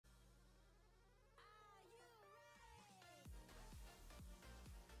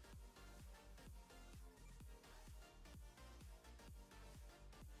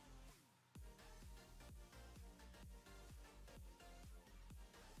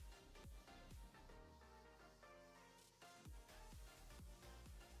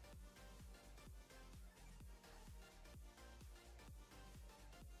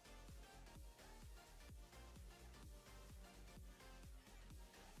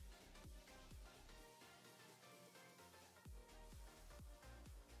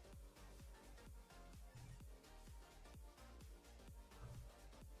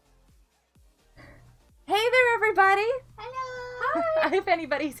if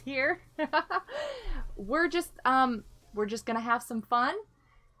anybody's here. We're just gonna have some fun.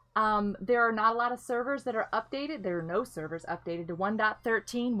 There are not a lot of servers that are updated. There are no servers updated to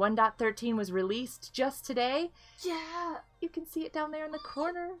 1.13. 1.13 was released just today. Yeah, you can see it down there in the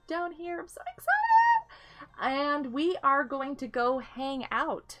corner down here. I'm so excited. And we are going to go hang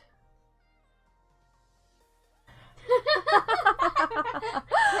out.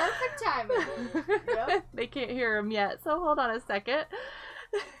 Perfect timing. Yep. They can't hear him yet, so hold on a second.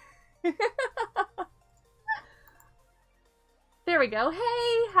 There we go.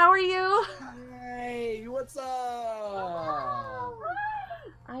 Hey, how are you? Hey, what's up? Hi.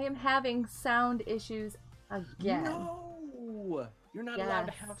 I am having sound issues again. No, you're not allowed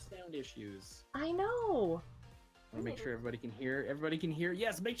to have sound issues. I know. I want to make sure everybody can hear. Everybody can hear.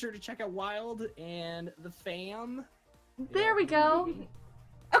 Yes, make sure to check out Wild and the fam. There we go.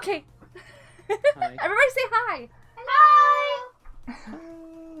 Okay. Hi. Everybody say hi. Hi.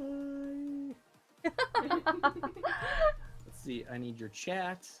 Let's see. I need your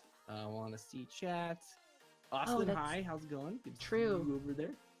chat. I want to see chat. Austin, hi. How's it going? Good to see you over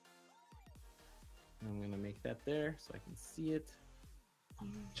there. I'm going to make that there so I can see it.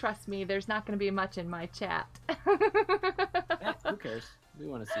 Trust me, there's not going to be much in my chat. Who cares? We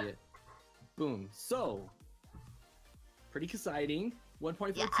want to see it. Boom. So, pretty exciting.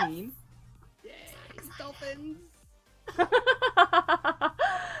 1.14. Yes. Yay, Dolphins! That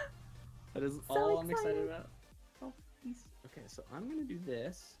is so all I'm excited about. Dolphins. Okay, so I'm going to do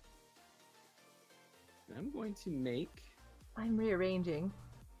this. I'm going to make... I'm rearranging.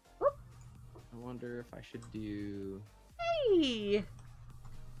 I wonder if I should do... Hey! I'm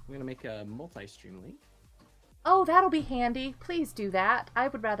going to make a multi-stream link. Oh, that'll be handy. Please do that. I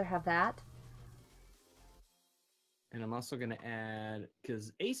would rather have that. And I'm also going to add,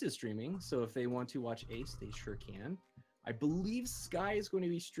 because Ace is streaming, so if they want to watch Ace, they sure can. I believe Sky is going to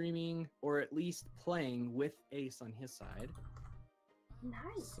be streaming, or at least playing with Ace on his side.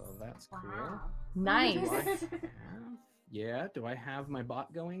 Nice. So that's cool. Wow. Nice. Do I have my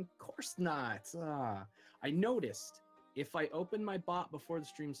bot going? Of course not. I noticed if I open my bot before the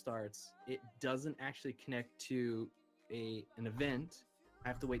stream starts, it doesn't actually connect to an event. I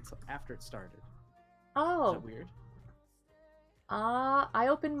have to wait till after it started. Oh. Is that weird? I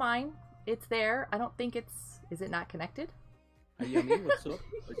opened mine. It's there. I don't think it's... Is it not connected? Hi, Yummy. What's up?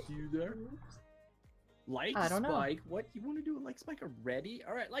 I see you there. Like I don't Spike. know. What? You want to do a Like Spike already?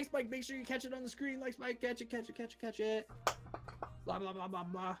 All right, Like Spike, make sure you catch it on the screen. Like Spike, catch it, catch it, catch it, catch it. Blah, blah, blah, blah,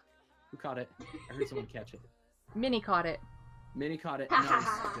 blah. Who caught it? I heard someone catch it. Minnie caught it. Minnie caught it. Nice,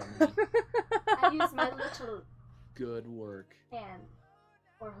 Gemini. I use my little Good work. hand.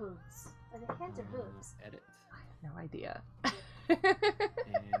 Or hooves. Are they hands or hooves? Edit. I have no idea.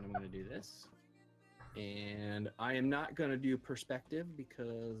 And I'm going to do this. And I am not going to do perspective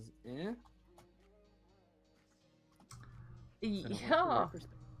because, Yeah.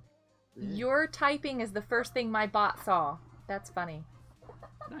 Your typing is the first thing my bot saw. That's funny.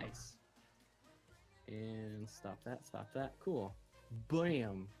 Nice. And stop that. Cool.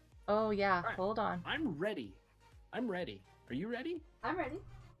 Bam. Oh, yeah. Right. Hold on. I'm ready. Are you ready? I'm ready.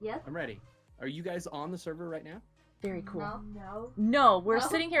 Yes. I'm ready. Are you guys on the server right now? Very cool. No. No, we're No?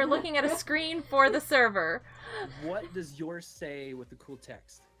 sitting here looking at a screen for the server. What does yours say with the cool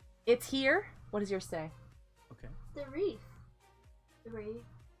text? It's here. What does yours say? Okay. The reef. The reef.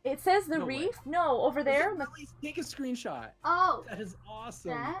 It says the No way. reef? No, over there. Please take a screenshot. Oh. That is awesome.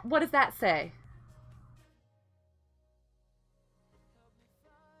 That? What does that say?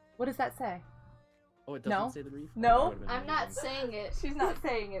 What does that say? Oh, it doesn't No. say the reef? No. Oh, that would've been I'm not amazing. saying it. She's not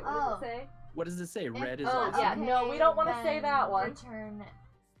saying it. What does it say? What does it say? Red is Oh, awesome? yeah. No, we don't wanna say that one. Return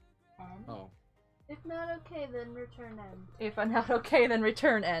N. Oh. If not okay, then return N. If I'm not okay, then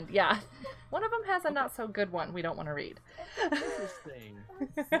return end. Yeah. One of them has a not so good one we don't want to read. Interesting.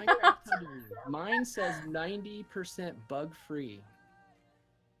 Minecraft Tutorial. Mine says 90% bug free.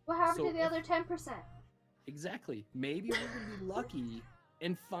 What happened So to the other 10%? Exactly. Maybe we're going to be lucky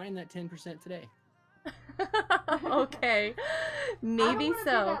and find that 10% today. Okay. Maybe I don't so.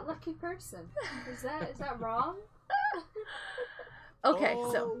 Be that lucky person. Is that wrong? Okay,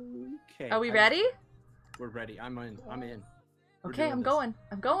 so Okay. are we ready? We're ready. I'm in. We're Okay, doing I'm this. going.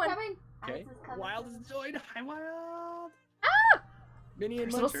 I'm going. Coming. Okay. Ice is coming. Wild is joined. Hi, Wild. Ah! Minnie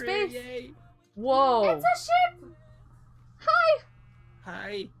and Little Muncher, space. Yay. Whoa. It's a ship. Hi.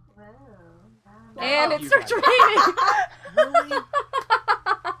 Hi. Whoa. Wow. And it You starts got raining. Really?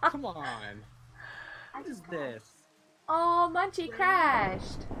 Come on. What is this? Oh, Munchie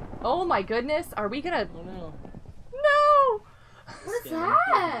crashed. Oh my goodness. Are we gonna... Oh no. No. What's Stand up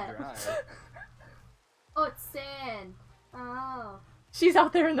that? and drive. Oh, it's sand. Oh. She's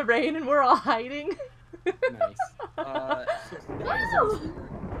out there in the rain and we're all hiding. Nice. So Sky's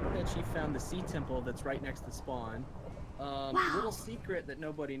that she found the sea temple that's right next to spawn. Little secret that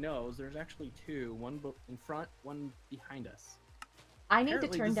nobody knows. There's actually two. One in front, one behind us. I need to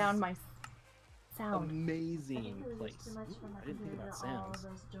turn down my sound. Amazing place. Ooh, I didn't think about sounds.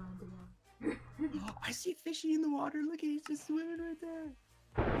 Oh, I see fishy in the water. Look, he's just swimming right there.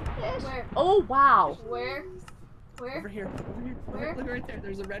 Where? Oh wow. Where? Where? Over here. Over here. Where? Look right there.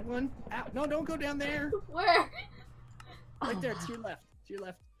 There's a red one. Ow. No, don't go down there. Where? Right there. To your left. To your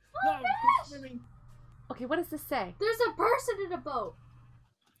left. No, keep swimming. Okay, what does this say? There's a person in a boat.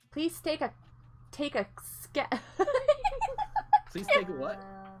 Please take a Please take a what?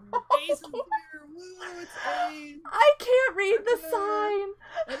 Ace is here. Woo, it's Ace. I can't read the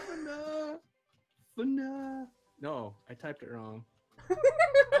sign. Fana. No, I typed it wrong.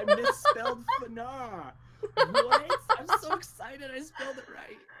 I misspelled Fana. What? I'm so excited I spelled it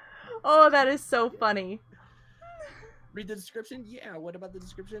right. Oh, that is so funny. Read the description? Yeah, what about the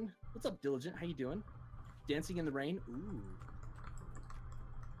description? What's up, Diligent? How you doing? Dancing in the rain? Ooh.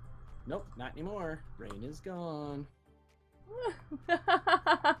 Nope, not anymore. Rain is gone.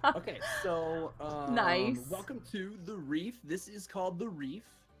 Okay, so nice. Welcome to the Reef. This is called the Reef.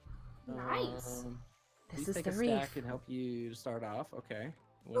 Nice. This Please is take the a Reef. stack and help you to start off. Okay.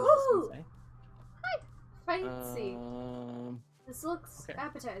 What does this one say? Fancy. This looks okay.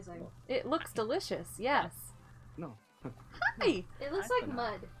 appetizing. It looks delicious. Yes. No. Hi. It looks like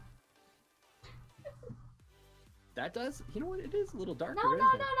mud. That does? You know what? It is a little darker. No, no, isn't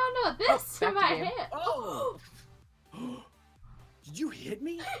no, it? no, no. This back to my to game. hand. Oh! Did you hit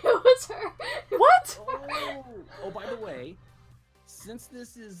me? It was her. What? Oh, by the way, since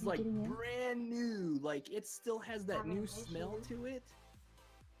this is like getting in? brand new, like it still has that new smell to it.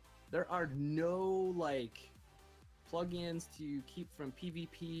 There are no like plugins to keep from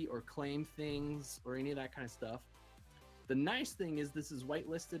PvP or claim things or any of that kind of stuff. The nice thing is this is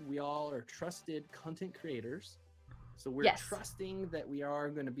whitelisted. We all are trusted content creators. So we're trusting that we are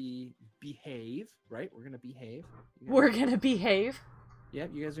going to behave, right? We're going to behave. We're going to behave.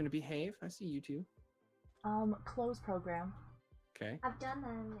 Yep, you guys are going to behave. I see you too. Close program. Okay. I've done that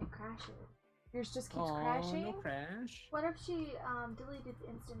and it crashes. Yours just keeps crashing? No crash. What if she deleted the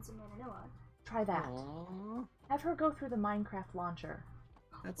instance in Mananoa? Try that. Aww. Have her go through the Minecraft launcher.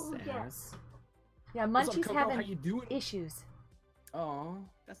 That's Oh, sad. yes. Yeah, What's up, Munchie's Coco? having How you doing? issues. Oh,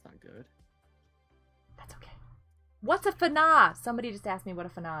 that's not good. That's okay. What's a fana? Somebody just asked me what a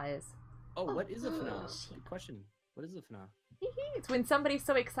fana is. Oh, what is a fana? Good question. What is a fana? It's when somebody's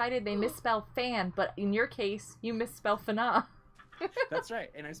so excited they misspell fan, but in your case, you misspell fana. That's right,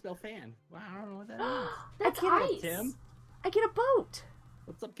 and I spell fan. Wow, I don't know what that means. That's I get ice. it. Tim, I get a boat.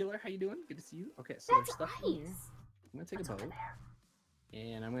 what's up, Killer? How you doing? Good to see you. Okay, so That's there's stuff ice. in here. I'm gonna take What's a over boat, there?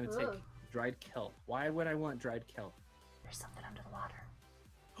 and I'm gonna take Ugh. dried kelp. Why would I want dried kelp? There's something under the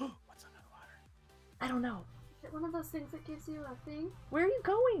water. What's under the water? I don't know. Is it one of those things that gives you a thing? Where are you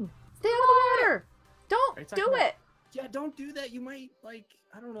going? Stay out of the water. Don't Are you do talking about- it. Yeah, don't do that. You might like,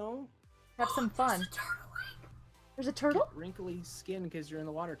 I don't know, Have some fun. There's a turtle egg. There's a turtle? get wrinkly skin because you're in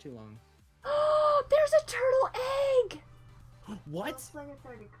the water too long. Oh, there's a turtle egg. What? Looks like it's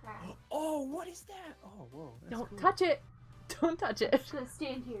already cracked. Oh, what is that? Oh, whoa. That's Don't cool. touch it. Don't touch I'm it. just gonna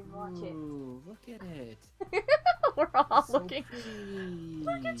stand here and watch it. Ooh, look at it. We're all It's so looking. pretty.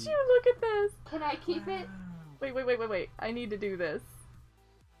 Look at you. Look at this. Can I keep it? Wait. I need to do this.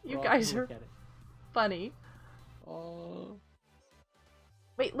 You We'll guys look are at it. funny. Oh.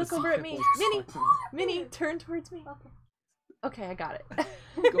 Wait, look The over at secret me. was Minnie, fun. Minnie, turn towards me. Okay. Okay, I got it.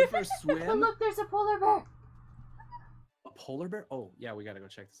 Go for a Oh, swim. look, there's a polar bear. A polar bear? Oh, yeah, we gotta go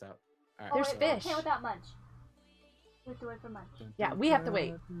check this out. All right, There's wait, fish. We can't without Munch. We have to wait for Munch. Yeah, we have to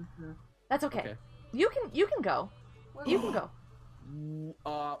wait. That's okay. Okay. You can go. You can go.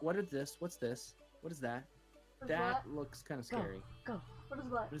 What is this? What's this? What is that? What is That what? looks kind of Go. scary. Go. What is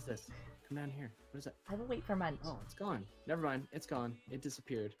what? What is this? Come down here. What is that? I will wait for Munch. Oh, it's gone. Never mind. It's gone. It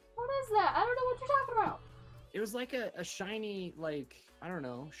disappeared. What is that? I don't know what you're talking about. It was like a shiny, like, I don't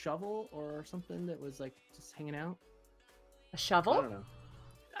know, shovel or something that was like just hanging out. A I shovel? don't know.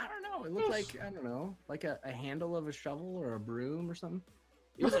 I don't know. It looked Fish. like, I don't know, like a handle of a shovel or a broom or something.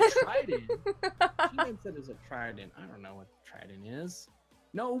 It was a trident. She said it was a trident. I don't know what trident is.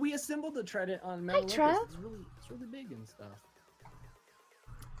 No, we assembled the trident on Mount Olympus. Trev. It's really big and stuff.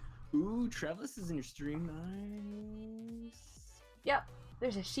 Ooh, Travis is in your stream. Nice. Yep.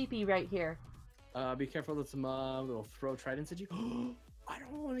 There's a sheepy right here. Be careful that some will throw tridents at you. I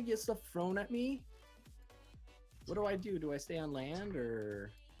don't want to get stuff thrown at me. What do I do? Do I stay on land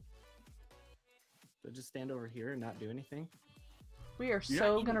or do I just stand over here and not do anything? We are You're so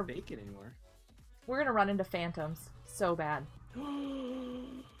not eating gonna bacon anymore. we're gonna run into phantoms so bad.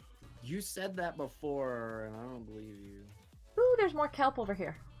 You said that before, and I don't believe you. Ooh, there's more kelp over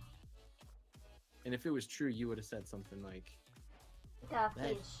here. And if it was true, you would have said something like, I got a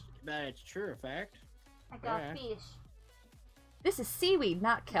fish. "That's true, fact." I got Yeah. a fish. This is seaweed,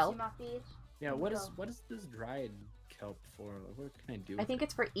 not You see kelp. my fish? Yeah. Here What we is go. what is this dried kelp for? What can I do? I with think it?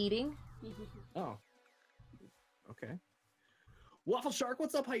 it's for eating. Oh. Okay. Waffle Shark,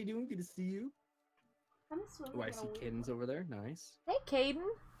 what's up? How you doing? Good to see you. I'm swimming Oh, I in a see weed. Caden's over there. Nice. Hey, Caden.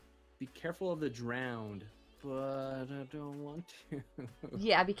 Be careful of the drowned, but I don't want to.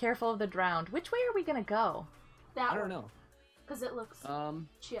 Yeah, be careful of the drowned. Which way are we gonna go? That I don't know. Because it looks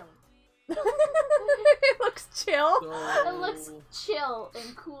chill. It looks chill. So... It looks chill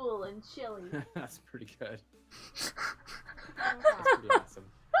and cool and chilly. That's pretty good. Yeah. That's pretty awesome.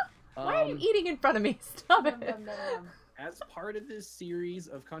 Why are you eating in front of me? Stop Nom, it. nom, nom, nom. As part of this series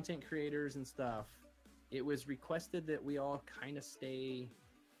of content creators and stuff, it was requested that we all kind of stay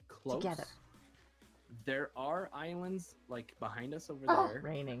close. Together. There are islands like behind us over Oh. there.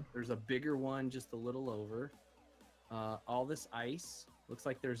 Raining. There's a bigger one just a little over. All this ice. Looks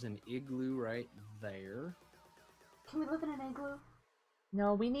like there's an igloo right there. Can we live in an igloo?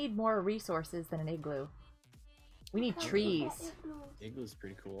 No, we need more resources than an igloo. We need Can we trees. live in an igloo? Igloo's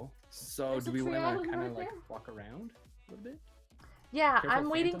pretty cool. So There's do a we tree want island to kind of right like there. walk around a little bit? Yeah, Careful, I'm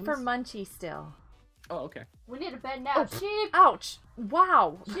waiting for phantoms. Munchie still. Oh, okay. We need a bed now. Oh. Sheep! Ouch!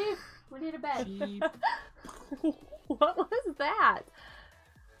 Wow! Sheep! We need a bed. Sheep. What was that?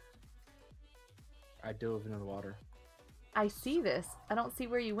 I dove into the water. I see this. I don't see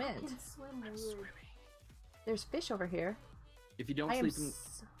where you I went. can swim I'm weird. swimming. There's fish over here. If you don't I am sleep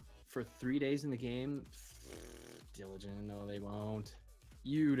in, for 3 days in the game, Diligent, no, they won't.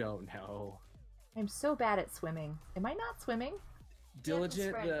 You don't know. I'm so bad at swimming. Am I not swimming?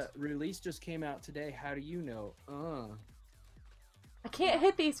 Diligent, sprint. the release just came out today. How do you know? I can't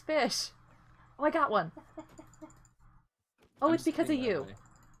hit these fish. Oh, I got one. Oh, I'm it's because of spinning that you.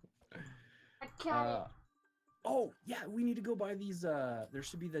 way. I got it. Oh, yeah, we need to go buy these. There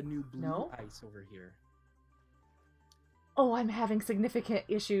should be the new blue No? ice over here. Oh, I'm having significant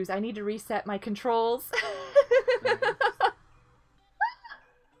issues. I need to reset my controls. Is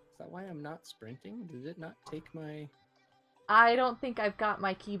that why I'm not sprinting? Did it not take my... I don't think I've got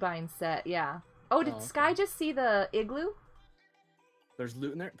my keybind set. Yeah. Oh, did Oh, okay. Sky just see the igloo? There's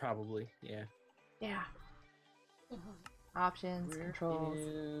loot in there? Probably, yeah. Yeah. Mhm. Options, Where controls.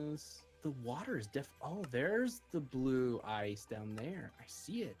 is... The water is Oh, there's the blue ice down there. I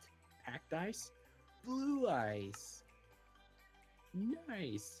see it. Packed ice. Blue ice.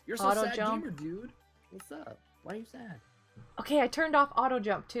 Nice. You're so Auto sad jump. gamer, dude. What's up? Why are you sad? Okay, I turned off auto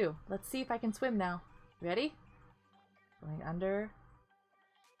jump too. Let's see if I can swim now. Ready? Going under.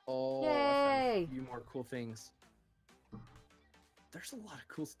 Oh, I Yay! found a few more cool things. There's a lot of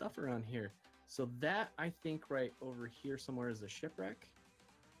cool stuff around here. So that, I think, right over here somewhere is a shipwreck.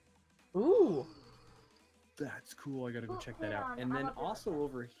 Ooh. That's cool. I gotta go Oh, check that hang out. on, And I'm then gonna be right also back.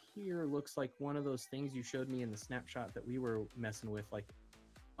 over here looks like one of those things you showed me in the snapshot that we were messing with, like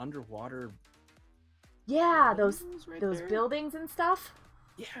underwater. Yeah, those buildings right those there. buildings and stuff.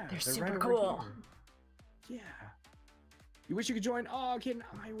 Yeah, They're right super over cool. here. Yeah. You wish you could join? Oh, Ken,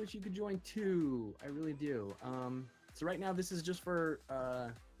 I wish you could join too. I really do. So right now this is just for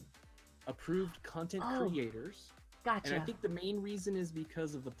approved content Oh. creators. Gotcha. And I think the main reason is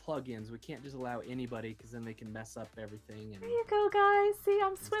because of the plugins. We can't just allow anybody because then they can mess up everything. There you go, guys. See,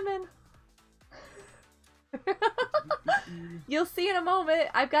 I'm swimming. And You'll see in a moment.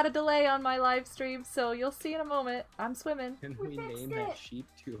 I've got a delay on my live stream, so you'll see in a moment. I'm swimming. Can We we fixed name that it. sheep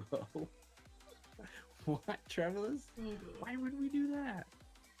 2-0? What, Travelers? Maybe. Why would we do that?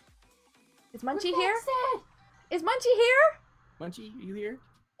 Is We Munchie here? fixed it! Is Munchie here? Munchie, you here?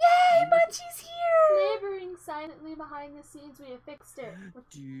 Yay, Munchie's here! Laboring silently behind the scenes, we have fixed it.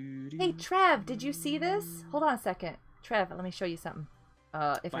 Hey, Trev, did you see this? Hold on a second. Trev, let me show you something.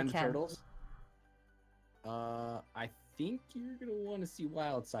 If Find I the can. turtles? I think you're gonna want to see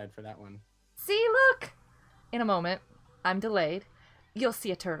Wildside for that one. See, look! In a moment. I'm delayed. You'll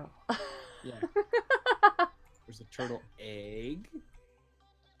see a turtle. Yeah. There's a turtle egg.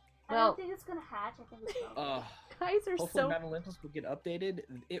 I Well- don't think it's gonna hatch. I think it's probably. Guys are Hopefully so... Mount Olympus will get updated.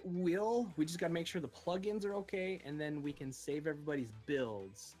 It will. We just gotta make sure the plugins are okay, and then we can save everybody's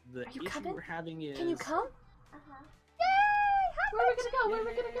builds. The Are you issue coming? we're having is... Can you come? Uh-huh. Yay! Hi, Where are we gonna Munchie! go? Where are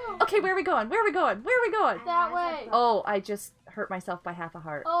we gonna go? Okay, where are we going? Where are we going? Where are we going? That way. Oh, I just hurt myself by half a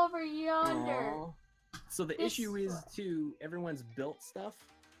heart. Over yonder. Aw. So the This issue is way. too, everyone's built stuff,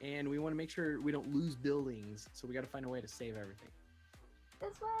 and we want to make sure we don't lose buildings, so we got to find a way to save everything.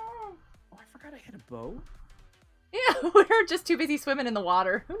 This way. Oh, I forgot I had a boat. Yeah, we're just too busy swimming in the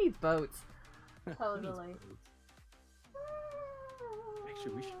water. Who needs boats? Who needs Totally. boats?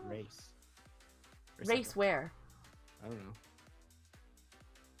 Actually, we should race. Race where? I don't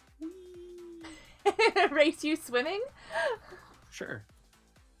know. Race you swimming? Sure.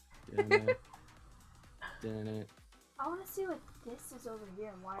 Dun-dun. Dun-dun. I want to see what this is over here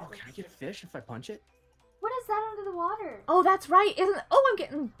and why. Oh, can I get a fish if I punch it? What is that under the water? Oh, that's right. Isn't? Oh, I'm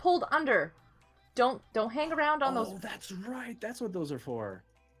getting pulled under. Don't hang around on Oh, those. that's right. That's what those are for.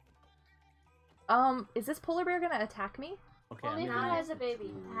 Is this polar bear gonna attack me? Okay. Only I'm if gonna it use has a the baby.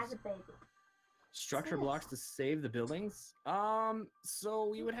 tools. It has a baby. Structure blocks to save the buildings. So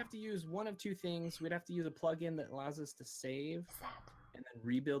we would have to use one of two things. We'd have to use a plugin that allows us to save and then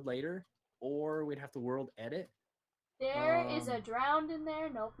rebuild later, or we'd have to world edit. There is a drowned in there.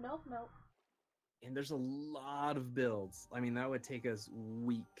 Nope, nope, nope. And there's a lot of builds. I mean, that would take us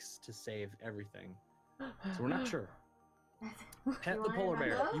weeks to save everything. So we're not sure. Pet You the want polar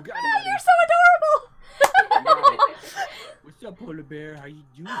bear. another? You got it, buddy. You're so adorable. What's up, polar bear? How you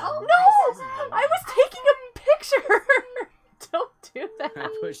doing? Oh, No, nice. I was taking a picture. Don't do that.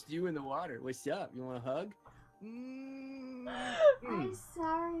 I pushed you in the water. What's up? You want a hug? I'm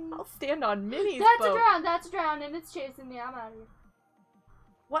sorry. I'll stand on Minnie's That's boat. a drown. That's a drown, and it's chasing me. I'm out of here.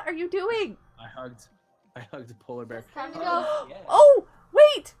 What are you doing? I hugged the polar bear. It's time to go. Yeah. Oh,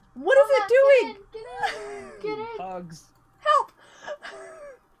 wait. What is Come it on, doing? Get in. Get in. Hugs. Help.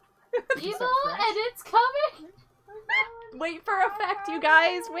 Did you Evil, start fresh? and it's coming. Wait for effect, you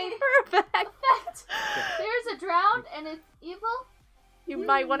guys. Wait for effect. Effect. There's a drowned, and it's evil. You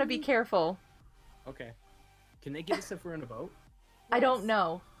might want to be careful. Okay. Can they get us if we're in a boat? I don't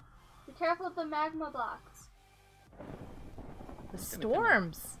know. Be careful of the magma blocks. The It's gonna come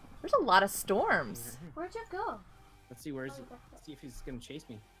in. storms. There's a lot of storms. Where'd you go? Let's see, where's he? Oh, Let's see if he's gonna chase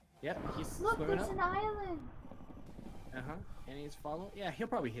me. Yep, he's Look, swimming there's up. an island. And he's follow. Yeah, he'll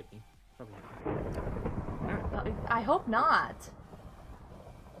probably hit me. Probably hit me. I hope not.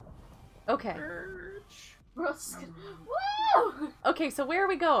 Okay. Urge. Bros. Woo! Okay, so where are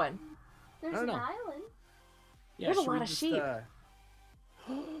we going? There's don't an know. island. Yeah, There's a should we lot of just, sheep.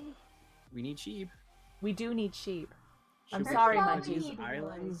 We need sheep. We do need sheep. I'm Should we sorry, probably find Munchie. these need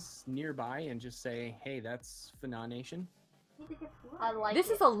islands nearby and just say, hey, that's Fana Nation? I like This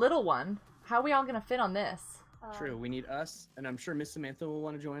it. is a little one. How are we all gonna fit on this? True, we need us, and I'm sure Miss Samantha will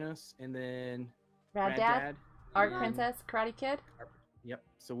want to join us, and then Rad Dad, Art and- Princess, Karate Kid. Yep,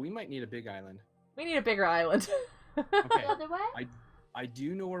 so we might need a big island. We need a bigger island. Okay, The other way? I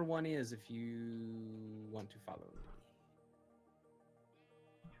do know where one is if you want to follow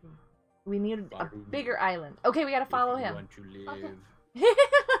me. We need a Follow me. bigger island. Okay, we gotta follow If you him. want to live.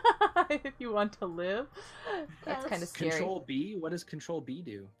 If you want to live, that's let's- kind of scary. Control B? What does Control B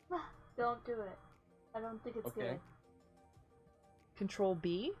do? Don't do it. I don't think it's Okay. good. Control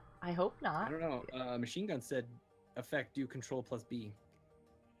B? I hope I not. don't know. Machine Gun said, effect do Control plus B.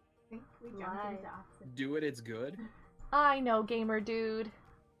 Lie. Do it, it's good. I know, gamer dude.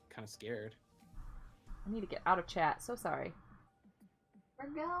 Kind of scared. I need to get out of chat. So sorry. We're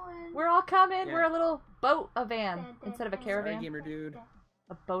going. We're all coming. Yeah. We're a little boat, a van, Dun, dun, instead of a dun. Sorry, caravan. gamer dude.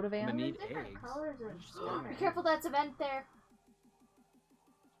 A boat, a I'm gonna van. need different eggs. colors Why of- did you spell Be that? careful, that's a vent there.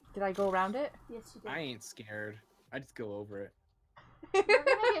 Did I go around it? Yes, you did. I ain't scared. I just go over it. We're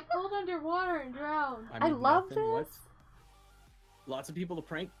gonna get pulled underwater and drown. I mean, love nothing. What? this. Lots of people to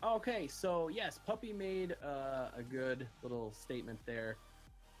prank. Okay, so yes, Puppy made a good little statement there.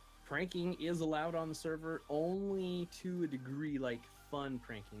 Pranking is allowed on the server only to a degree, like fun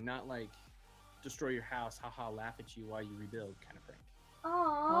pranking, not like destroy your house, haha, laugh at you while you rebuild kind of prank. Aww.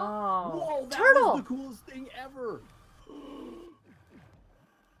 Oh, Whoa, that turtle! was the coolest thing ever.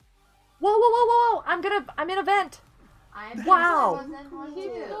 Whoa, whoa, whoa, whoa! I'm in a vent. I'm Wow.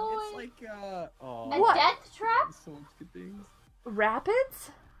 Keep It's going. like oh, A What? death trap? so much good things.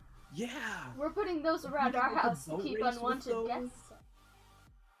 Rapids? Yeah. We're putting those around our Like a house to boat keep race with unwanted those? guests.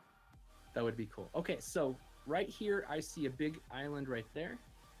 That would be cool. Okay, so right here I see a big island right there.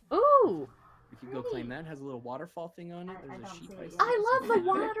 Ooh! We could go claim that. It has a little waterfall thing on it. I There's don't a sheep see I it see. yet. I love the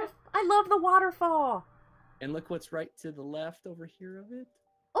water. I love the waterfall. And look what's right to the left over here of it.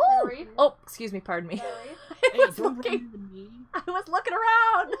 Oh! Reef? Oh, excuse me. Pardon me. Sorry. I Hey, was don't run looking. into me. I was looking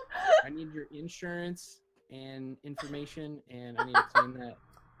around. I need your insurance and information, and I need to claim that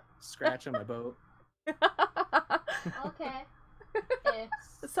scratch on my boat. Okay. Eh.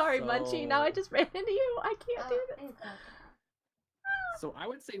 Sorry, Munchie. Now I So- just ran into you. I can't do Oh, this. it's okay. So I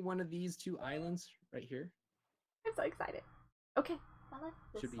would say one of these two islands right here I'm so excited. Okay. I like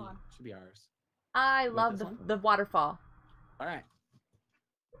this should be one. ours. I want love this the one? the waterfall. All right.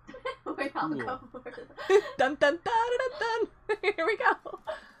 I'll Cool. go for it. Dun dun dun dun dun. Here we go.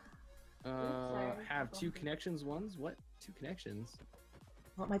 sorry. Have 2 connections ones? What? 2 connections?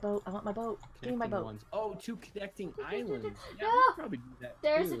 I want my boat. I want my boat. Give me my Connecting boat. ones. Oh, 2 connecting islands. Yeah, No! we could probably do that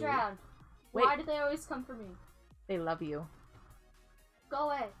There's too. a drown. Wait. Why do they always come for me? They love you. Go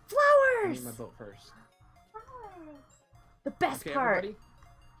away. I Flowers. need my boat first. The best Okay, part. everybody.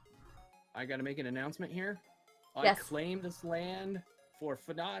 I gotta make an announcement here. Yes. I claim this land for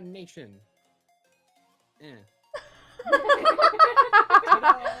Fana Nation. Eh.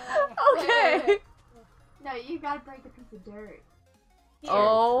 Okay. Wait. No, you gotta break a piece of dirt. Here.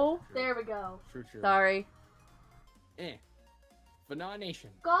 Oh, There we go. True, true. sorry. Eh. Fana Nation.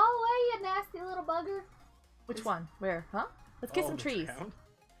 Go away, you nasty little bugger. Which one? Where? Huh? Let's get some the trees. drowned?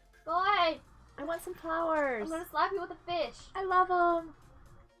 Go away. I want some flowers. I'm gonna slap you with a fish. I love them.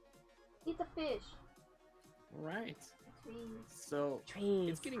 Eat the fish. Alright. Trees. So, Trees.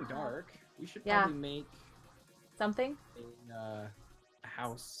 it's getting dark. We should Yeah. probably make Something? a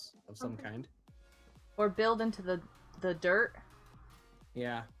house of some Okay. kind. Or build into the dirt.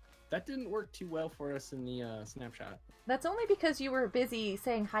 Yeah. That didn't work too well for us in the snapshot. That's only because you were busy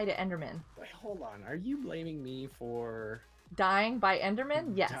saying hi to Enderman. Wait, hold on. Are you blaming me for Dying by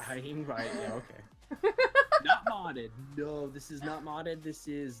Enderman? Yes. dying by... Yeah, okay. Not modded. No, this is not modded. This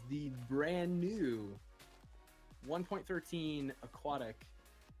is the brand new 1.13 aquatic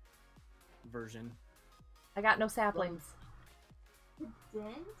version. I got no saplings. You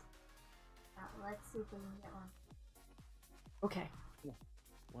didn't? Let's see if we can get one. Okay.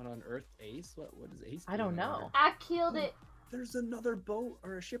 What on earth, Ace? What is Ace? I don't doing over know. there? I killed it. There's another boat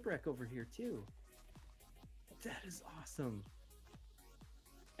or a shipwreck over here too. That is awesome.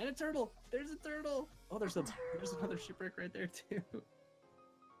 And a turtle. There's a turtle. Oh, there's another shipwreck right there too.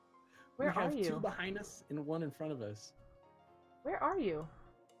 Where we are have you? 2 behind us and 1 in front of us. Where are you?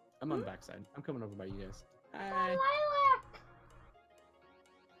 I'm on the backside. I'm coming over by you guys. A Hi. lilac.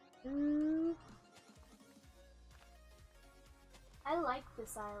 Ooh, I like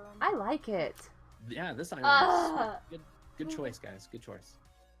this island. I like it. Yeah, this island. Ah. Good choice, guys. Good choice.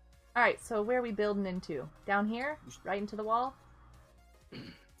 All right, so where are we building into? Down here? Right into the wall?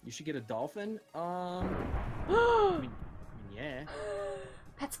 You should get a dolphin. I mean, yeah.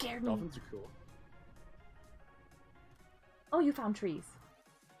 That scared me. Dolphins are cool. Oh, you found trees.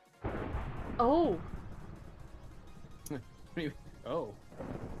 Oh, Oh.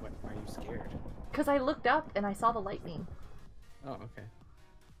 What? Why are you scared? because I looked up and I saw the lightning. Oh, okay.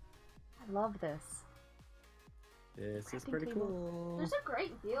 I love this. This is Crafting pretty table. cool. There's a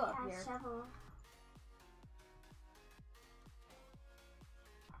great view up Yeah, here. shovel.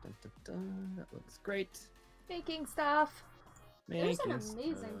 Dun, dun, dun. That looks great. Making stuff. There's an Making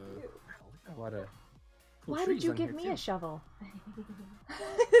amazing stuff. view. Wow, we got a lot of cool Why trees did you on give here, me too. a shovel?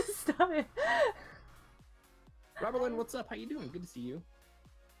 Stop it. Roberlyn, what's up? How you doing? Good to see you.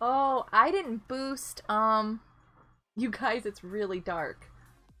 Oh, I didn't boost, you guys, it's really dark.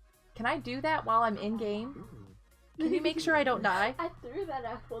 Can I do that while I'm in game? Ooh. Can you make sure I don't die? I threw that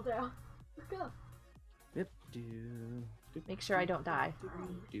apple down. Look up. Dip, do, dip, Make sure I don't die.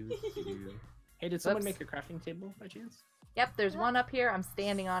 do, do, do. Hey, did someone Whoops. make a crafting table by chance? Yep, there's one up here. I'm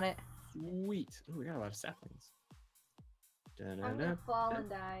standing on it. Sweet. Ooh, we got a lot of saplings. I'm gonna fall and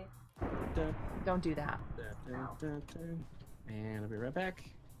die. Don't do that. And I'll be right back.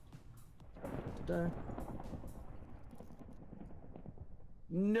 Da-da.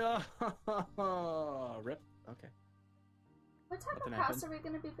 No! Rip. Okay. What type Nothing of house happened. are we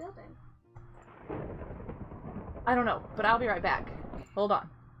gonna be building? I don't know, but I'll be right back. Hold on.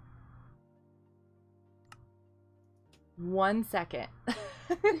 1 second.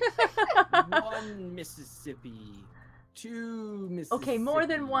 1 Mississippi. 2 Mississippi. Okay, more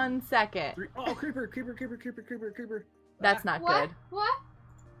than 1 second. 3. Oh, creeper, creeper, creeper, creeper, creeper, creeper. That's Ah, not What? good. What?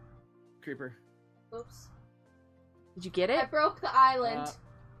 creeper. Oops. Did you get I it? broke the island.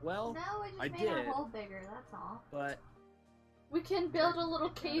 Well, No, we just I made our did. hole bigger, that's all. but We can build a little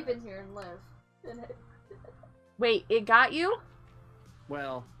cave in here and live in it. Wait, it got you?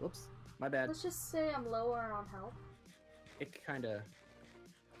 well, whoops, my bad. Let's just say I'm lower on health. It kinda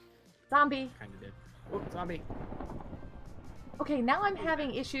Zombie. did. Oh, zombie. Okay, now I'm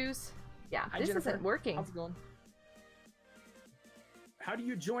having issues. Yeah, Hi, this Jennifer. isn't working. How's it going? How do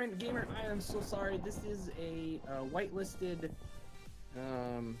you join Gamer? I am so sorry. This is a whitelisted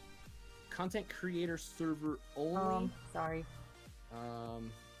content creator server only. Sorry.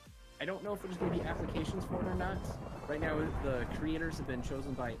 I don't know if there's going to be applications for it or not. Right now, the creators have been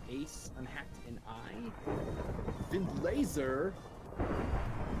chosen by Ace, Unhacked, and I. Vin Laser.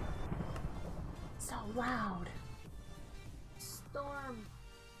 So loud. Storm.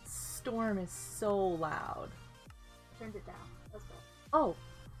 storm is so loud. Turned it down. Let's go. Oh,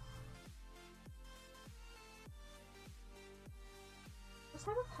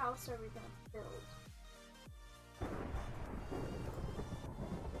 What type of house are we gonna build?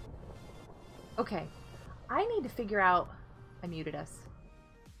 okay. I need to figure out. I muted us.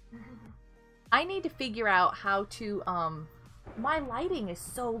 I need to figure out how to. My lighting is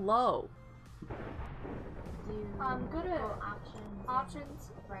so low. Go to options.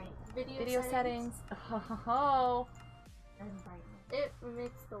 options. Right. Video Settings. Oh, And brightness. It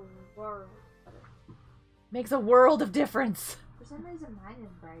makes the world better. makes a world of difference. For some reason, mine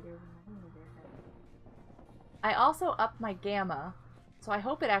is brighter than mine is. I also upped my gamma, so I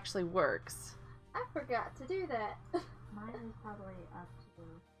hope it actually works. I forgot to do that. Mine is probably up to.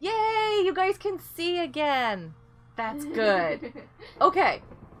 Yay! You guys can see again. That's good. Okay.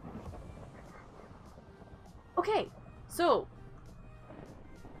 Okay. So,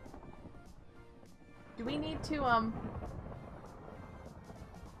 do we need to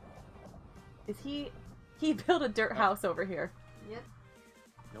Is he built a dirt house over here? Yep.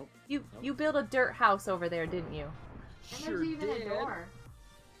 Nope. You built a dirt house over there, didn't you? And Sure there's even did. a door.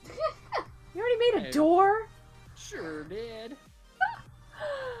 You already made a Hey. door? Sure did.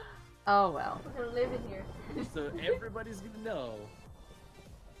 Oh well. We're gonna live in here. So everybody's gonna know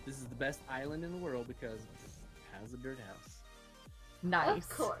this is the best island in the world because it has a dirt house. Nice. Of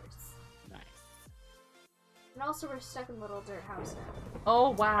course. Nice. And also, we're stuck in a little dirt house now.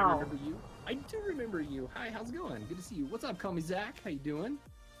 Oh I wow. remember you. I do remember you. Hi, how's it going? Good to see you. What's up? Call me Zach. How you doing?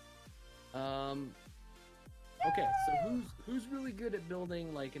 Okay, so who's really good at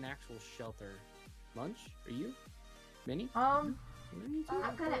building like an actual shelter? Lunch? Are you? Minnie? Um You too?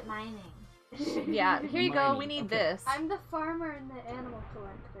 I'm good at mining. yeah, here you go. We Mining, need okay. this. I'm the farmer and the animal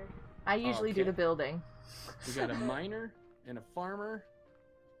collector. I usually do Okay. the building. We got a miner and a farmer.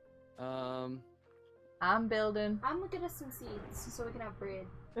 I'm building. I'm gonna get us some seeds so we can have bread.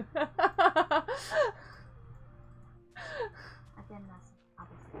 Again, that's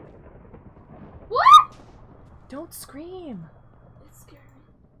opposite. What? Don't scream. It scared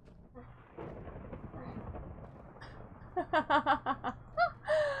me.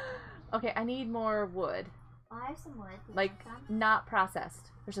 Okay, I need more wood. Oh, I have some wood. Do you Like, want some? not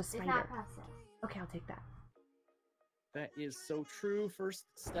processed. There's a It's spider. not processed. Okay, I'll take that. That is so true. First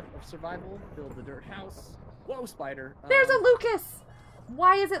step of survival: build the dirt house. Whoa, spider! There's a Lucas!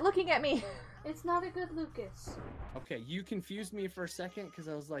 Why is it looking at me? It's not a good Lucas. Okay, you confused me for a second because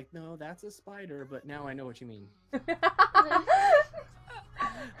I was like, no, that's a spider, but now I know what you mean.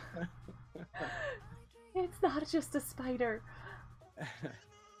 It's not just a spider.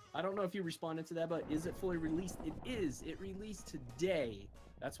 I don't know if you responded to that, but is it fully released? It is. It released today.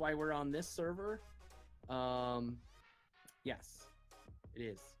 That's why we're on this server. Yes, it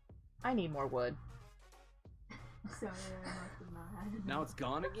is. I need more wood. Sorry, I must have not. Now it's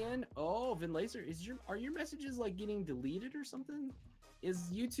gone again. Oh, Vin Laser, are your messages like getting deleted or something? Is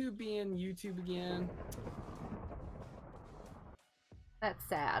YouTube being YouTube again? That's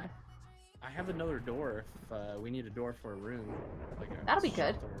sad. I have another door if we need a door for a room, like a That'll be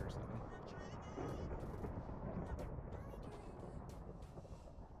good. shelter or something.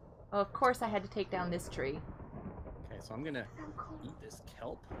 Oh, of course I had to take down this tree. Okay, so I'm gonna eat this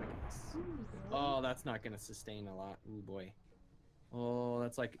kelp, I guess. Oh, that's not gonna sustain a lot. Ooh boy. Oh,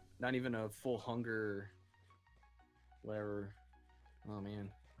 that's like not even a full hunger. Whatever. Oh man.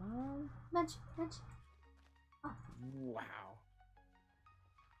 Munch. Wow.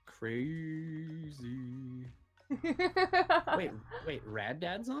 Crazy. Wait, Rad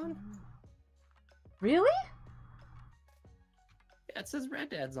Dad's on? Really? Yeah, it says Rad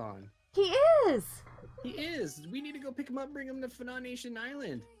Dad's on. He is! He is. We need to go pick him up, bring him to Fanon Nation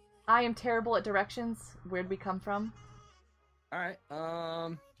Island. I am terrible at directions. Where'd we come from? Alright,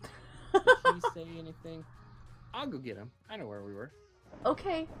 did he say anything? I'll go get him. I know where we were.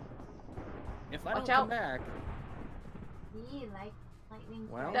 Okay. If I Watch don't come out. back, Me, like lightning.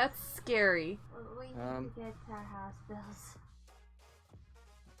 Well, strike. That's scary. We need to get our house built.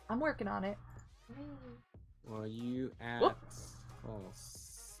 I'm working on it. well, you at Whoop.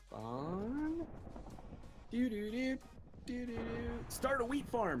 spawn. Do. Start a wheat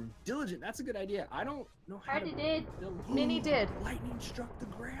farm. Diligent. That's a good idea. I don't know how Already to did. build. Minnie did. Lightning struck the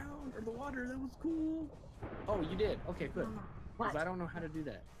ground or the water. That was cool. Oh, you did. Okay, good. Mama. Because What? I don't know how to do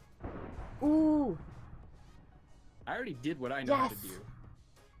that. Ooh. I already did what I know how to Yes. do.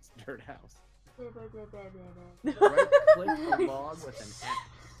 It's a dirt house. Right. Right click the log with an X.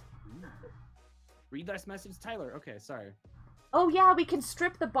 Ooh. Read last message, Tyler. Okay, sorry. Oh yeah, we can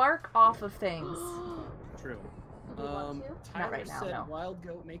strip the bark off of things. True. Do you want to? Tyler right now, said no. wild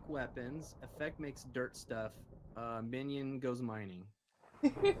goat make weapons, effect makes dirt stuff, minion goes mining.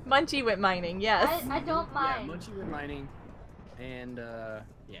 Munchie went mining, yes. I don't mind. Yeah, Munchie went mining, and yeah.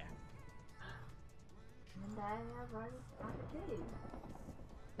 And I have already found a cave.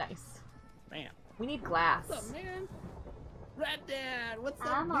 Nice. Bam. We need glass. What's up, man? Rat Dad, what's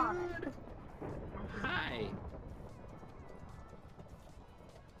I'm up, on dude? Hi.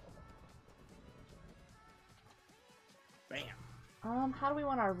 Bam. How do we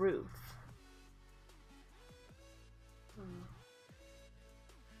want our roof?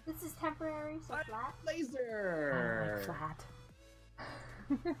 This is temporary, so flat. I Laser. don't like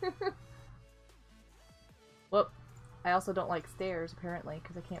flat. Whoop. I also don't like stairs, apparently,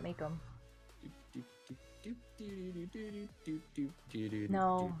 because I can't make them.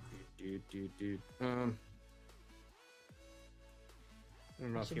 No. I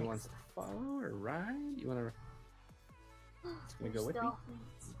don't know if he wants to follow or ride. You want to? It's gonna go with me.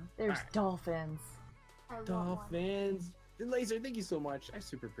 There's Alright. dolphins. I want one. Dolphins. Laser, thank you so much. I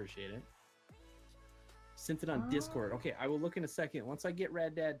super appreciate it. Sent it on Discord. Okay, I will look in a second. Once I get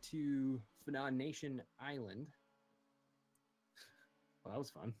Rad Dad to Phenon Nation Island. Well, that was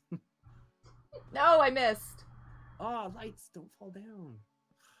fun. No, I missed. Oh, lights don't fall down.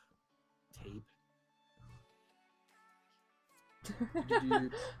 Tape.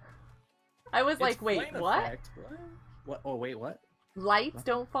 Dude. I was It's like, wait, flame what? effect. What? Oh, wait, what? Lights What?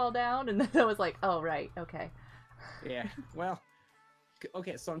 don't fall down? And then I was like, oh, right, okay. Yeah, well,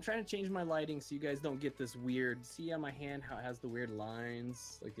 okay, so I'm trying to change my lighting so you guys don't get this weird, see on my hand how it has the weird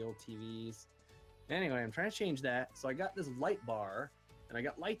lines, like the old TVs? Anyway, I'm trying to change that, so I got this light bar, and I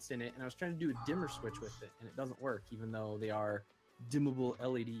got lights in it, and I was trying to do a dimmer switch with it, and it doesn't work, even though they are dimmable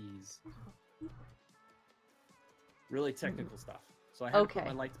LEDs. Really technical stuff. So I had to put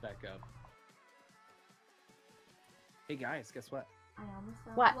my lights back up. Hey guys, guess what? I almost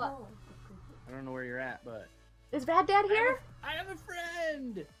found What? a hole. I don't know where you're at, but... Is Rad Dad here? I have a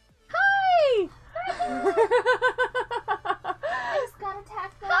friend! Hi! I just got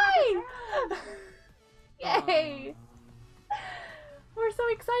attacked by Hi! another Yay! We're so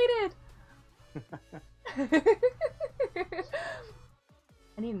excited!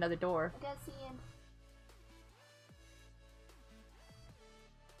 I need another door. I got Ian.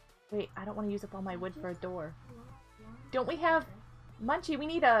 Wait, I don't want to use up all my wood for a door. Don't we have... Munchie, we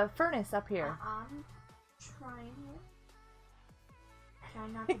need a furnace up here. I'm trying here.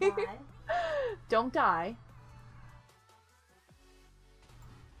 Trying not to die. Don't die.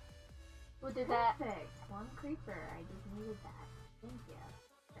 Well, did that? Perfect. One creeper. I just needed that. Thank you.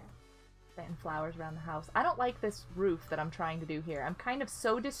 Planting flowers around the house. I don't like this roof that I'm trying to do here. I'm kind of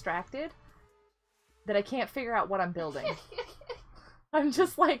so distracted that I can't figure out what I'm building. I'm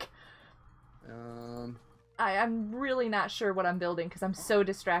just like... I'm really not sure what I'm building because I'm so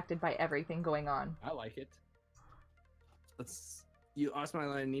distracted by everything going on. I like it. Let's... You asked my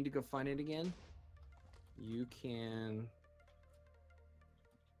line, I need to go find it again. You can...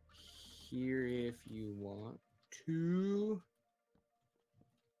 Here if you want to...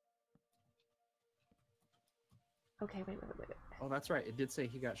 Okay, wait. Oh, that's right. It did say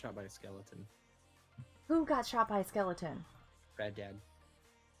he got shot by a skeleton. Who got shot by a skeleton? Bad Dad.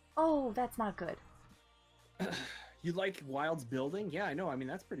 Oh, that's not good. You like Wild's building? Yeah, I know. I mean,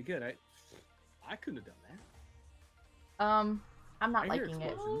 that's pretty good. I couldn't have done that. I'm not I hear liking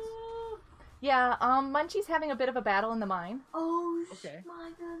it. explosions. Yeah, Munchie's having a bit of a battle in the mine. Oh, Okay. my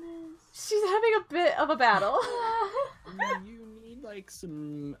goodness. She's having a bit of a battle. You need, like,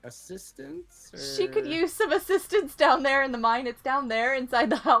 some assistance? Or... She could use some assistance down there in the mine. It's down there inside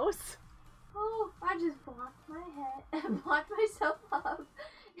the house. Oh, I just blocked my head and blocked myself up.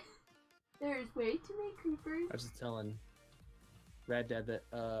 There's way too many creepers. I was just telling Rad Dad that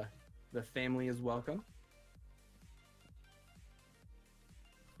the family is welcome.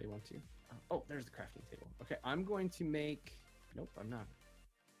 They want to. Oh, there's the crafting table. Okay, I'm going to make... Nope, I'm not.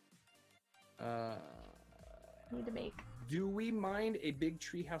 I need to make... Do we mind a big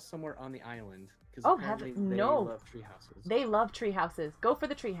treehouse somewhere on the island? Because Oh, apparently heaven, they no. love treehouses. They love tree houses. Go for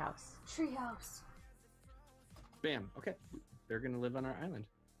the tree house. Treehouse. Bam. Okay, they're gonna live on our island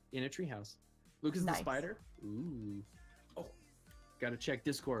in a treehouse. Lucas Nice. the spider. Ooh. Oh, gotta check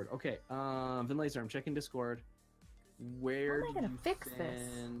Discord. Okay. Vin Laser, I'm checking Discord. Where How am I did gonna you fix this?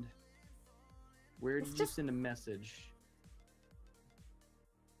 send... Where It's did you just- send a message?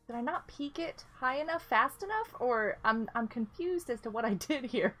 Did I not peek it high enough, fast enough, or I'm confused as to what I did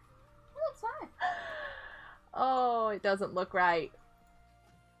here. Oh, it's fine. Oh, it doesn't look right.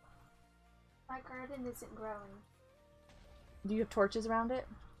 My garden isn't growing. Do you have torches around it?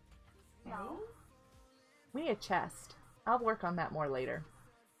 No. We need a chest. I'll work on that more later.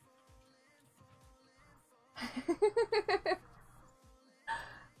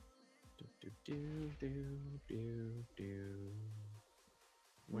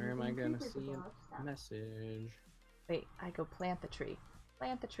 Where am I gonna see a message? Wait, I go plant the tree.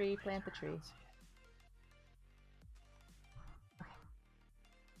 Plant the tree, plant the tree. Okay.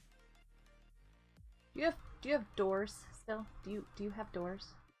 Do you have doors still? Do you have doors?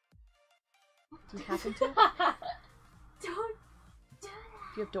 Do you happen to? Don't do that.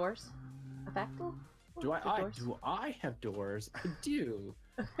 Do you have doors? Effect? Do Have doors? do I have doors? I do.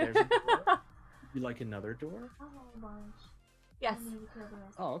 There's a door. You like another door? I want a bunch. Yes. I need to kill the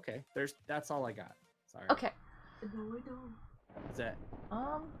rest. Oh, okay. That's all I got. Sorry. Okay. No, I don't. Is that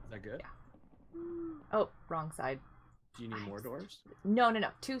good? Yeah. Oh, wrong side. Do you need more doors? No.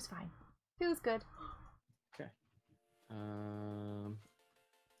 Two's fine. Two's good. Okay.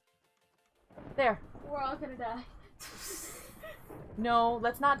 There. We're all gonna die. No,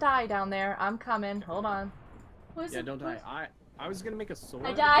 let's not die down there. I'm coming. Hold on. Yeah, don't die. I was gonna make a sword.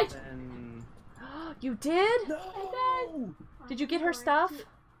 I died. And... You did? No. Did you get her stuff?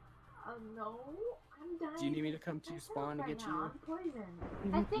 No. I'm dying. Do you need me to come to spawn to get you? I'm poisoned.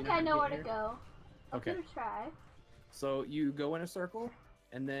 Mhm. I think You know I how to know get where to here? go. I'll Okay. give it a try. So you go in a circle,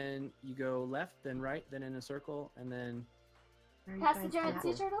 and then you go left, then right, then in a circle, and then Where are you Past the guys giant at?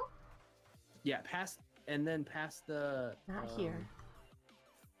 sea turtle? yeah, past the Not here.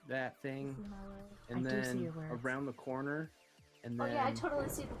 that thing, See my way. and I do see then your words. around the corner, and Oh then yeah, I totally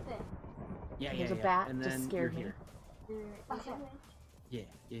see the thing. yeah, There's yeah, a yeah. bat, and just then scared you're me. here. Okay. Yeah.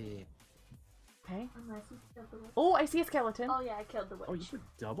 Okay. Unless you killed the witch. Oh, I see a skeleton. Oh yeah, I killed the witch. Oh, you put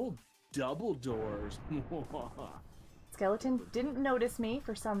double doors. Skeleton didn't notice me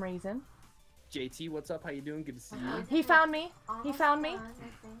for some reason. JT, what's up? How you doing? Good to see you. He found me. He Almost found me. done,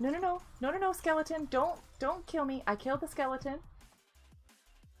 I think. No, skeleton. Don't kill me. I killed the skeleton.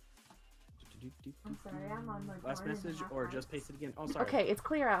 I'm sorry, I'm on my Last garden message, half or life. just paste it again. Oh, sorry. Okay, it's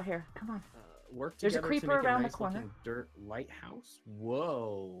clear out here. Come on. Work There's a together creeper to make around a the nice corner. looking dirt lighthouse.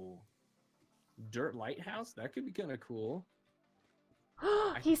 Whoa. Dirt lighthouse? That could be kind of cool.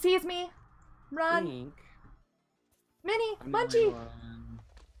 He sees me. Run. Think Minnie, I'm the only Munchie. one.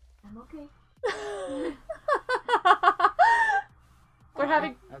 I'm okay. We're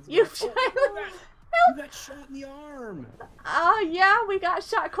having. How's it You going? Oh, you got shot in the arm. Yeah, we got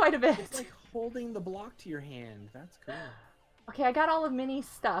shot quite a bit. It's like holding the block to your hand. That's cool. Okay, I got all of Minnie's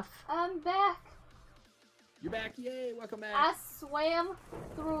stuff. I'm back. You're back. Yay. Welcome back. I swam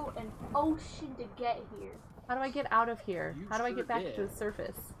through an ocean to get here. How do I get out of here? You How do I sure get back did. to the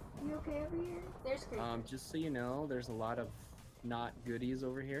surface? You okay over here? There's creepers. Just so you know, there's a lot of not goodies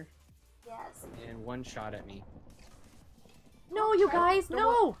over here, Yes. and one shot at me. No, you guys,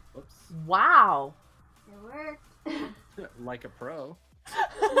 no! Whoops. Wow. It worked. Like a pro.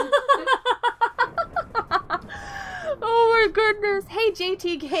 Oh my goodness. Hey,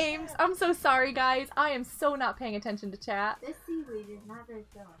 JT Games. I'm so sorry, guys. I am so not paying attention to chat. This seaweed is not very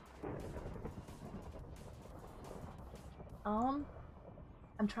filling.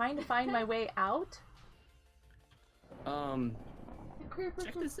 I'm trying to find my way out. The creeper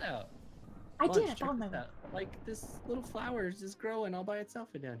Check just... this out. I Lunch, did. I check found my this way. out. Like, this little flower is just growing all by itself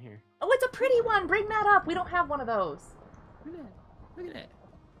down here. Oh, it's a pretty one. Bring that up. We don't have one of those. Look at that. Look at that.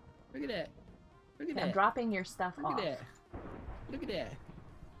 Look at that. Look at Okay, I'm that. dropping your stuff Look off. at that. Look at that.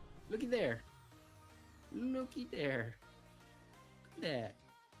 Look at there. Looky there. Look at that.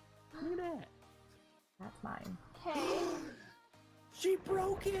 Look at that. That's mine. Okay. She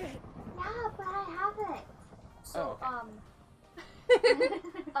broke it. Yeah, but I have it. So, Oh,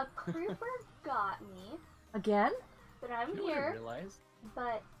 a creeper got me, Again? but I'm You know what I here, realized?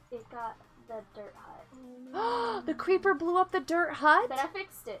 but it got the dirt hut. The creeper blew up the dirt hut? But I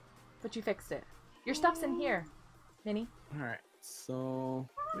fixed it. But you fixed it. Your stuff's in here, Minnie. Alright, so...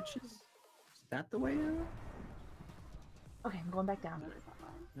 Which is that the way out? Okay, I'm going back down.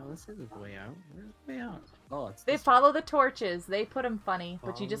 No, this isn't the way out. Where's the way out? Oh, it's They this follow the torches. They put them funny, but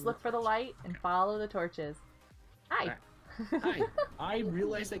you Follow just the look for the light and follow the torches. Hi. Alright. Hi. I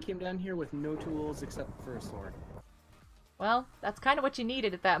realized I came down here with no tools except for a sword. Well, that's kind of what you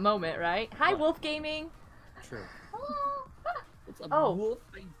needed at that moment, right? Hi, What? Wolf Gaming. True. What's up, Oh. Wolf?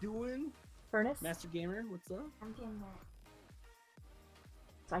 How you doing? Furnace, Master Gamer, what's up? I'm getting that.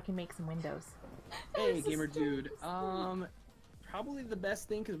 so I can make some windows. Hey, This is gamer so dude. disgusting. Probably the best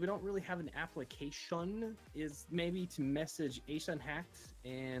thing, because we don't really have an application, is maybe to message Ace Unhacked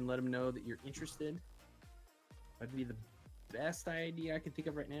and let him know that you're interested. That'd be the best idea I can think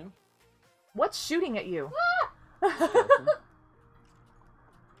of right now. What's shooting at you? Skeleton.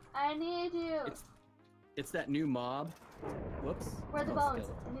 I need you. It's that new mob. Whoops. Where are the It's called bones?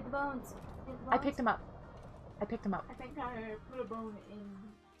 skeleton. I need the bones. Need the I bones. picked him up. I picked him up. I think I put a bone in.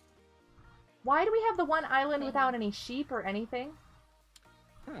 Why do we have the one island without any sheep or anything?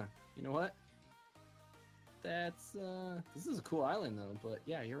 Huh. You know what? That's this is a cool island though, but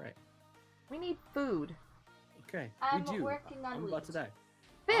yeah, you're right. We need food. Okay, I'm we do. working on I'm about to wheat.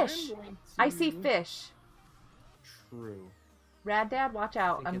 die. Fish! I'm going I see to- fish. True. Rad Dad, watch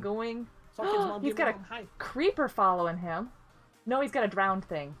out. I'm Thinking- going... Falcon's mom, He's give got me a hi. creeper following him. No, he's got a drowned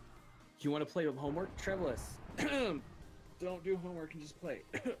thing. You want to play with homework? Trevelus. Don't do homework and just play.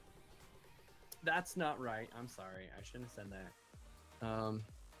 That's not right. I'm sorry. I shouldn't have said that.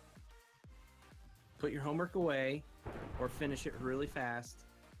 Put your homework away or finish it really fast.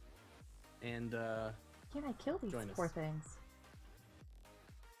 And Can I kill these Join us. poor things?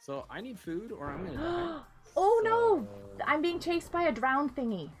 so I need food or I'm gonna die. Oh no! So- I'm being chased by a drowned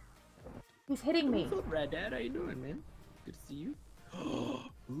thingy. He's hitting me. What's up, Red Dad? How you doing, man? Good to see you.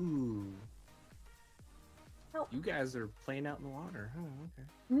 Ooh. Help. You guys are playing out in the water. Oh, okay.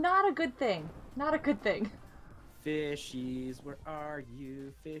 Not a good thing. Not a good thing. Fishies, where are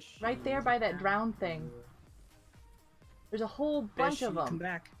you, fishies? Right there by that drowned thing. There's a whole bunch of Fishy, come them.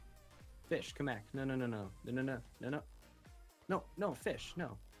 back. Fish, come back. No, no, no, no. No, no, no. No, no. No, no, fish.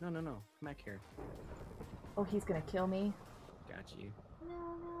 No. No, no, no. Come back here. Oh, he's gonna kill me. Got you. No,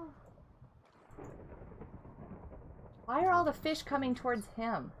 no. Why are all the fish coming towards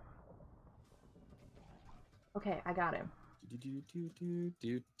him? Okay, I got him.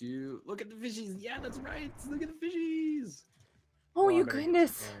 Do. Look at the fishies. Yeah, that's right. Look at the fishies. Oh, I you better get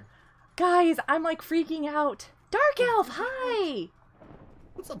goodness. there. Guys, I'm like freaking out. Dark Elf, hi!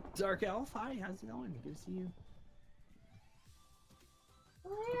 What's up, Dark Elf? Hi, how's it going? Good to see you.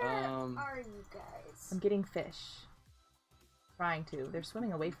 Where Um, are you guys? I'm getting fish. Trying to. They're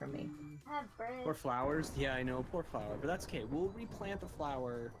swimming away from me. Have bread. Poor flowers. Yeah, I know, poor flower. But that's okay. We'll replant the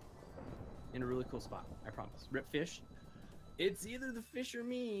flower in a really cool spot. I promise. Rip fish. It's either the fish or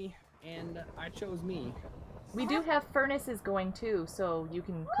me, and I chose me. We do have furnaces going too, so you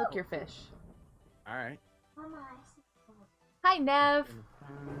can cook your fish. All right. Mama, Hi, Nev. Gonna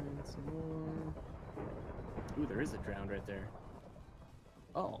find some more. Ooh, there is a drowned right there.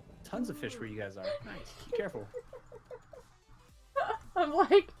 Oh, tons of fish where you guys are. Nice. Be careful. I'm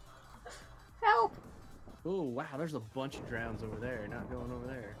like, help. Oh, wow, there's a bunch of drowns over there. Not going over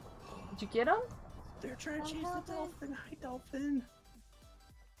there. Did you get him? They're trying to chase the dolphin. Hi, dolphin.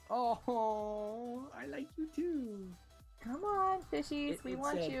 Oh, I like you too. Come on, fishies. We It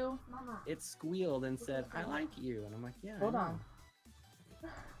want said- you. Mama. It squealed and said, I like you. And I'm like, yeah. I Hold know." on.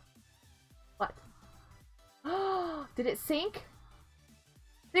 What? Oh, did it sink?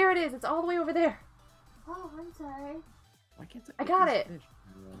 There it is. It's all the way over there. Oh, I'm sorry. Why can't I got these it. fish?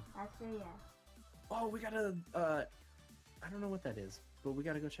 Actually, yeah. Oh, we gotta, I don't know what that is, but we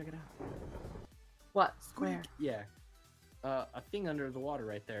gotta go check it out. What? Squeak. Where? Yeah. A thing under the water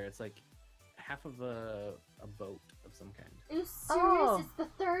right there. It's like half of a boat of some kind. Are you serious? Oh. It's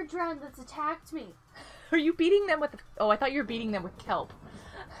the third drown that's attacked me. Are you beating them with... Oh, I thought you were beating them with kelp.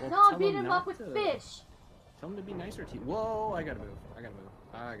 Well, No, I tell beat them him not up with to- fish. Tell him to be nicer to you. Whoa, I gotta move. I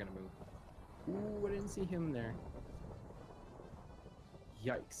gotta move. Ooh, I didn't see him there.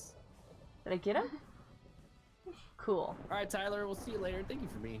 Yikes. Did I get him? Cool. Alright, Tyler, we'll see you later. Thank you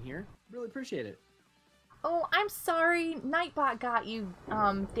for being here. Really appreciate it. Oh, I'm sorry. Nightbot got you,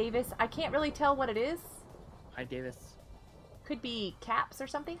 Davis. I can't really tell what it is. Hi, Davis. Could be caps or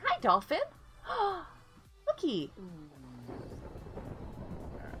something. Hi, Dolphin. Looky.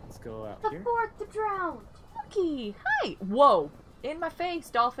 Alright, let's go out The here. fourth drowned. Looky. Hi. Whoa. In my face,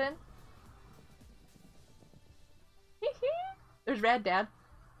 Dolphin. There's Rad Dad.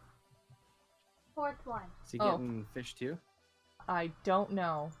 Fourth one. Is he Oh. getting fish too? I don't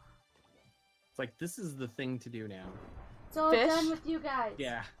know. It's like, this is the thing to do now. It's all Fish? done with you guys.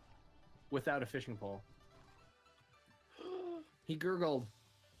 Yeah. Without a fishing pole. He gurgled.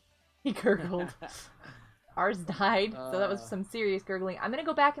 He gurgled. Ours died, so that was Uh. some serious gurgling. I'm gonna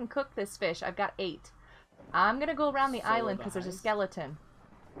go back and cook this fish. I've got 8. I'm gonna go around the Solo island the because there's a heist? skeleton.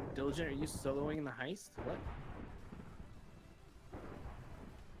 Diligent, are you soloing in the heist? What?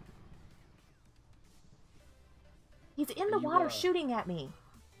 He's in Are the you, water shooting at me.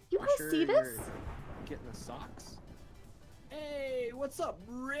 You I'm guys sure see this? you're Getting the socks. Hey, what's up,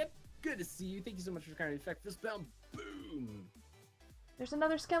 Rip? Good to see you. Thank you so much for kind of effect. Fistbound. Boom. There's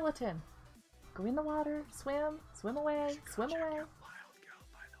another skeleton. Go in the water, swim, swim away, swim Check away. out Wild Girl,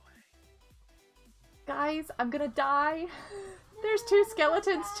 by the way. Guys, I'm gonna die. There's 2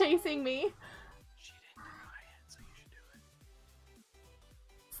 skeletons chasing me. She didn't deny it, so you should do it.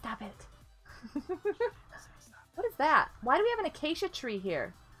 Stop it. What is that? Why do we have an acacia tree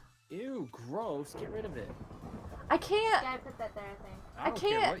here? Ew, gross. Get rid of it. I can't. Yeah, I put that there, I think. I don't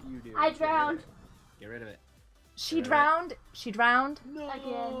can't. care what you do. I Get rid of drowned. it. Get rid of it. She Right. drowned. She drowned. No,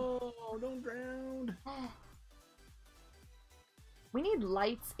 Again. don't drown. We need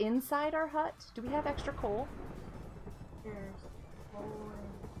lights inside our hut. Do we have extra coal? There's coal.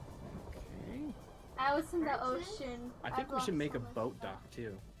 Okay. I was in the ocean. I think we lost should make so a much boat stuff. dock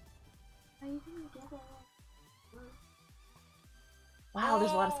too. Are you gonna get it? Wow,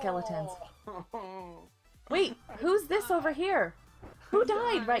 there's a lot of skeletons. Oh. Wait, who's this over here? Who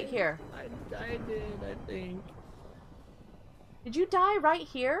died right here? I did, I think. Did you die right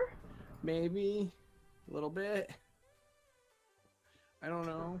here? Maybe a little bit. I don't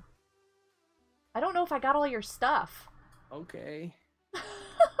know. I don't know if I got all your stuff. Okay.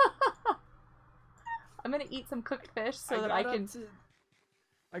 I'm gonna eat some cooked fish so that I can.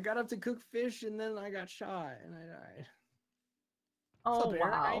 I got up to cook fish and then I got shot and I died. Oh What's up,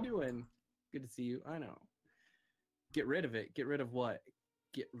 Aaron? How you wow! doing? Good to see you. I know. Get rid of it. Get rid of what?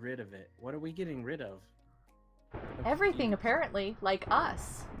 Get rid of it. What are we getting rid of? I'm Everything confused. apparently, like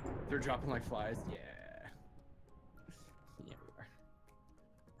us. They're dropping like flies. Yeah. Yeah,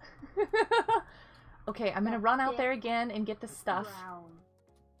 we are. Okay, I'm gonna run out there again and get the stuff. Brown.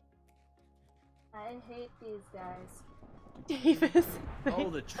 I hate these guys. Davis. Oh,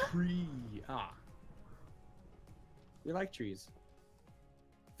 the tree. Ah. We like trees.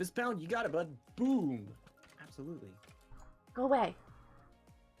 Fist pound, you got it, bud. Boom. Absolutely. Go away.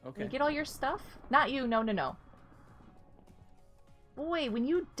 Okay. You get all your stuff? Not you. No, no, no. Boy, when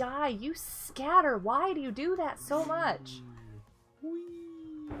you die, you scatter. Why do you do that so much?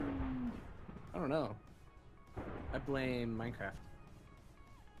 Whee. I don't know. I blame Minecraft.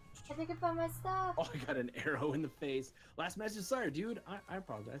 I think I found my stuff. Oh, I got an arrow in the face. Last message, sorry, dude. I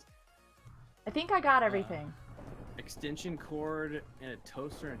apologize. I think I got everything. Extension cord and a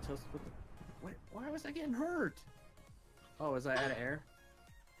toaster and toast. What the? What? Why was I getting hurt? Oh, was I out of air?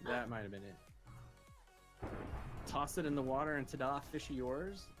 That might have been it. Toss it in the water and ta-da, fish of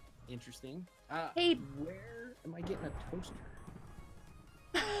yours. Interesting. Hey. Where am I getting a toaster?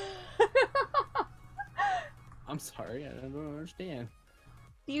 I'm sorry, I don't understand.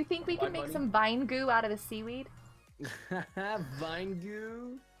 Do you think we Why, can make buddy? some vine goo out of the seaweed? Vine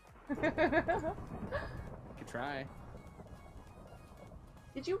goo? Could try.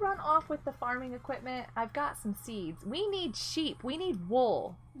 Did you run off with the farming equipment? I've got some seeds. We need sheep. We need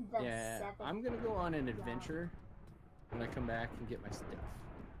wool. The Yeah, seven. I'm gonna go on an adventure when I come back and get my stuff.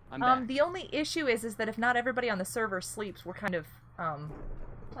 I'm back. The only issue is that if not everybody on the server sleeps, we're kind of,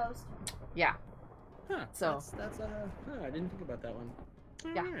 Toast. yeah. Huh, so- that's I didn't think about that one.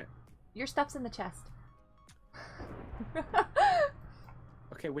 Yeah. Alright. Your stuff's in the chest.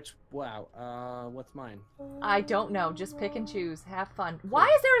 Okay, what's mine? I don't know. Just pick and choose. Have fun. Why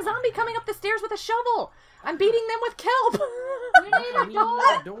is there a zombie coming up the stairs with a shovel? I'm beating them with kelp. You need I a need door.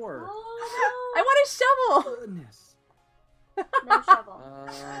 another door. Oh, I want a shovel. Goodness. no shovel.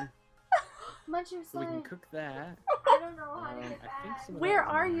 So Munch your we can slime. cook that. I don't know how to get I think back. some of Where that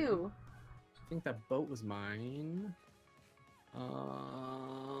was are mine. you? I think that boat was mine. I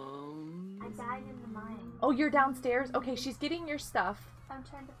died in the mine. Oh, you're downstairs? Okay, she's getting your stuff. I'm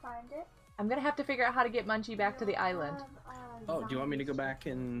trying to find it. I'm gonna have to figure out how to get Munchie back to the island. Oh, do you want me to go back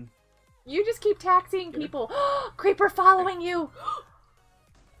and... You just keep taxiing Get it. people. Creeper following you.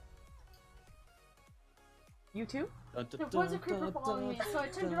 You too? There was a creeper following me, so I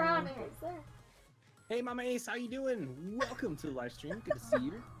turned around and it's there. Hey, Mama Ace, how you doing? Welcome to the live stream. Good to see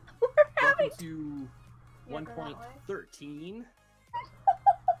you. We're having. Welcome to You wanna go that way? 1.13.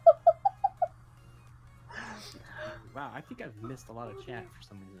 Wow, I think I've missed a lot of chat for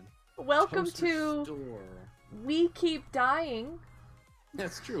some reason. Welcome Toaster to. store. We keep dying.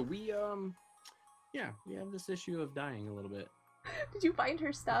 That's true. We have this issue of dying a little bit. Did you find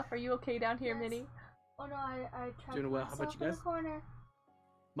her stuff? Are you okay down here, Yes. Minnie? Oh no, I trapped Doing well. How about myself you in guys? a corner.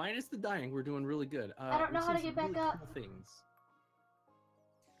 Minus the dying, we're doing really good. I don't know we've how to seen get some back really up. cool things.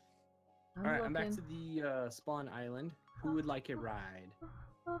 I'm All right, I'm back looking. to the spawn island. Who would like a ride?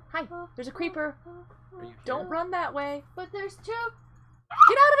 Hi, there's a creeper. Are you Don't here? run that way. But there's two.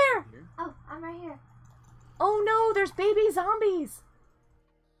 Get out of there! Here? Oh, I'm right here. Oh no, there's baby zombies.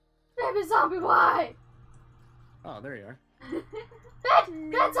 Baby zombie, why? Oh, there you are.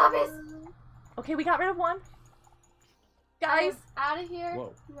 Bad zombies. Okay, we got rid of one. Guys, out of here.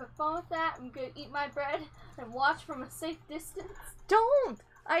 Whoa. I'm gonna phone with that. I'm gonna eat my bread and watch from a safe distance. don't.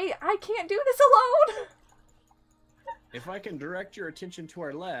 I can't do this alone. If I can direct your attention to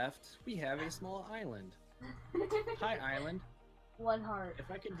our left, we have a small island. Hi, island. 1 heart.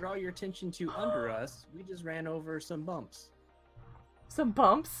 If I can draw your attention to under us, we just ran over some bumps. Some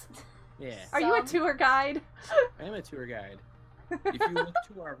bumps? Yeah. Are you a Some. tour guide? I am a tour guide. If you look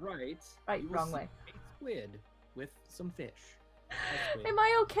to our right, Right, you will wrong see way. a squid with some fish. A squid. Am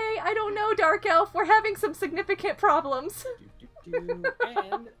I okay? I don't know, Dark Elf. We're having some significant problems.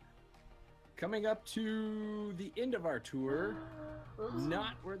 And coming up to the end of our tour, Oops.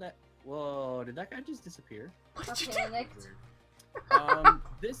 not where that. Whoa! Did that guy just disappear? What did you Okay, do? next.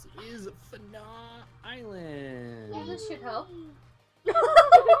 This is Fana Island, Yeah, this should help.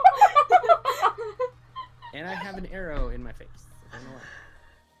 and I have an arrow in my face. I don't know why.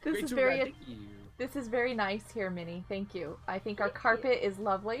 This Great is tour very guide, thank you. this is very nice here, Minnie. Thank you. I think our carpet is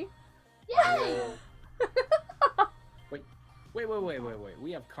lovely. Yay! Wait.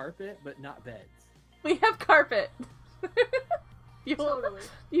 We have carpet, but not beds. We have carpet. you will, Totally.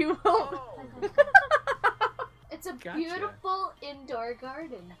 you will. Oh. It's a Gotcha. beautiful indoor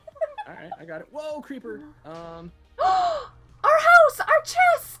garden. All right, I got it. Whoa, creeper. Our house, our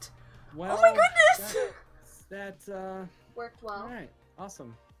chest. Well, Oh my goodness. That's Worked well. all right.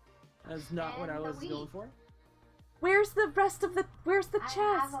 Awesome. That's not what I And the was going wheat. for. Where's the rest of the? Where's the I chest?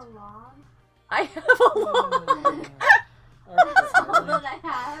 have a log. I have a log. That's all that I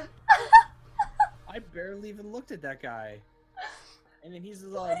have. I barely even looked at that guy. And then he's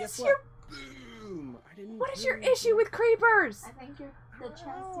What like, is guess your- what? Boom! I didn't. What is your really issue with creepers? I think the chest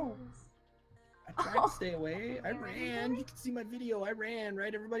Oh. is. I tried to stay away. I ran. You can see my video. I ran,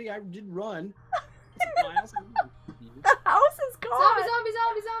 right? Everybody, I did run. It's miles. The house is gone.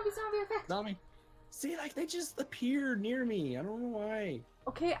 Zombie effect. Zombie. See, like, they just appear near me. I don't know why.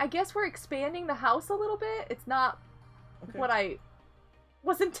 Okay, I guess we're expanding the house a little bit. It's not Okay. what I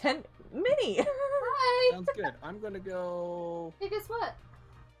was intent. Minnie. Hi. Sounds good. I'm gonna go. Hey, guess what?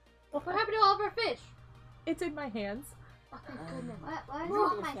 What happened to all of our fish? It's in my hands. Oh, thank goodness. What I'm is gonna all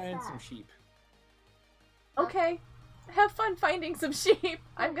go my find some stuff? sheep. Okay. Have fun finding some sheep.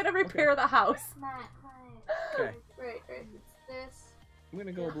 I'm gonna repair the house. My. Okay. Right. It's this. I'm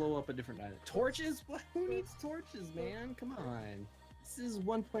gonna go blow up a different island. Torches? What? Who needs torches, man? Come on. This is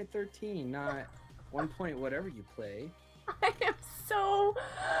 1.13, not 1. Whatever you play. I am so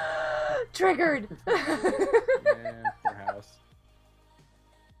triggered. Man, poor house.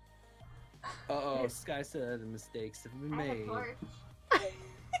 Uh-oh, Sky said mistakes have been I have a made. torch.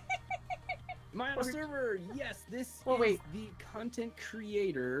 Am I on a server? Yes, this Well, is wait. the content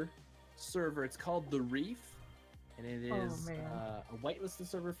creator server. It's called the Reef, and it Oh, is man. a whitelisted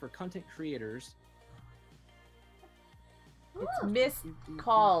server for content creators. It's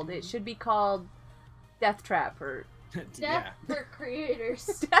miscalled. It should be called Death Trap or Death for creators.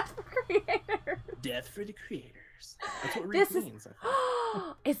 Death Creator. Death for the creators. That's what This Reef is- means. I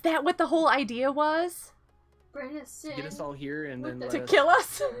think. Is that what the whole idea was? Bring us in. Get us all here and then With let To us kill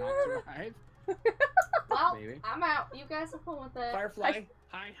us? not survive. Well, Maybe. I'm out. You guys have fun with that. Firefly,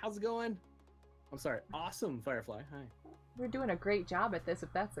 hi, how's it going? I'm sorry, awesome, Firefly, hi. We're doing a great job at this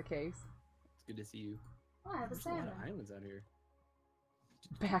if that's the case. It's good to see you. Oh, I have a There's a lot salmon. of islands out here.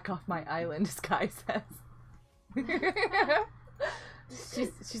 Back off my island, Sky says.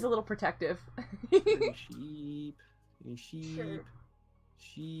 she's a little protective. Pretty sheep, pretty sheep, Sure.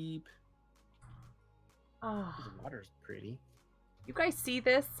 sheep. Oh, The water's pretty. you guys see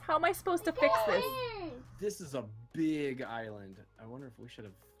this? How am I supposed to fix this? Yay! This is a big island. I wonder if we should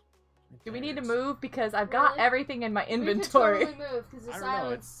have. Do we need to move? Because I've got Really? everything in my We inventory. could totally move because I this don't know,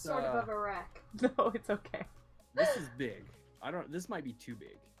 island's it's, sort of a wreck. No, it's okay. This is big. I don't. This might be too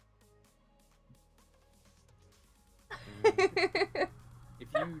big. If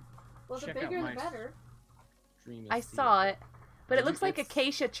you Well, the check out bigger my the better. stream, I you'll see saw it, but it Did looks you- like it's-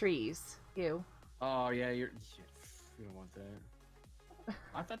 acacia trees. Ew. Oh yeah, you don't want that.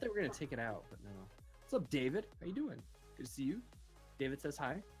 I thought they were gonna take it out, but no. What's up, David? How you doing? Good to see you. David says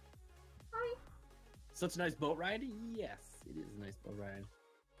hi. Hi. Such a nice boat ride. Yes, it is a nice boat ride.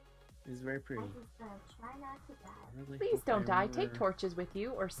 It's very pretty. Try not to die. I really Please hope don't I die. remember Take torches with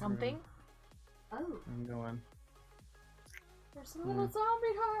you or something. Oh, I'm going. there's a little zombie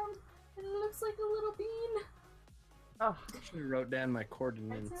arm, and it looks like a little bean. Oh, I should have wrote down my It's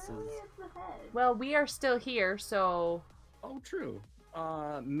coordinates. really at the head. well, we are still here, so Oh, true.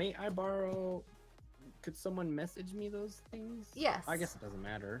 May I borrow? Could someone message me those things? Yes. I guess it doesn't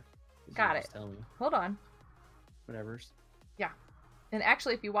matter. You Got can it. just Tell me. hold on. Whatever's. And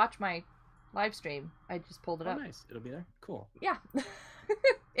actually, if you watch my live stream, I just pulled it Oh, up. nice. It'll be there. Cool. Yeah.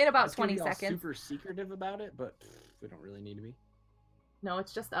 In about It's gonna 20 be all seconds. Super secretive about it, but we don't really need to be. No,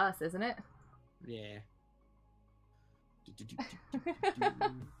 it's just us, isn't it? Yeah.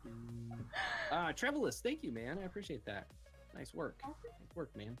 Travelist, thank you, man. I appreciate that. Nice work. Nice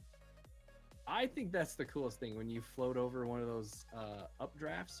work, man. I think that's the coolest thing when you float over one of those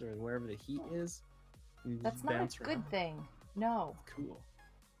updrafts or wherever the heat is. And you just That's not bounce a good around. thing. No. It's cool.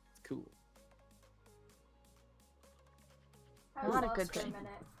 It's cool. I Not was a lost good for a thing.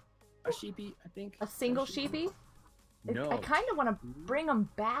 minute. A sheepy, I think. A single Or sheepy? No. I kind of want to bring them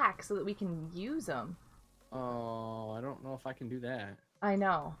back so that we can use them. Oh, I don't know if I can do that. I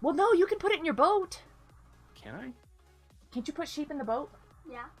know. Well, no, you can put it in your boat. Can I? Can't you put sheep in the boat?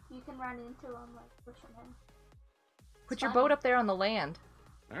 Yeah, you can run into them, like push them in. Put It's your fun. boat up there on the land.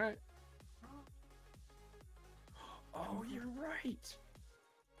 All right. Oh, you're right.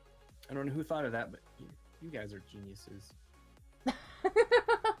 I don't know who thought of that, but you guys are geniuses.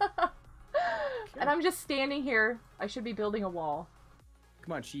 And I'm just standing here. I should be building a wall.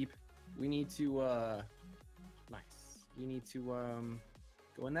 Come on, sheep. We need to, nice. You need to,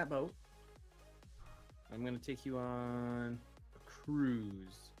 go in that boat. I'm gonna take you on a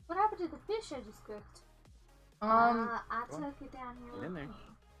cruise. What happened to the fish I just cooked? I Go on. took it down here. Get in there.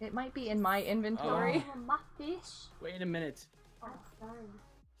 It might be in my inventory. Oh, my fish. Wait a minute. Oh, sorry.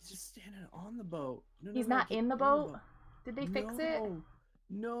 He's just standing on the boat. No, He's no, not get in the boat? Did they fix it?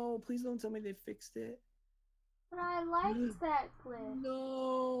 No, please don't tell me they fixed it. But I liked that clip.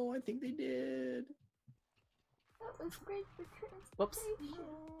 No, I think they did. That was great for Whoops. transportation.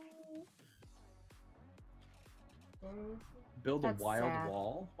 Build a That's wild sad.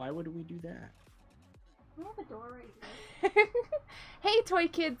 wall? Why would we do that? We have a door right here. Hey, Toy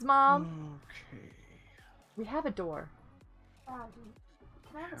Kids Mom. Okay. We have a door. Oh, dude.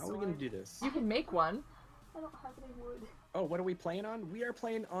 Can I have a How are we sword? gonna do this? You can make one. I don't have any wood. Oh, what are we playing on? We are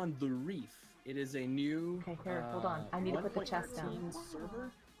playing on the Reef. It is a new Okay, here, hold on. I need to put the chest down. 1.13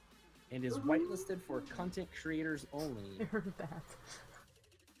 server and is whitelisted for content creators only. Heard that.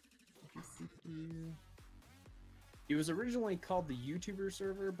 It was originally called the YouTuber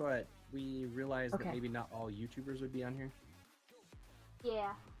server, but we realized Okay. that maybe not all YouTubers would be on here.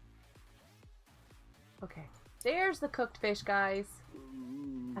 Yeah. Okay. There's the cooked fish, guys.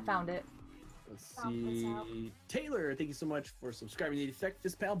 I found it. Let's Found this out. see. Taylor, thank you so much for subscribing to the Effect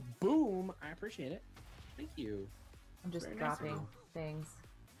Fist Pal. Boom! I appreciate it. Thank you. I'm just Very nice of dropping you. things.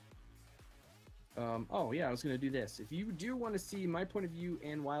 Oh yeah, I was gonna do this. If you do want to see my point of view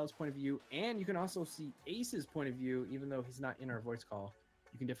and Wild's point of view, and you can also see Ace's point of view, even though he's not in our voice call,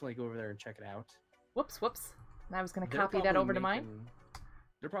 you can definitely go over there and check it out. Whoops, whoops. And I was going to They're copy that probably over to mine. making-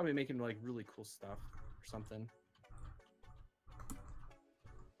 They're probably making like really cool stuff or something.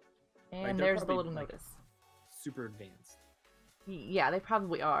 And they're there's the probably, little like- notice. Super advanced. Yeah, they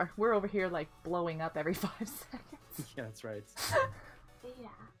probably are. We're over here, like, blowing up every 5 seconds. Yeah, that's right. Yeah.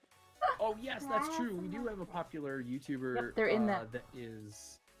 Oh yes, that's true. We do have a popular YouTuber Yep, they're in that. that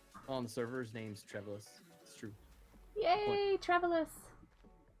is on the server. His name's Trevelus. It's true. Yay, Travelus!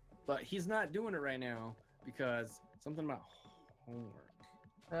 But he's not doing it right now because something about homework.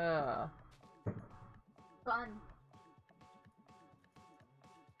 Fun.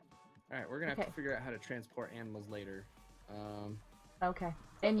 Alright, we're gonna have Okay. to figure out how to transport animals later. Okay.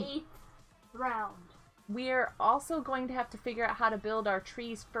 The And 8th round. we're also going to have to figure out how to build our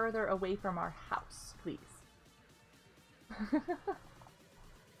trees further away from our house, please.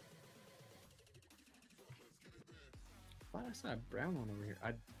 Thought I saw a brown one over here.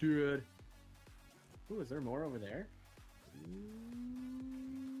 I did. Ooh, is there more over there?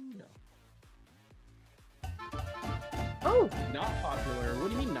 No. Oh, Not popular. What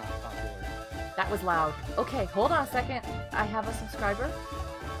do you mean not popular? that was loud. Okay, hold on a second. I have a subscriber.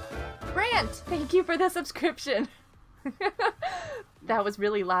 Grant, thank you for the subscription. That was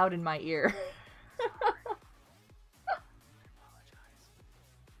really loud in my ear.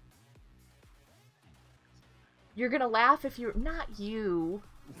 You're gonna laugh if you're not you,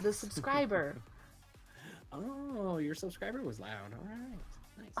 the subscriber. Oh, your subscriber was loud. All right.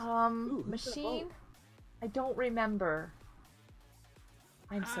 Nice. Ooh, who's that Machine? boat? I don't remember.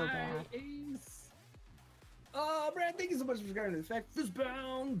 I'm so bad. Hi, Ace. Oh, Brad, thank you so much for subscribing to the Fact Fist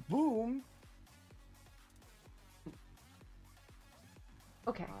Bound. Boom.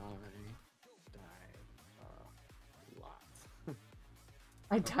 Okay, I died a lot.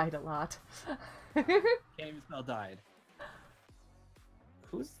 I died a lot. Can't even spell died.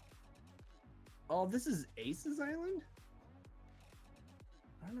 Who's? Oh, this is Ace's island?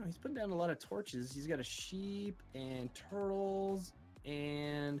 I don't know. He's putting down a lot of torches. He's got a sheep and turtles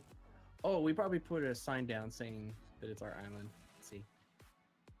and... Oh, we probably put a sign down saying that it's our island. Let's see.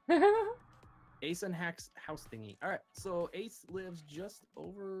 Ace and Hack's house thingy. All right, so Ace lives just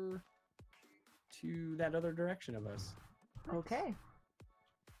over to that other direction of us. Okay.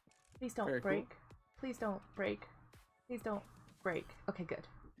 Please don't Very cool. break. Please don't break. Please don't break. Okay, good.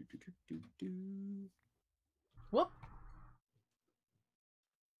 Do. Whoop.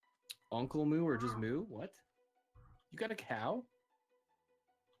 Uncle Moo or just Moo? What? You got a cow?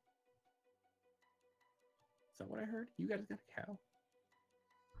 Is that what I heard? You guys got a cow?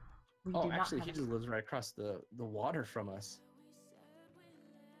 We Oh, do not actually, have he a- just lives right across the water from us.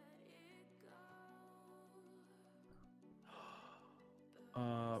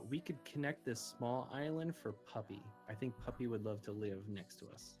 We could connect this small island for Puppy. I think Puppy would love to live next to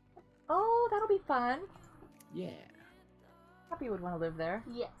us. Oh, that'll be fun. Yeah, Puppy would want to live there.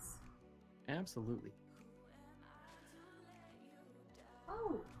 Yes. absolutely.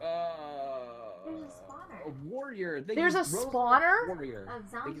 Oh, there's a spawner. A warrior. Thank There's you, a Rose spawner? Warrior. Of Thank you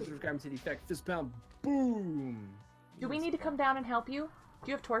zombies. for subscribing to the effect. Fist pound. Boom. Do we need to come down and help you?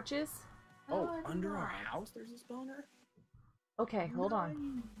 Do you have torches? Oh, I do under our not. house there's a spawner? Okay, hold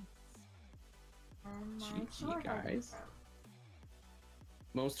on. And my Cheeky sword has been guys. broke.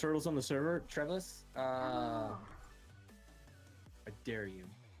 Most turtles on the server, Trevis. Oh. I dare you.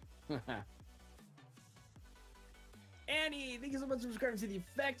 Annie, thank you so much for subscribing to the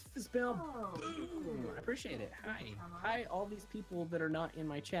effect. Fist pound. Oh, Boom. I appreciate it. Hi. Come on. Hi, all these people that are not in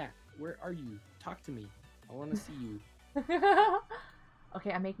my chat. Where are you? Talk to me. I want to see you.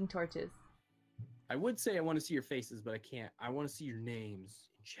 Okay, I'm making torches. I would say I want to see your faces, but I can't. I want to see your names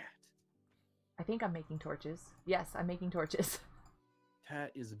in chat. I think I'm making torches. Yes, I'm making torches.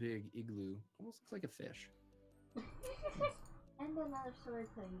 That is a big igloo. Almost looks like a fish. And another sword,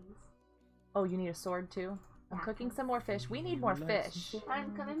 please. Oh, you need a sword too? I'm Yeah. cooking some more fish. We need more fish.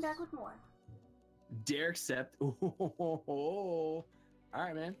 I'm coming back with more. Dare accept. Oh, all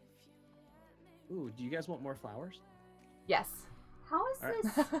right, man. Ooh, do you guys want more flowers? Yes. How is Alright.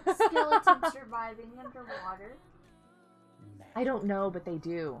 this skeleton surviving underwater? I don't know, but they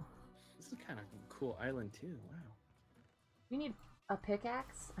do. This is kind of a cool island too. Wow. You need a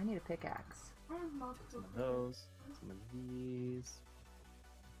pickaxe? I need a pickaxe. I have multiple. Some of those. Some of these.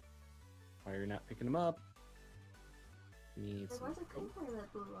 Why you're not picking them up? Need There some was a creeper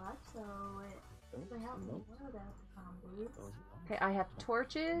that blew up, so it really helped me nope. know that zombies. Those- Okay, I have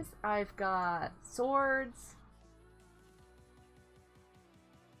torches. I've got swords.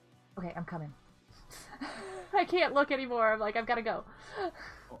 Okay, I'm coming. I can't look anymore. I'm like, I've got to go.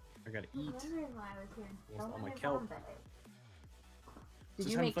 Oh, I gotta I'm eat. wondering why I was here. Lost all Don't my let me kelp. bomb it. Did Just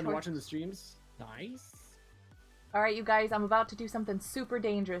you having make fun torches? watching the streams. Nice. All right, you guys, I'm about to do something super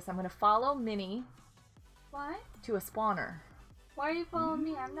dangerous. I'm going to follow Minnie Why? to a spawner. Why are you following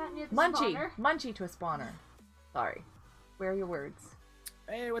me? I'm not near the Munchie! spawner. Munchie to a spawner. Sorry. Where are your words?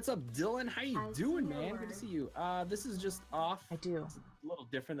 Hey, what's up, Dylan? How you I doing, see your man? Good to word. see you. This is just off. I do. It's a little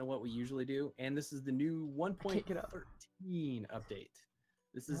different than what we usually do, and this is the new can't get up. 1.13 update.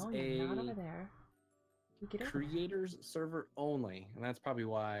 This is No, you're not over a there. You get over there. creators server only, and that's probably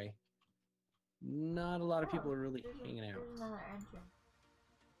why not a lot of people are really There's hanging out. There's another entrance.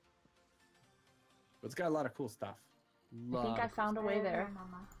 But it's got a lot of cool stuff. I think I found a way Right there.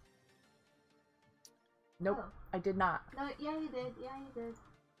 Mama. Nope, Oh. I did not. No, yeah, you did. Yeah, you did.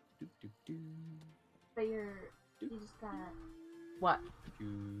 Do, do, do, But you just got. What?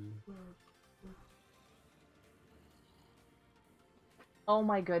 do. Oh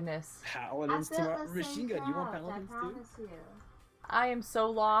my goodness. Paladins I built tomorrow. the Machine same gun. You want craft, paladins I too? promise you. I am so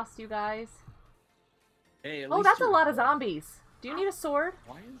lost, you guys. Hey, at Oh, least that's a you're- lot of zombies. Do you need a sword?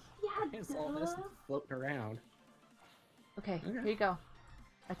 Why is, Yeah, why is all this duh. floating around? Okay, Okay. here you go.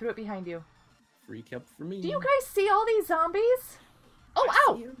 I threw it behind you. Free cup for me. Do you guys see all these zombies? Oh, I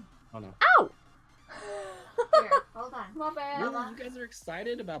ow! see 'em. Oh no. Ow! Here, hold on. My bad. Really? You guys are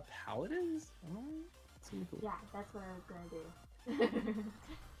excited about paladins? Oh, that's gonna be cool. Yeah, that's what I was gonna do.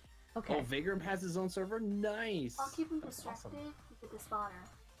 Okay. Oh, Vagram has his own server? Nice! I'll keep him That's distracted awesome. with the spawner.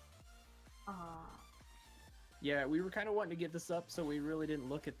 Yeah, we were kind of wanting to get this up, so we really didn't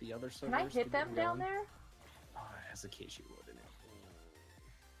look at the other servers. Can I to hit get them down going. there? Oh, it has a case you would in it.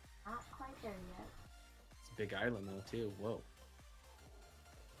 Not quite there yet. It's a big island though, too. Whoa.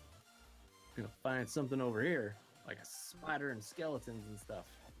 Gonna find something over here, like a spider and skeletons and stuff.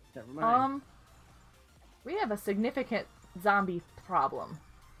 Never mind. We have a significant zombie problem.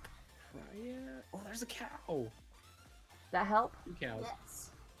 Yeah. Oh, there's a cow. That help? 2 cows.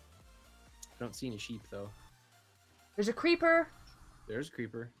 Yes. Don't see any sheep though. There's a creeper There's a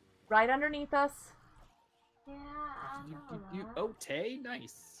creeper. right underneath us. Yeah, I know that. Oh, Tay,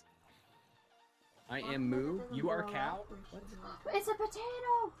 nice. I Well, am look at Moo. the You are blow cow. up, we What? should do it. It's a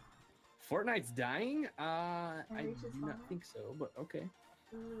potato! Fortnite's dying? I reach this do not one? think so, but okay.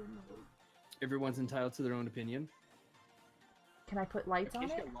 Ooh, no. Everyone's entitled to their own opinion. Can I put lights on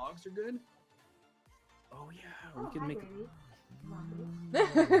it? Acacia logs are good. Oh yeah, we Oh, can hi, make. baby. Come on,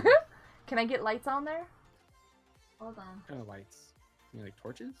 baby. Can I get lights on there? Hold on. What kind of lights? You mean like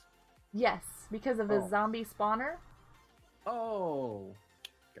torches? Yes, because of the Oh. zombie spawner. Oh,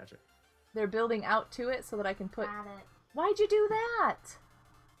 gotcha. They're building out to it so that I can put. Got it. Why'd you do that?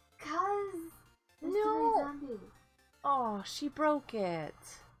 Cause there's No. too many zombies. Oh, she broke it.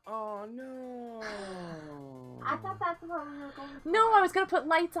 Oh no. I thought that's what we were going for. No, I was gonna put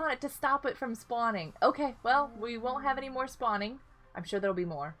lights on it to stop it from spawning. Okay, well, we won't have any more spawning. I'm sure there'll be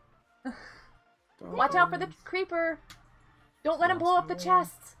more. Watch out for the creeper. Don't let him blow up the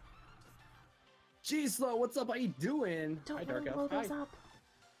chests. Jeez, Slow, what's up? How you doing? Don't Hi, let Dark him blow Elf. those Hi. up.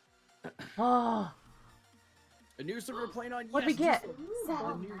 Oh, A new server playing on. What'd we yes, get?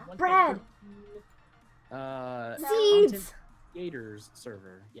 the new bread. 1.13. Seeds. Content Creators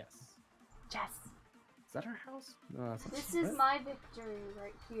server. Yes. Yes. Is that our house? No, that's not. This is what? my victory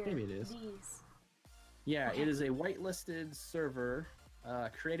right here. Maybe it is. These. Yeah, Okay. it is a whitelisted server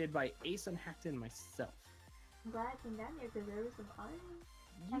created by Ace Unhacked and myself. I'm glad I came down here because there was some iron.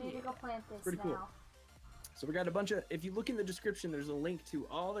 I need to go plant this Pretty now. cool. So we got a bunch of. If you look in the description, there's a link to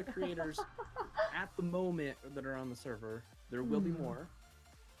all the creators at the moment that are on the server. There will be more.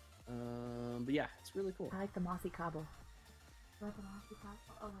 But yeah, it's really cool. I like the mossy cobble. What the mossy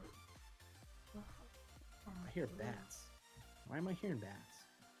castle? Oh wait. I hear bats. Why am I hearing bats?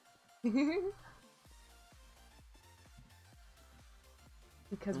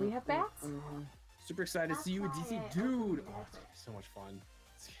 Because we have bats. Super excited to That's see you with why DC, I opened dude. the Oh, it's desert. gonna be so much fun.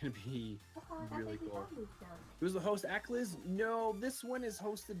 It's gonna be Oh, I got really baby cool. zombies done. Who's the host? Akliz? No, this one is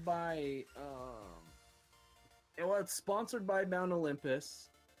hosted by well, it's sponsored by Mount Olympus,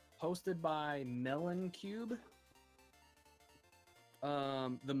 hosted by Melon Cube.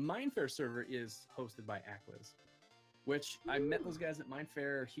 The Mindfair server is hosted by Akliz, which I met those guys at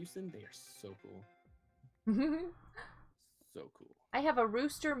Mindfair Houston. They are so cool. So cool. I have a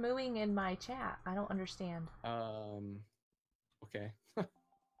rooster mooing in my chat. I don't understand. Okay.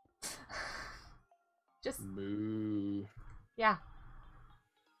 Just Moo. yeah.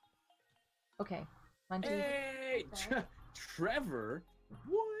 Okay. Munchie. Hey, Okay. Trevor.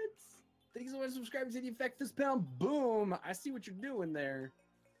 What? Thanks so much for subscribing to the Effect This Pound. Boom. I see what you're doing there.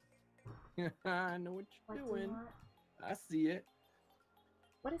 I know what What you're do you doing. want? I see it.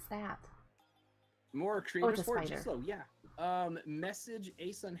 What is that? More it's creators a for it. spider. So yeah. Message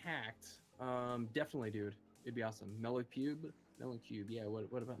Ace Unhacked. Definitely, dude. It'd be awesome. Melon Cube. Yeah. What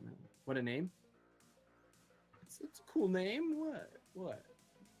about Melon? What a name. It's a cool name. What?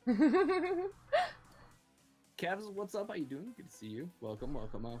 Cavs, what's up? How you doing? Good to see you. Welcome. Gonna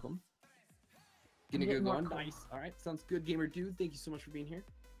getting get more going. cool. Nice. All right. Sounds good, gamer dude. Thank you so much for being here.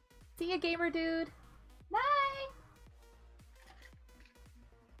 See ya, gamer dude. Bye!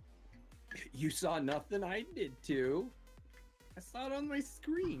 You saw nothing. I did too. I saw it on my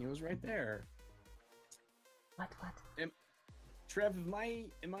screen. It was right there. What? Trev, am I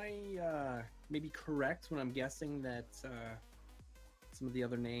maybe correct when I'm guessing that some of the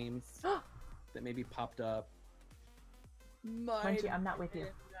other names that maybe popped up might Munchie, I'm not with you.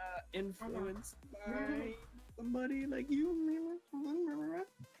 been, influenced by somebody like you?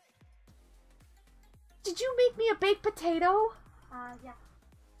 Did you make me a baked potato? Yeah.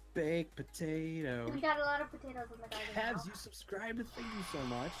 Baked potato. We got a lot of potatoes in the garden Cavs, now. you subscribed. Thank you so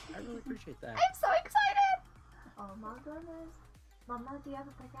much. I really appreciate that. I'm so excited. Oh my goodness. Mama, do you have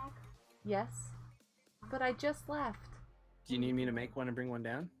a pickaxe? Yes, but I just left. Do you need me to make one and bring one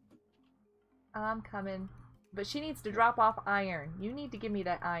down? I'm coming. But she needs to drop off iron. You need to give me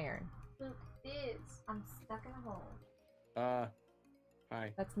that iron. Look, this. I'm stuck in a hole.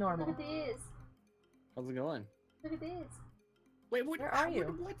 Hi. That's Look normal. at this. How's it going? Look at this. Wait, what? Where are you?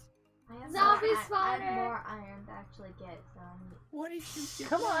 What? I have Zombie more, I spawner! have more iron to actually get, so I need... What did you get?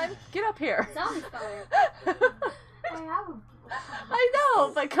 Come on, get up here. Zombie spawner! I have a... I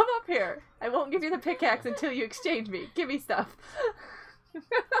know, but come up here. I won't give you the pickaxe until you exchange me. Give me stuff.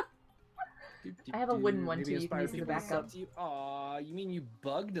 I have a wooden one, too, you can use as a backup. Aw, you mean you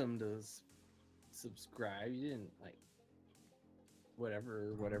bugged them to subscribe? You didn't, like,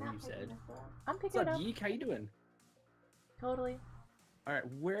 whatever you said. I'm What's picking up, it up. Geek? How you doing? Totally. Alright,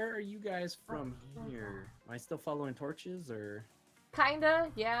 where are you guys from here? Am I still following torches, or...?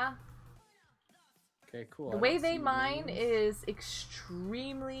 Kinda, yeah. Okay, cool. The I way don't they see mine names. is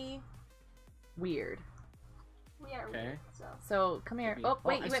extremely weird. We are Okay. weird, so... So, come here. Maybe. Oh,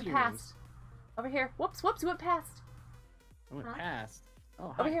 wait, I you see went your past. names. Over here. Whoops, you went past. I went Huh? past. Oh,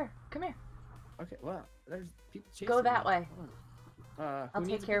 hi. Over here. Come here. Okay, well, there's people chasing Go that me. way. Hold on. I'll Who take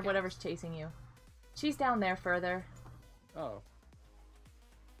needs a care of pickaxe? whatever's chasing you. She's down there further. Oh.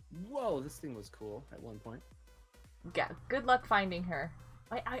 Whoa, this thing was cool at one point. Yeah, good luck finding her.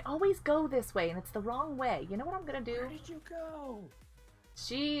 I always go this way, and it's the wrong way. You know what I'm gonna do? Where did you go?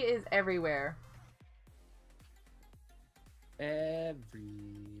 She is everywhere. Everywhere.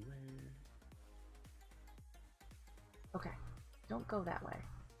 Okay, don't go that way.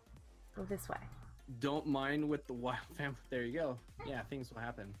 Go this way. Don't mind with the wild family. There you go. Yeah, things will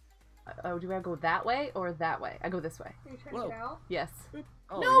happen. Oh, do I go that way or that way? I go this way. Are you trying Whoa. to get out? Yes.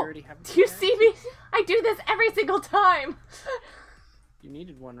 Oh, No! you already have. Do you see me? I do this every single time. You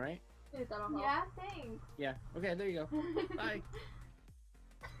needed one, right? Dude, that'll help. Yeah, thanks. Yeah. Okay, there you go. Bye.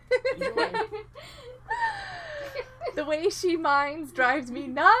 Enjoy. The way she mines drives me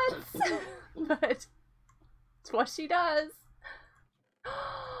nuts. But it's what she does.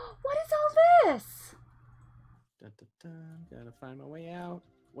 What is all this? Dun, dun, dun. Gotta find my way out.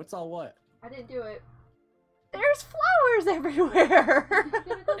 What's all what? I didn't do it. There's flowers everywhere.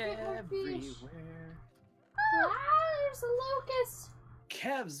 Everywhere. There's a locust.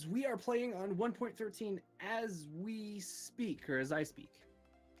 Kevs, we are playing on 1.13 as we speak, or as I speak.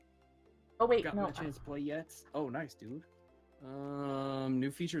 Oh wait, Got no. my chance to play yet? Oh, nice, dude.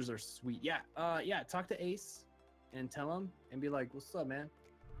 New features are sweet. Yeah, yeah. Talk to Ace and tell him and be like, "What's up, man?"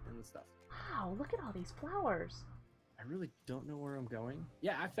 and stuff. Wow, look at all these flowers. I really don't know where I'm going.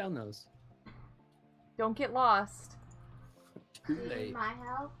 Yeah, I found those. Don't get lost. Too Need late. my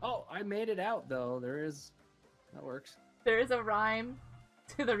help? Oh, I made it out though. There is. That works. There is a rhyme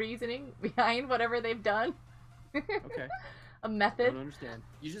to the reasoning behind whatever they've done. Okay. A I method. don't understand.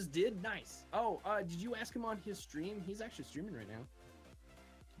 You just did? Nice. Oh, did you ask him on his stream? He's actually streaming right now.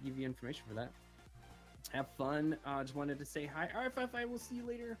 Give you information for that. Have fun. Just wanted to say hi. RFFI, we'll see you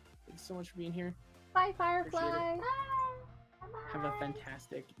later. Thanks so much for being here. Bye, Firefly. Bye. Have a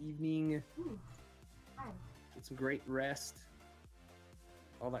fantastic evening. Ooh. Hi. Get some great rest.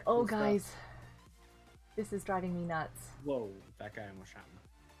 All that Oh, cool stuff. guys. This is driving me nuts. Whoa, that guy almost shot me.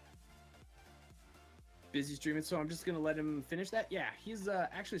 Busy streaming, so I'm just gonna let him finish that. Yeah, he's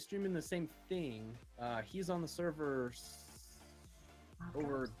actually streaming the same thing. He's on the server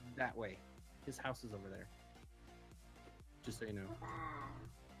over that way. His house is over there. Just so you know.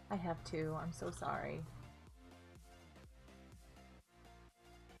 I have two. I'm so sorry.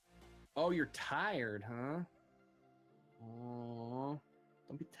 Oh, you're tired, huh? Oh,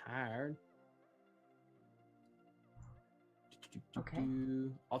 don't be tired. Okay.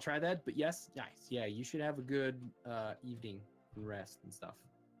 I'll try that, but yes, nice. Yeah, you should have a good evening and rest and stuff.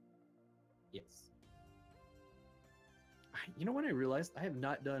 Yes. You know what I realized? I have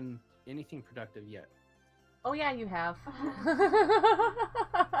not done anything productive yet. Oh yeah, you have.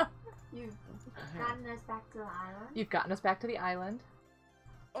 You've gotten us back to the island. You've gotten us back to the island.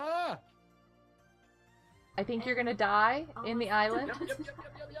 Ah! I think you're gonna die in the island. Yep.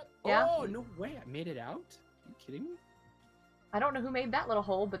 Yeah? Oh, no way. I made it out? Are you kidding me? I don't know who made that little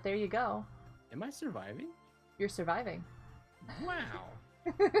hole, but there you go. Am I surviving? You're surviving. Wow.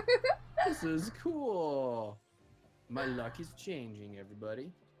 This is cool. My luck is changing,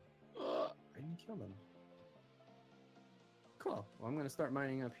 everybody. I didn't kill them. Cool. Well, I'm going to start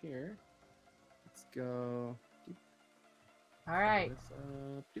mining up here. Let's go. Doop. All right. This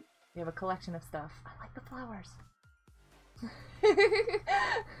up. Doop. We have a collection of stuff. I like the flowers.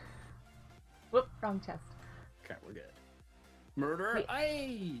 Whoop, wrong chest. Okay, we're good. Murder? Wait.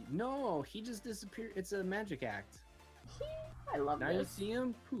 Hey! No, he just disappeared. It's a magic act. I love Now you this. see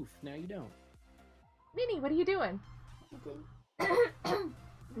him, poof, now you don't. Minnie, what are you doing?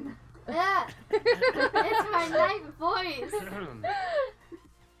 Yeah. It's my night voice.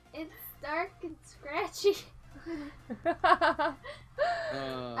 It's dark and scratchy.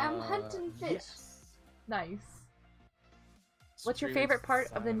 I'm hunting fish. Yes. Nice. What's your Streaming favorite part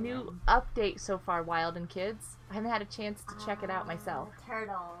of the fun. new update so far, Wild and Kids? I haven't had a chance to check it out myself.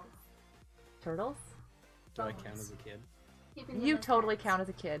 Turtles. Turtles? Do I count as a kid? Keeping You them totally pets. count as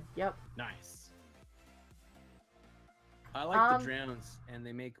a kid. Yep. Nice. I like the drowns, and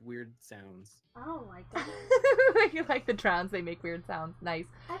they make weird sounds. I don't like them. You like the drowns, they make weird sounds. Nice.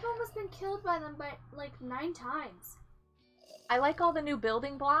 I've almost been killed by them by like 9 times. I like all the new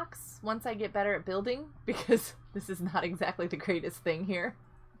building blocks once I get better at building, because this is not exactly the greatest thing here.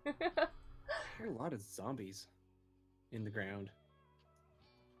 I hear a lot of zombies in the ground.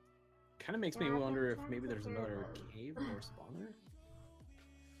 Kind of makes me Yeah, wonder if that's maybe there's another weird. cave or spawner.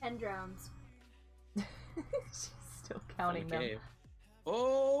 And drowns. She's still counting From a them. cave.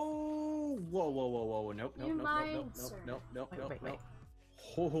 Oh! Whoa! Nope! You mind, sir. Wait.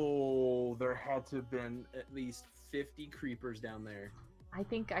 Oh, there had to have been at least 50 creepers down there. I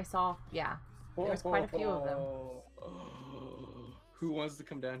think I saw, yeah. There was quite a few of them. Who wants to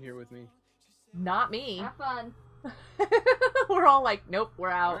come down here with me? Not me. Have fun. We're all like, nope, we're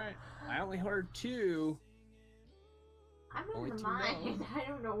out. Alright. I only heard 2. I'm Only in the 2 mine. no. I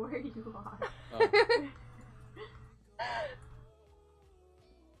don't know where you are. Oh.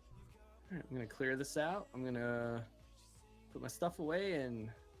 Alright, I'm gonna clear this out. I'm gonna put my stuff away and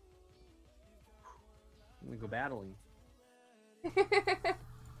I'm gonna go battling.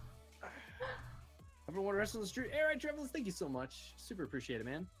 Everyone rest of the street. Alright, Travelers, thank you so much. Super appreciate it,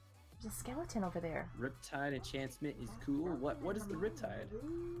 man. There's a skeleton over there. Riptide enchantment is cool. What is the Riptide?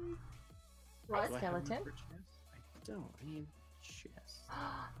 What? Do I have Skeleton? enough for chest? I don't. I need chest.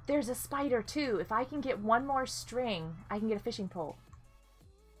 There's a spider too. If I can get one more string, I can get a fishing pole.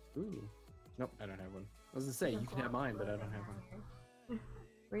 Ooh. Nope, I don't have one. I was gonna say, you can have mine, but I don't have one.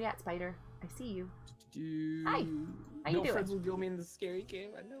 Where you at, spider? I see you. Do... Hi. How you no doing? friends will go me in the scary cave.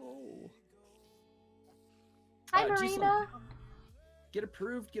 I know. Hi, Jisoo, Marina. get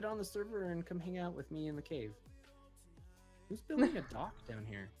approved, get on the server, and come hang out with me in the cave. Who's building a dock down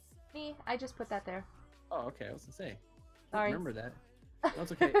here? Me. I just put that there. Oh, okay. I was gonna say. I Sorry. remember that.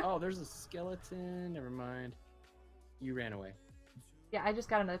 That's okay. Oh, there's a skeleton. Never mind. You ran away. Yeah, I just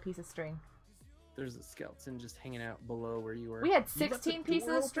got another piece of string. There's a skeleton just hanging out below where you were. We had You left the 16 pieces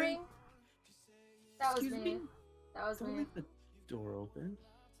door of open? string. That was Excuse me. me? That was Don't me. leave the door open.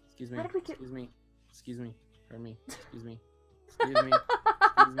 Excuse me. How did we get- Excuse me. Excuse me. Pardon me. Excuse me. Excuse me.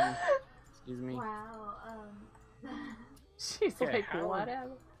 Excuse me. Excuse me. Wow. She's Okay, like, how-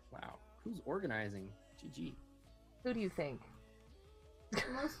 whatever. Wow. Who's organizing? GG. Who do you think?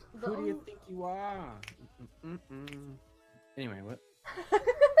 Most, the Who do you only- think you are? Mm-mm-mm. Anyway, what?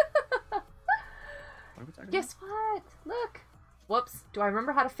 What are we talking Guess what? Look. Whoops. Do I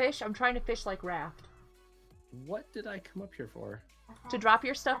remember how to fish? I'm trying to fish like Raft. about? What did I come up here for? To drop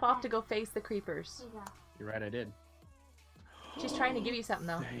your stuff off to go face the creepers. Here you go. You're right, I did. She's trying to give you something,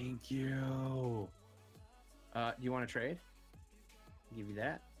 though. Thank you. Do you want to trade? I'll give you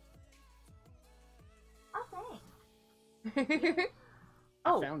that. Oh, thanks. I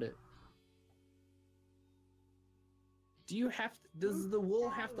Oh, found it. Do you have to, does the wool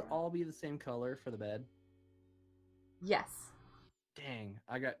have to all be the same color for the bed? yes. Dang,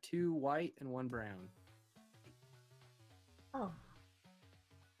 I got 2 white and 1 brown. Oh.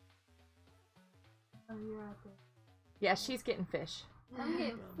 Oh, you're out there. Yeah, she's getting fish. I'm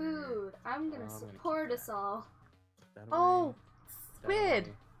getting food. I'm gonna Oh, I'm gonna support keep us that. all. Put that Oh, away, put that squid.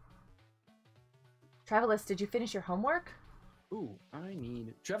 away. Travelis, did you finish your homework? Ooh, I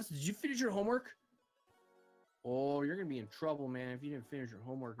need. Travis, did you finish your homework? Oh, you're gonna be in trouble, man, if you didn't finish your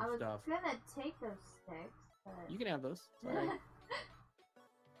homework I and was stuff. gonna take those sticks, but You can have those. Sorry.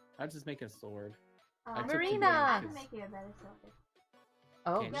 I was just making a sword. I took two Marina! damage I can 'cause- make you a better sword.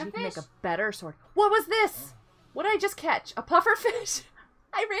 Oh, Can't she you? can make a Fish. better sword. What was this? What did I just catch? A puffer fish?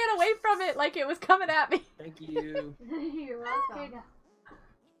 I ran away from it like it was coming at me. Thank you. You're Here welcome. you go.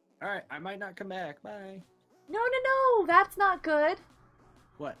 Alright, I might not come back. Bye. No, no, no. That's not good.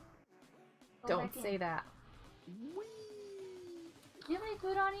 What? Go Don't back say in. that. Whee! Do you have any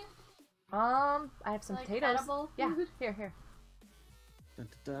food on you? I have some Like potatoes. edible Yeah, food? here. Dun,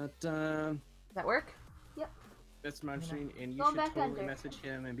 dun, dun, dun. Does that work? That's my machine, and you Go should back totally under. message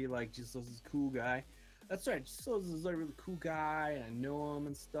him and be like, Jesus is a cool guy. That's right, Jesus is a really cool guy, and I know him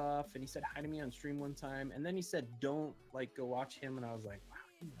and stuff. And he said hi to me on stream one time, and then he said, don't like go watch him, and I was like, wow.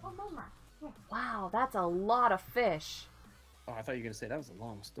 You know. Oh, Mama. Here. Wow, that's a lot of fish. Oh, I thought you were gonna say that was a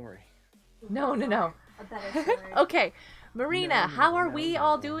long story. No, no, no. A better sword. Okay, Marina, No, how are no, we no.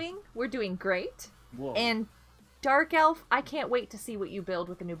 all doing? We're doing great. Whoa. And Dark Elf, I can't wait to see what you build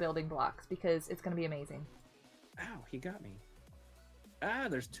with the new building blocks because it's going to be amazing. Ow, he got me. Ah,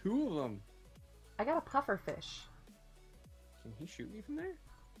 there's 2 of them. I got a puffer fish. Can he shoot me from there?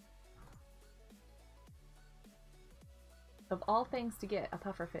 Of all things to get, a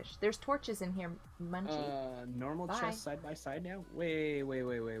puffer fish. There's torches in here, Munchie. Normal Bye. chest side by side now? Wait.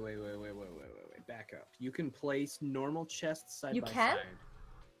 Back up. You can place normal chests side You by can? side.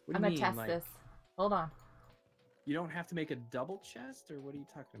 What do I'm you going to mean? test Like, this. Hold on. You don't have to make a double chest, or what are you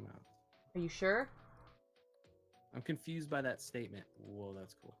talking about? Are you sure? I'm confused by that statement. Whoa,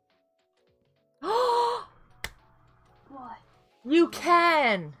 that's cool. What? You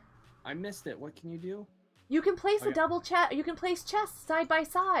can! I missed it. What can you do? You can place Oh, a yeah. double chest. You can place chests side by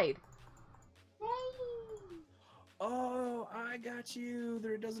side. Yay! Oh, I got you.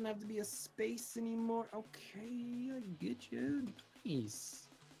 There doesn't have to be a space anymore. Okay, I get you. Nice.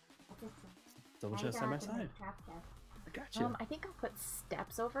 Double chest side by side. I got you. I think I'll put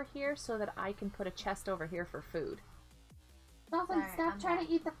steps over here so that I can put a chest over here for food. Dolphin, Sorry, stop I'm trying back.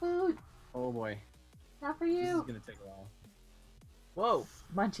 to eat the food. Oh boy, Not for this is you. gonna take a while. Whoa,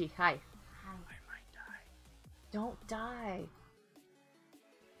 Munchie, hi. Hi. I might die. Don't die.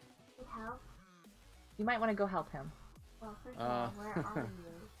 Need help? You might want to go help him. Well, first of all, where are you?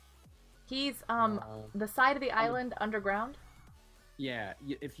 He's Uh, the side of the island underground. Yeah,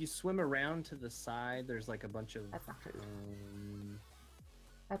 if you swim around to the side, there's like a bunch of That's not food.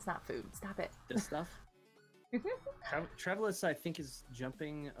 That's not food. Stop it. this stuff. Travelus, I think, is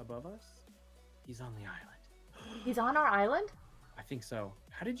jumping above us. He's on the island. He's on our island. I think so.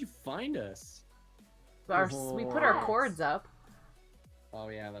 How did you find us? We put our Yes. cords up. Oh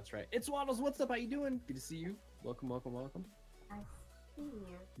yeah, that's right. It's Waddles. What's up? How you doing? Good to see you. Welcome, welcome, welcome. I see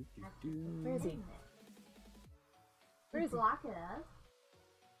you. Where is he? Where is he? Blocking us?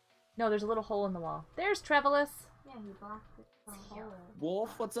 No, there's a little hole in the wall. There's Trevelus. Yeah, he blocked it from hole.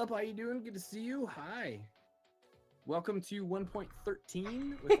 Wolf, what's up? How you doing? Good to see you. Hi. Welcome to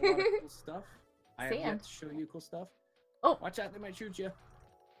 1.13 with a lot of cool stuff. I have yet Sand. to show you cool stuff. Oh. Watch out, they might shoot you.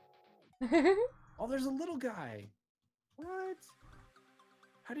 Oh, there's a little guy. What?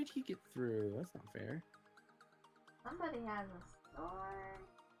 How did he get through? That's not fair. Somebody has a sword.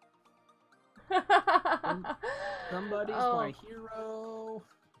 Somebody's Oh. my hero.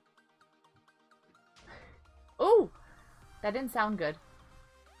 Oh, that didn't sound good.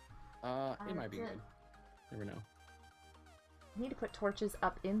 It might be good. good. Never know. I need to put torches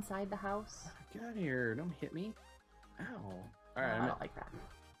up inside the house. Get out of here. Don't hit me. Ow. All right. I I'm don't like that.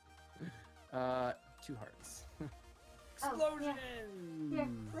 at 2 hearts. Oh, Explosion! Here,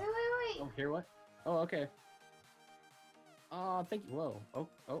 wait. Oh, here what? Oh, okay. Oh, thank you. Whoa.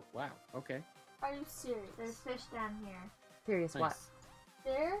 Oh, wow. Okay. Are you serious? There's fish down here. Serious what? Nice.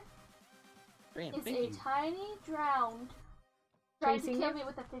 There Bam, is thank a you. tiny drowned trying to Chasing kill you? me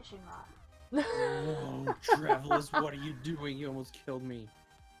with a fishing rod. Whoa, Travelers, what are you doing? You almost killed me.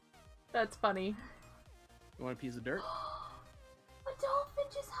 That's funny. You want a piece of dirt? A dolphin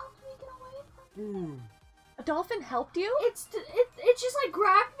just helped me get away from Ooh. A dolphin helped you? it just like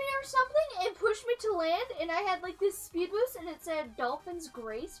grabbed me or something and pushed me to land, and I had like this speed boost and it said Dolphin's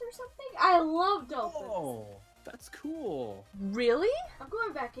Grace or something. I love dolphins. Oh, that's cool. Really? I'm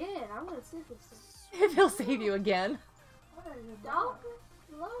going back in. I'm gonna save this thing. If he'll save you again. What are you, dolphin?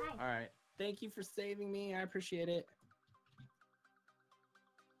 Hello? All right. Thank you for saving me. I appreciate it.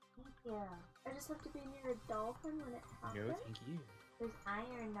 Yeah. I just have to be near a dolphin when it No, happens. thank you. There's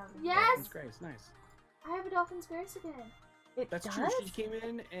iron over Yes! Dolphin's Grace, nice. I have a dolphin's grace again. It That's does? true. She came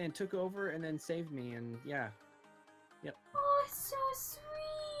in and took over and then saved me, and yeah. Oh, it's so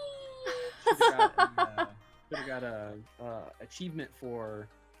sweet. Could have got a achievement for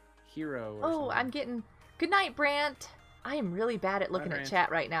hero. Or Oh, something. I'm getting... Good night, Brant. I am really bad at looking at Brant.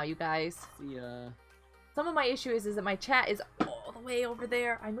 chat right now, you guys. See ya. Some of my issue is that my chat is all the way over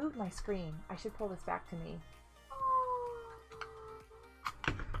there. I moved my screen. I should pull this back to me.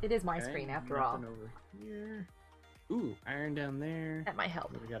 It is my Okay, screen after all. nothing over here. Ooh, iron down there. That might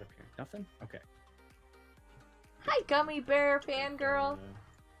help. What do we got up here? Nothing? Okay. Hi, Gummy Bear fangirl.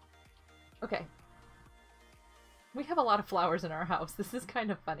 Okay. We have a lot of flowers in our house. This is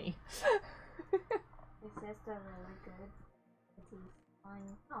kind of funny. This is still really good. It's on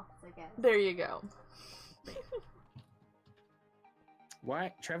health, I guess. There you go.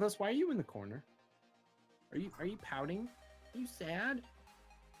 Why, Travis? Why are you in the corner? Are you pouting? Are you sad?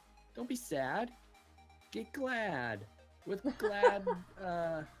 Don't be sad. Get glad with glad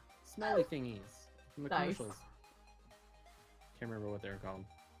smelly thingies from the Nice. commercials. Can't remember what they're called.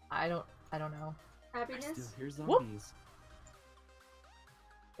 I don't know. I Happiness? still hear Whoop. zombies.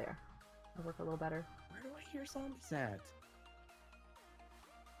 There. It'll work a little better. Where do I hear zombies at?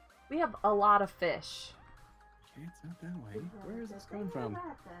 We have a lot of fish. Okay, it's not that way. Where is this coming from?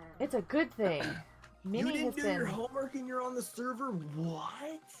 It's a good thing. You Minnie didn't has do been your homework and you're on the server?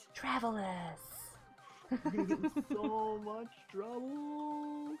 What? Travelers. You're gonna get in so much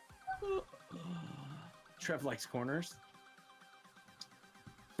trouble. Trev likes corners.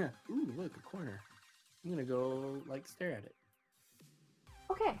 Ooh, look, a corner. I'm gonna go, like, stare at it.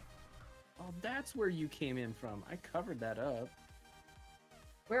 Okay. Oh, that's where you came in from. I covered that up.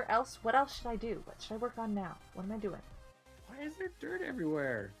 Where else? What else should I do? What should I work on now? What am I doing? Why is there dirt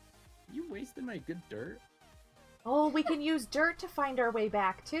everywhere? You wasted my good dirt. Oh, we can use dirt to find our way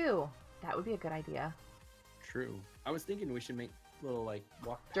back too. That would be a good idea. True. I was thinking we should make little, like,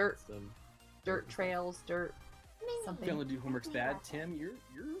 walk Dirt. paths of Dirt trails, dirt something. Feeling do homework's bad, Tim. You're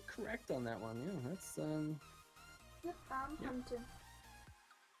correct on that one. Yeah, that's Yep, I'm Yep. coming to.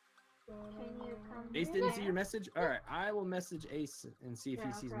 Can you come Ace here? didn't see your message. All right, I will message Ace and see if Yeah,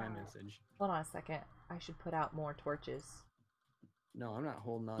 he sees my okay. message. Hold on a second. I should put out more torches. No, I'm not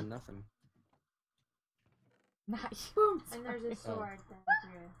holding on nothing. Not Boom. And there's a sword down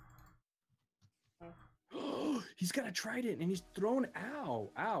here. He's got a trident and he's thrown. Ow!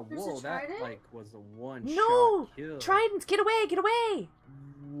 Ow! There's a Whoa! That trident? like was a one No! shot kill. Tridents, get away! Get away!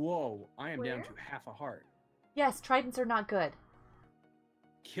 Whoa! I am down Where? to half a heart. Yes, tridents are not good.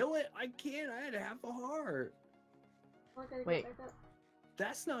 Kill it! I can't. I had half a heart. Oh, I gotta Wait. get back up.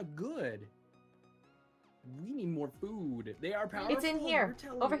 That's not good. We need more food. They are powerful. It's in here. you're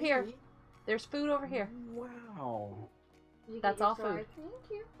telling Over here. me. There's food over here. Wow. Did you That's get your all food. sword? Thank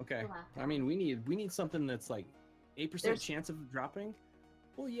you. Okay. You'll have to. I mean, we need something that's like 8% There's- chance of dropping.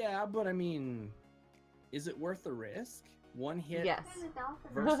 Well, yeah, but I mean, is it worth the risk? One hit Yes. There's a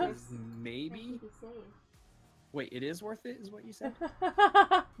dolphin. versus That maybe. can be saved. Wait, it is worth it, is what you said?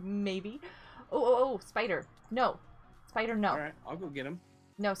 Maybe. Oh, spider. No. Spider, no. All right, I'll go get him.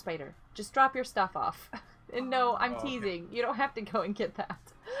 No, spider. Just drop your stuff off. And no, I'm Oh, okay. teasing. You don't have to go and get that.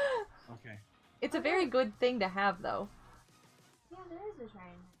 Okay. It's a very good thing to have, though. Yeah, there is a shrine.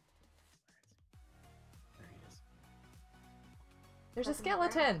 There he is. There's a That's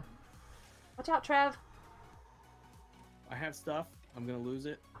skeleton. Watch out, Trev. I have stuff. I'm gonna lose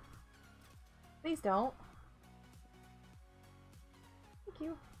it. Please don't. Thank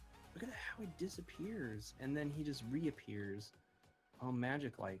you. Look at how he disappears and then he just reappears. All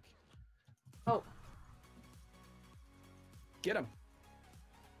magic like. Oh. Get him.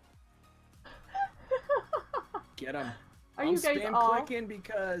 Get him. Are I'm you guys spam all? clicking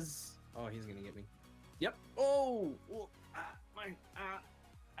because oh, he's gonna get me. Yep. Oh,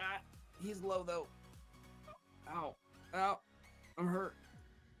 he's low though. Ow, ow, I'm hurt.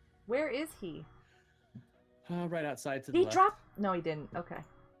 Where is he? Right outside to the He left. dropped. No, he didn't. Okay.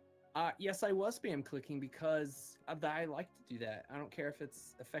 Yes, I was spam clicking because I like to do that. I don't care if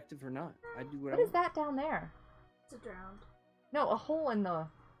it's effective or not. I do What whatever. is that down there? It's a drowned. No, a hole in the.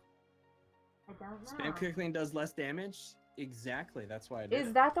 I don't know. Spam clicking does less damage. Exactly. That's why I did Is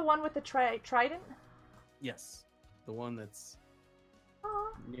it. that the one with the trident? Yes, the one that's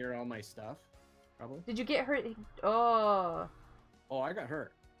Oh. near all my stuff, probably. Did you get hurt? Oh. Oh, I got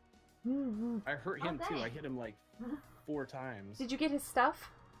hurt. Mm-hmm. I hurt Oh, him too. I thanks. hit him like 4 times. Did you get his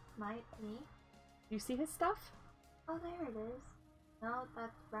stuff? Me? You see his stuff? Oh, there it is. No,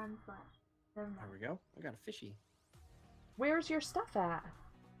 that's brown flesh. Never There mind. we go. I got a fishy. Where's your stuff at?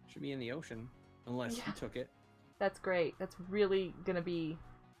 Should be in the ocean, unless Yeah. you took it. That's great. That's really gonna be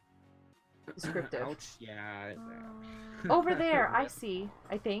descriptive. Ouch. Yeah. Over there, I see.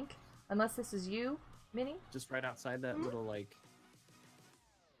 I think. Unless this is you, Minnie? Just right outside that little like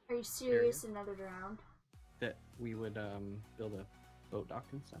Are you serious? Another drowned? that we would build a boat dock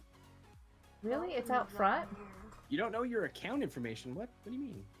and stuff. Really? It's Dolphins out front? here. You don't know your account information. What? What do you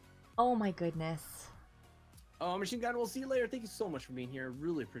mean? Oh my goodness. Oh, Machine God, we'll see you later. Thank you so much for being here.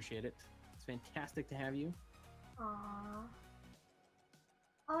 Really appreciate it. It's fantastic to have you. Aww.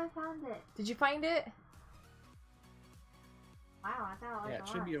 Oh, I found it. Did you find it? Wow, I got like Yeah, a it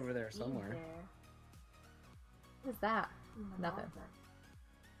should lot be of over there speed somewhere. there. What is that? Mm, the Nothing. dolphin.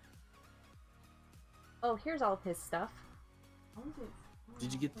 Oh, here's all of his stuff. What is it?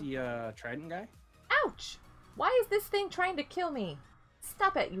 Did you get the trident guy? Ouch! Why is this thing trying to kill me?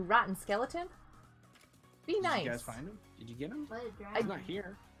 Stop it, you rotten skeleton. Be Did nice. you guys find him? Did you get him? Let it drown. He's not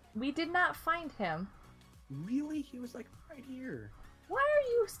here. We did not find him. Really? He was like right here. Why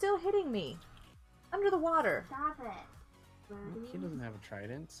are you still hitting me? Under the water. Stop it. Well, Birdie. he doesn't have a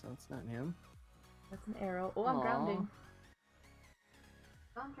trident, so it's not him. That's an arrow. Oh, I'm Aw. grounding.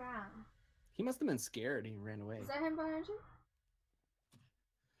 Don't drown. He must have been scared. He ran away. Is that him behind you?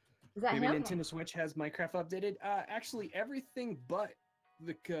 Is that Maybe him? Nintendo Switch has Minecraft updated. Actually, everything but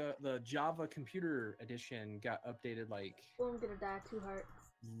the Java Computer Edition got updated like Oh, I'm gonna die. 2 hearts.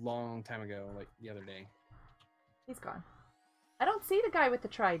 long time ago, like the other day. He's gone. I don't see the guy with the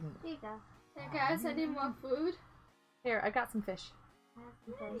trident. Here you go. Hey guys, I need more food. Here, I got some fish. I have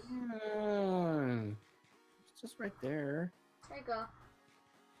some fish. It's just right there. There you go.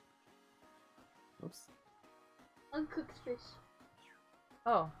 Oops. Uncooked fish.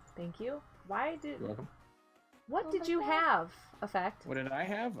 Oh, thank you. Why did... You're welcome. What Oh did my you God. have, Effect? What did I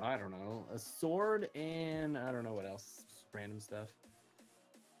have? I don't know. A sword and I don't know what else. Just random stuff.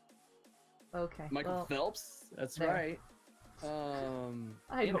 Okay. Michael well, Phelps. That's there. right.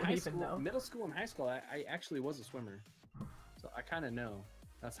 I in don't high even school, know. Middle school and high school, I actually was a swimmer, so I kind of know.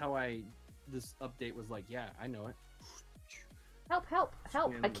 That's how this update was like. Yeah, I know it. help, help,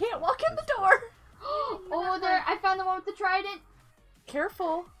 help. Swim I and can't stuff. walk in the That's door. Oh, there! I found the one with the trident.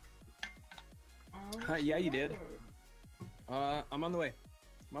 Careful. And Yeah, you did. good. I'm on the way.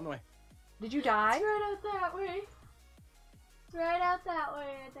 I'm on the way. Did you It's die? right out that way. It's right out that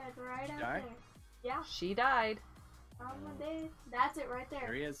way. That's right Did you out die? there. Yeah. She died. I'm dead. That's it right There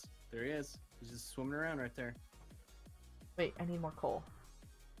there. he is. There he is. He's just swimming around right there. Wait, I need more coal.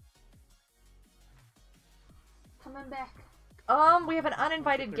 Coming back. We have an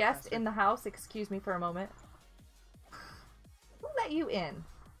uninvited They're guest faster. in the house. Excuse me for a moment. Who let you in?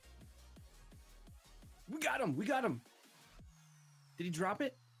 We got him. We got him. Did he drop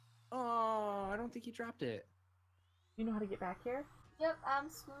it? Oh, I don't think he dropped it. You know how to get back here? Yep, I'm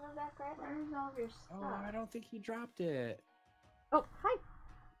swimming back right now. Where's all of your Oh, stuff? I don't think he dropped it. Oh, hi.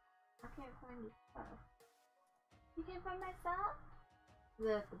 I can't find your stuff. You can't find my stuff? Is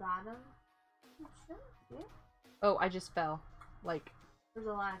it at the bottom? Sure. Yeah. Oh, I just fell. Like, There's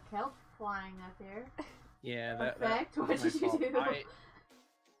a lot of kelp flying up here. Yeah, Effect? What that's my did you fault. do?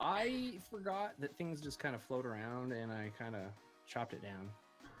 I forgot that things just kind of float around, and I kind of chopped it down.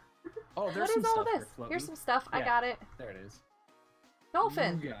 Oh, there's what some is all stuff this? here floating. Here's some stuff. I Yeah. got it. There it is.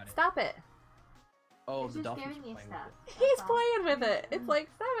 Dolphin, You got it. stop it. Oh, He's the just dolphin's giving you playing stuff. with it. He's That's all. playing with it. It's like,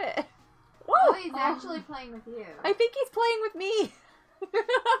 stop it. Oh, Whoa! he's actually playing with you. I think he's playing with me.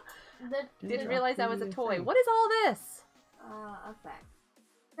 The Didn't Yeah. realize that was a Thing. toy. What is all this? Effect.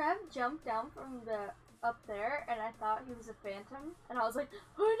 Trev jumped down from the up there, and I thought he was a phantom, and I was like,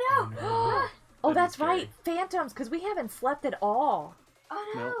 oh no! Oh, Oh, That'd be that's right. scary. Phantoms, because we haven't slept at all.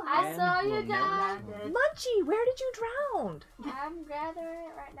 Oh no! Nope. I And saw you we'll never guys! know. Munchie, where did you drown? I'm gathering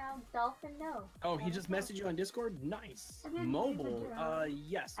it right now. Dolphin, no. Oh, he just messaged you on Discord? Nice. I didn't Mobile, even know.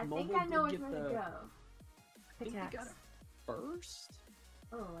 yes. I Mobile think I know did which get one the... to go. I think they got it first?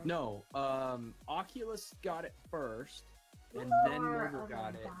 Oh, like No, Oculus got it first, and then More Mobile of a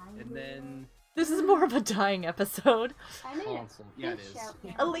got it, dying and then This is more of a dying episode. I need console. Yeah, it fish is. out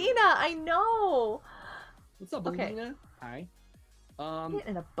here. Alina, I know. What's up, Okay. Alina? Hi. Get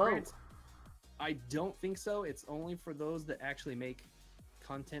in a boat. Grant, I don't think so. It's only for those that actually make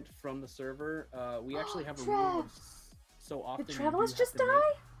content from the server. We actually have a rule of so often Did you Travelers do just have to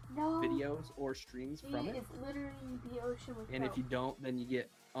die? No. make videos or streams from it, It's literally the ocean with and if you don't, then you get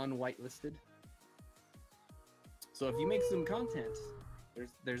unwhitelisted. So if you make some content,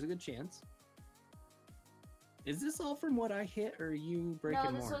 there's a good chance. Is this all from what I hit, or are you breaking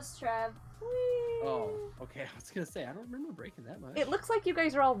No, more? this was Trev. Oh, okay. I was gonna say I don't remember breaking that much. It looks like you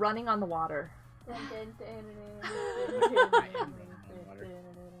guys are all running on the water. I am running on water.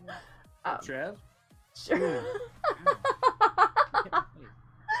 Trev. Sure. Ooh.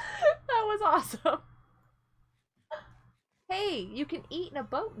 That was awesome. Hey, you can eat in a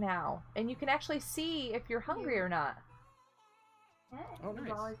boat now, and you can actually see if you're hungry or not. Hey, Oh, you've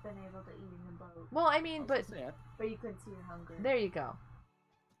nice. always been able to eat in a boat, Well, I mean, but but you couldn't see your hunger. there you go.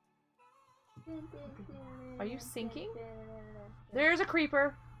 Are you sinking? There's a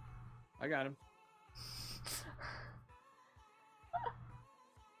creeper. I got him.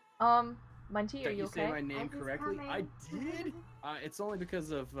 Munchie, are Did you you say okay? my name just correctly? come I in. did. It's only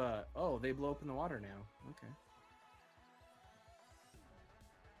because of oh, they blow up in the water now. Okay.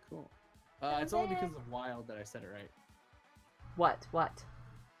 Cool. It's only because of wild that I said it right. What? What?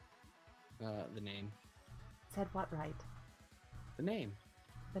 The name. Said what right? The name.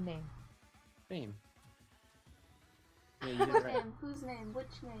 The name. Fame. Yeah, you did it right. Name? Whose name?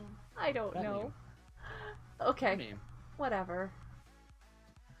 Which name? I don't That know. name. Okay, Your name. whatever.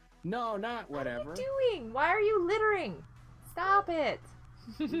 No, not whatever. What are you doing? Why are you littering? Stop it.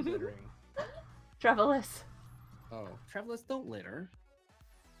 Who's littering? Travelus. Oh, travelers don't litter.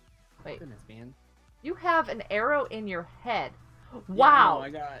 Wait, Goodness, man. you have an arrow in your head. Yeah, Wow.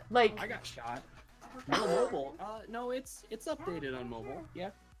 no, I got shot. No mobile. No, it's updated on mobile. Yeah,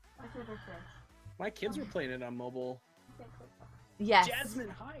 What's your fish? my kids were playing it on mobile. Yes. Jasmine,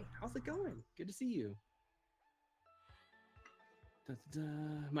 hi. How's it going? Good to see you.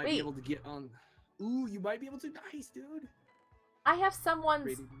 Might Wait. be able to get on. Ooh, you might be able to. Nice, dude. I have someone's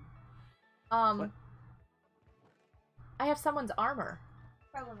Rated- um What? I have someone's armor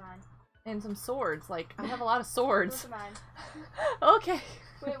Probably mine. and some swords. Like I have a lot of Those swords. are mine. Okay.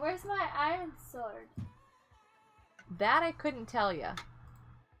 Wait, where's my iron sword? That I couldn't tell you.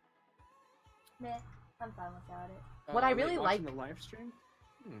 Meh. I'm fine without it. What I late really watching like- the live stream.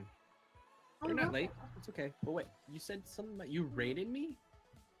 You're not late. It's okay. But wait, you said something about you rated me?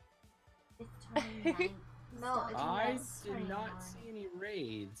 It's 29. No, it's I yes, did 29. not see any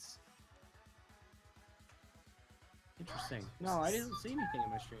raids. Interesting. No, I didn't see anything in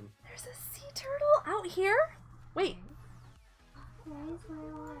my stream. There's a sea turtle out here. Wait. Where's my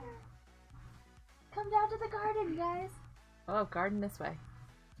water? Come down to the garden, guys. Oh, garden this way.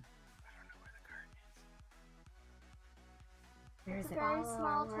 I don't know where the garden is. Where It's is a it? very Follow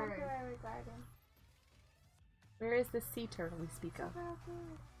small our word. temporary garden. Where is the sea turtle we speak of? Over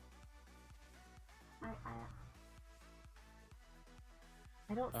here. I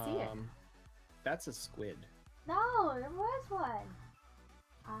don't see it. That's a squid. No, there was one.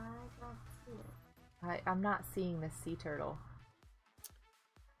 I don't see it. I'm not seeing this sea turtle.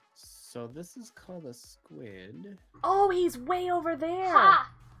 So this is called a squid. Oh, he's way over there. Ha!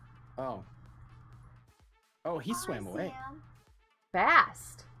 Oh. Oh, he swam Hi, away. Sam.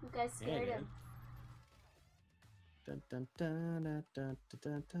 Fast. You guys Yeah, scared he him. Dun, dun, dun, dun, dun,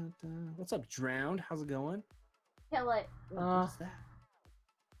 dun, dun, dun. What's up, Drowned? How's it going? Kill it. Oh, what's that?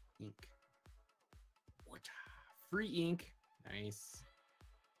 Ink. Free ink. Nice.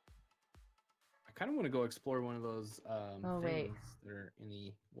 I kind of want to go explore one of those Oh, wait. things that are in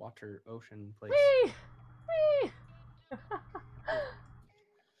the water ocean place. Whee! Whee!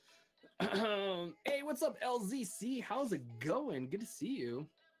 Hey, what's up, LZC? How's it going? Good to see you.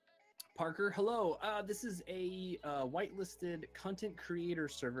 Parker, hello. This is a whitelisted content creator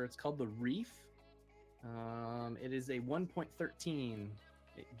server. It's called the Reef. It is a 1.13.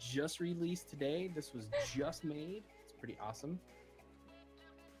 It just released today. This was just made. It's pretty awesome.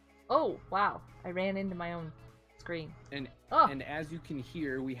 Oh, wow. I ran into my own screen. And Oh. and as you can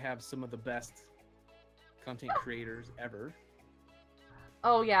hear, we have some of the best content creators ever.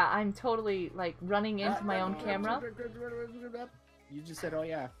 Oh, yeah. I'm totally, like, running into my own camera. You just said, oh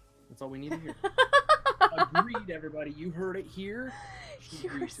yeah. That's all we need to hear. Agreed, everybody. You heard it here. She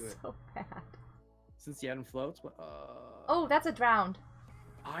You're agreed to it. so bad. Since the item floats, but Oh, that's a drowned.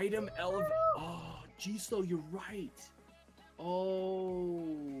 item Oh, Giso, you're right. Oh,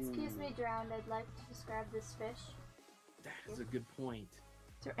 Excuse me, Drowned. I'd like to describe this fish. that is a good point.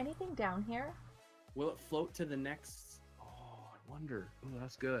 Is there anything down here? Will it float to the next? Oh, I wonder. Oh,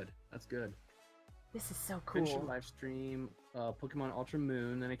 that's good. That's good. This is so Finished cool. live stream, Pokemon Ultra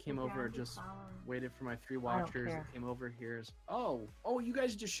Moon. Then I came over and just waited for my 3 don't watchers. care. I came over here. Oh, you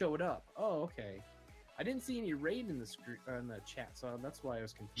guys just showed up. Oh, okay. I didn't see any raid in the in the chat, so that's why I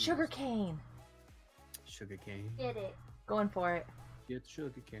was confused. Sugarcane. Sugarcane. Get it. Going for it. Get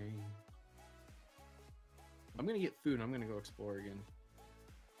sugarcane. I'm gonna get food. I'm gonna go explore again.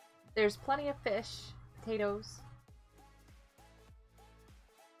 There's plenty of fish, potatoes.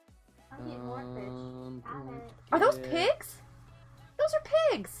 I'll get more fish. Got it. Are those pigs? Those are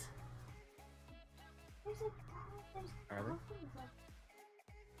pigs. There's Are they?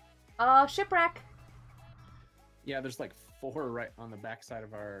 dolphins. Shipwreck. Yeah, there's like 4 right on the backside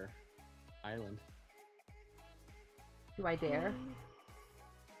of our island. Do I dare?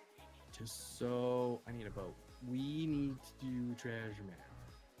 Just so I need a boat. We need to do treasure map.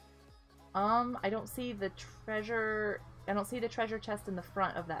 I don't see the treasure. I don't see the treasure chest in the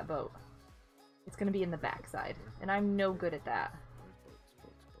front of that boat. It's gonna be in the backside, and I'm no good at that.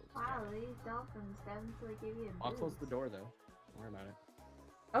 Wow, these dolphins definitely give you a I'll close boost. the door though. Don't worry about it.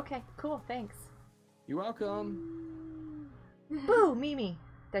 Okay, cool. Thanks. You're welcome. Boo, Mimi.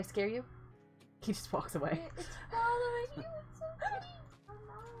 Did I scare you? He just walks away. It's following you. It's so pretty. Oh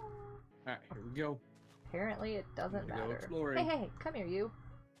no. All right, here we go. Apparently, it doesn't Gonna go matter. exploring. Hey, come here, you.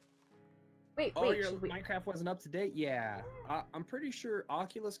 Wait, Oh, wait. your should we... Minecraft wasn't up to date? Yeah. I'm pretty sure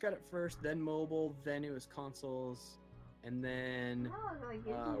Oculus got it first, then mobile, then it was consoles, and then No, I give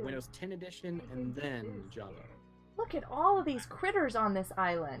you. Windows 10 edition, I and give you then a boost Java. here. Look at all of these critters on this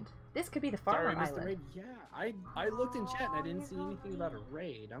island. This could be the farmer Sorry, Mr. island. Raid. Yeah, I looked in chat and I Oh, didn't see you're anything about a welcome.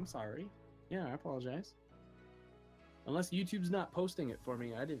 raid. I'm sorry. Yeah, I apologize. Unless YouTube's not posting it for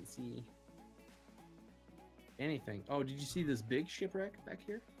me, I didn't see anything. Oh, did you see this big shipwreck back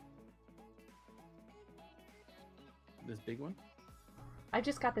here? This big one? I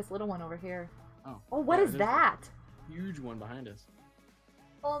just got this little one over here. Oh. Oh, what yeah, is there's a that? Huge one behind us.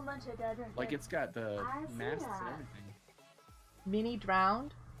 Whole bunch of dead right Like there. it's got the I see masts and that. everything. Mini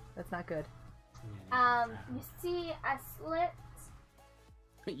drowned? That's not good. You see, I slipped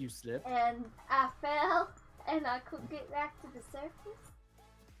You slipped. and I fell and I couldn't get back to the surface.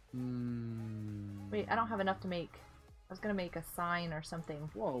 Wait, I don't have enough to make. I was gonna make a sign or something.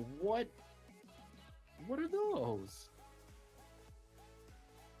 Whoa, what? What are those?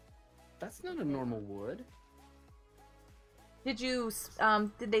 That's not a normal wood. Did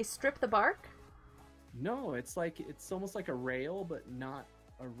did they strip the bark? No, it's almost like a rail, but not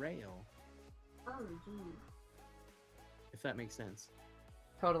a rail. Oh, geez. If that makes sense.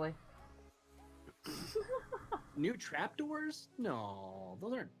 Totally. New trapdoors? No,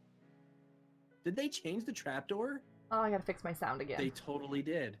 those aren't. Did they change the trapdoor? Oh, I gotta fix my sound again. They totally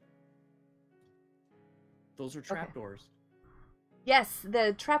did. Those are trapdoors. Yes,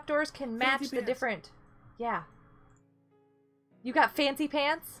 the trapdoors can match Fancy the pants. different... Yeah. You got fancy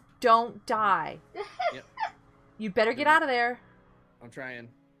pants? Don't die. Yep, You better get out of there. I'm trying.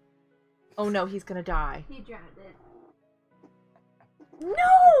 Oh no, he's gonna die. He drowned it.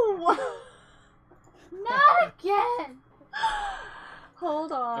 No! Not again!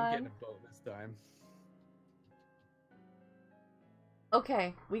 Hold I'm getting on. a boat this time.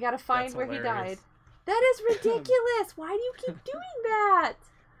 Okay, we gotta find That's where he hilarious. died. That is ridiculous! Why do you keep doing that?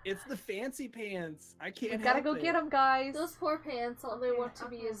 It's the fancy pants. I can't. We gotta help go it. get him, guys. Those poor pants, all they want to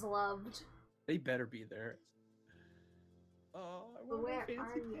be Okay. is loved. They better be there. Oh, I But want my where fancy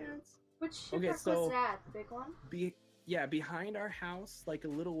are you? pants. Which shipwreck Okay, so- was that? The big one? Yeah, behind our house, like a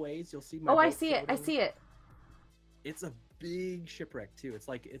little ways, you'll see my. Oh, I boat see it. I floating. see it. It's a big shipwreck too. It's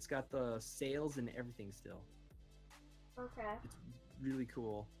like it's got the sails and everything still. Okay. It's really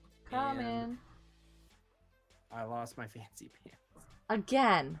cool. Come And in. I lost my fancy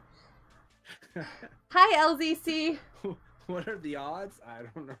Again. pants. Hi, LZC. What are the odds? I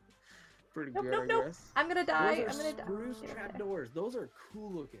don't know. Pretty Nope, good, nope, I nope. guess. I'm gonna die. Those are I'm gonna die. spruce Get over trap there. doors. Those are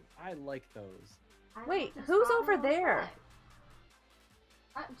cool looking. I like those. I Wait, just who's followed over him there?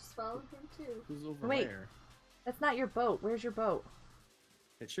 back. I just followed him too. Who's over Wait. there? That's not your boat. Where's your boat?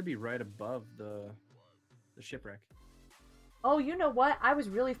 It should be right above the shipwreck. Oh, you know what? I was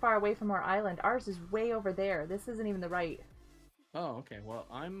really far away from our island. Ours is way over there. This isn't even the right. Oh, okay. Well,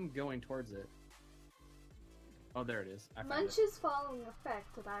 I'm going towards it. Oh, there it is. I found Munch it. is following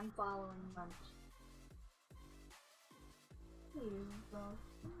Effect, and I'm following Munch. Here you go.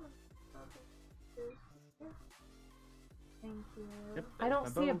 Thank you. Yep, I don't my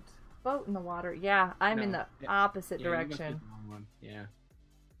see a boat. boat in the water. Yeah, I'm in No. the Yeah. opposite Yeah, you must be direction. the wrong one. Yeah.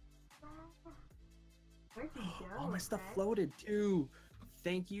 Where'd you go? Oh, my stuff Zach? floated too.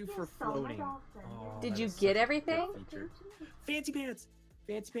 Thank you You for stole my floating. dolphin. Oh, Did that you is get such a good everything? feature. Fancy pants.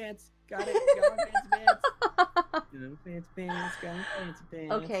 Fancy pants. Got it. Got my fancy pants. You know, fancy pants. Got my fancy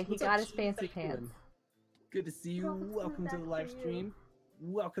pants. Okay, he What's got up, his Chief? fancy How you doing? pants. Good to see you. Dolphins Welcome coming to the back live for you. stream.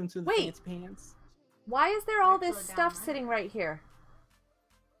 Welcome to the Wait. fancy pants. Why is there all this Excellent, stuff Donna. sitting right here?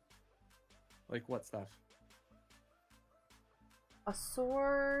 Like what stuff? A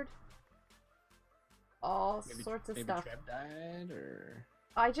sword. All Maybe, sorts of maybe stuff. Trev died, or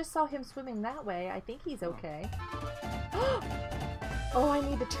I just saw him swimming that way. I think he's okay. Oh, I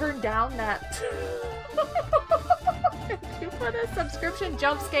need to turn down that. Thank you for the subscription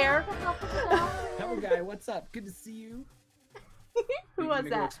jump scare. Hello, guy. What's up? Good to see you. Who You was gonna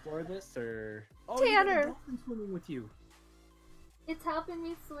go that? explore this, or oh, you got a Tanner. dolphin swimming with you. It's helping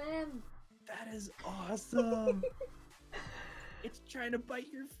me swim. That is awesome. It's trying to bite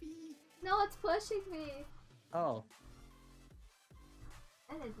your feet. No, it's pushing me. Oh.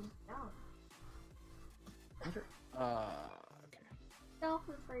 And it just down. Okay.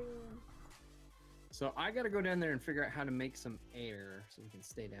 Dolphin for you. So I gotta go down there and figure out how to make some air so we can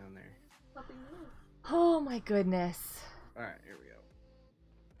stay down there. Helping me. Oh my goodness. All right, here we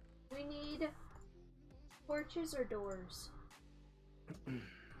go. We need porches or doors.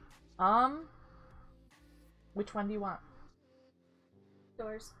 Which one do you want?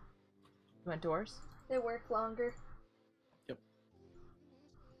 Doors. You want doors? They work longer. Yep.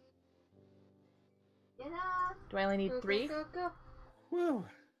 Get up. Do I only need Go, 3? Go, go, go. Whoa!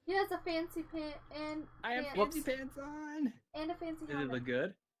 He has a fancy pant and I have pants. fancy pants on. And a fancy Do they helmet. look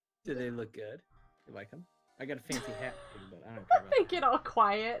good? Do they look good? You like them? I got a fancy hat too, but I don't care about They get all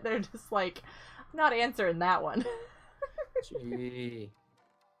quiet. They're just like, I'm not answering that one. that. Gee.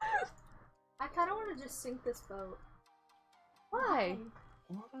 I kind of want to just sink this boat. Why?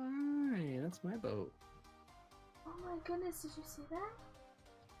 Why? That's my boat. Oh my goodness, did you see that?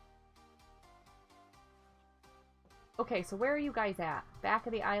 Okay, so where are you guys at? Back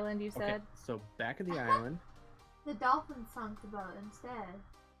of the island, you Okay, said? so back of the island. The dolphin sunk the boat instead.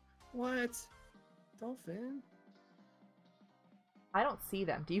 What? Dolphin? I don't see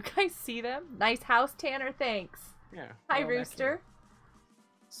them. Do you guys see them? Nice house, Tanner. Thanks. Yeah. Hi, well, back Rooster. here.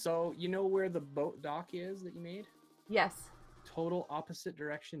 So you know where the boat dock is that you made? Yes. Total opposite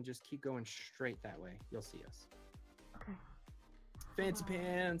direction. Just keep going straight that way. You'll see us. Okay. Fancy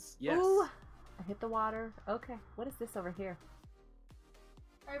pants. Yes. Ooh, I hit the water. Okay. What is this over here?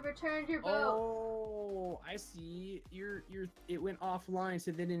 I returned your boat. Oh, I see. It went offline,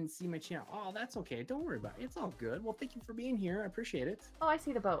 so they didn't see my channel. Oh, that's okay. Don't worry about it. It's all good. Well, thank you for being here. I appreciate it. Oh, I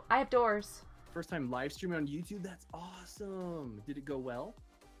see the boat. I have doors. First time live streaming on YouTube. That's awesome. Did it go well?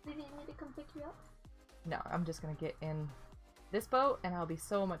 Did you need me to come pick you up? No, I'm just gonna get in this boat and I'll be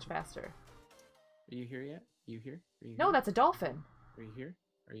so much faster. Are you here yet? Are you here? Are you No, here? that's a dolphin. Are you here?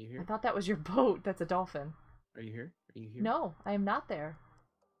 Are you I here? thought that was your boat. That's a dolphin. Are you here? Are you here? No, I am not there.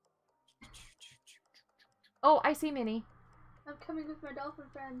 Oh, I see Minnie. I'm coming with my dolphin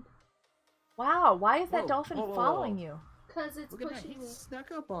friend. Wow, why is that Whoa, dolphin whoa, whoa, following whoa. you? Because it's Look at that. pushing He me.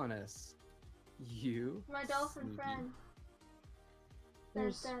 snuck up on us. You. My dolphin sneaky. friend.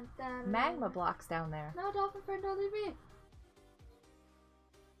 There's Dun, dun, dun. magma blocks down there. No, dolphin friend, don't leave me.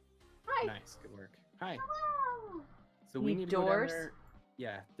 Hi. Nice, good work. Hi. Wow. So we Need need to go down doors? there.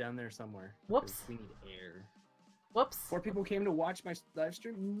 Yeah, down there somewhere. 'cause Whoops. We need air. Whoops. 4 people came to watch my live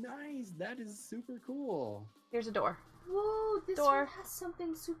stream. Nice. That is super cool. Here's a door. Whoa, this Door. one has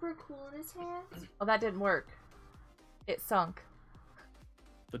something super cool in his hands. Oh, that didn't work. It sunk.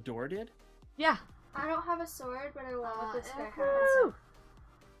 The door did? Yeah. I don't have a sword, but I want what this guy has. Woo!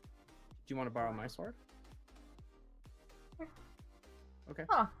 Do you want to borrow my sword? Okay.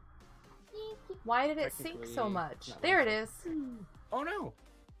 Huh. Why did it sink so Technically, much? not There it my is. Oh no!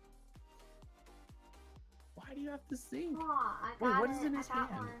 Why do you have to sink? Oh, I Wait, got what it. is in his I got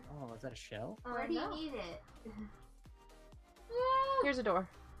hand? one. Oh, is that a shell? Where do you No. need it? Here's a door.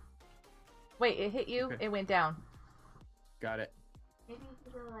 Wait, it hit you? Okay. It went down. Got it. Maybe you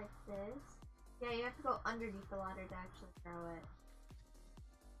could go like this. Yeah, you have to go underneath the ladder to actually throw it.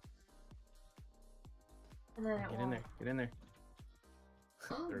 And then it Get in won't. there. Get in there.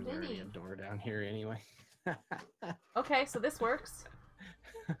 Oh, There's already a Vinny. door down here anyway. Okay, so this works.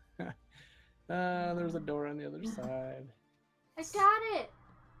 There's a door on the other side. I got it!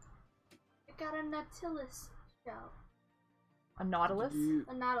 I got a Nautilus shell. A nautilus? You-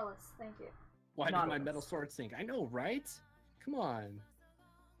 A Nautilus, thank you. Why did my Nautilus. metal sword sink? I know, right? Come on.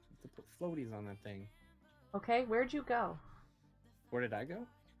 Have to put floaties on that thing. Okay, where'd you go? Where did I go?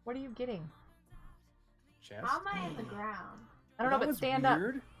 What are you getting? Chest? How am I on the ground? I don't know, That but was stand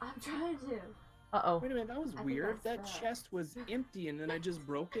weird. I'm trying to. up. Uh-oh. Wait a minute, that was I think weird. I That stuck. chest was empty, and then I just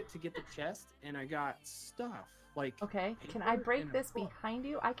broke it to get the chest, and I got stuff. Like, Okay, can I paper break and a this book. behind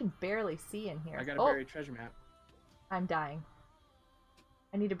you? I can barely see in here. I got a Oh, buried treasure map. I'm dying.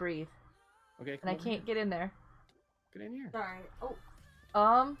 I need to breathe, Okay, and I can't get in there. Get in here. Sorry.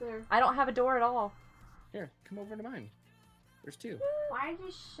 Oh, there. I don't have a door at all. Here, come over to mine. There's 2. Why did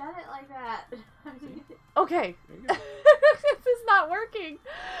you shut it like that? See? Okay. There you go. This is not working.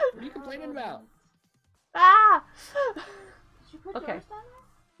 What are you complaining about? Ah! Did you put Okay. doors down there?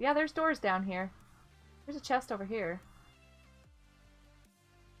 Yeah, there's doors down here. There's a chest over here.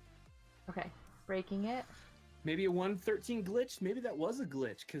 Okay, breaking it. Maybe a 113 glitch? Maybe that was a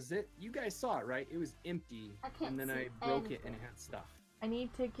glitch, because you guys saw it, right? It was empty, I can't and then see I broke it anything. and it had stuff. I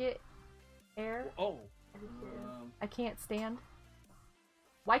need to get air. Oh! I did too. I can't stand.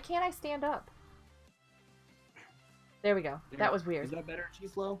 Why can't I stand up? There we go. That was Is weird. that better,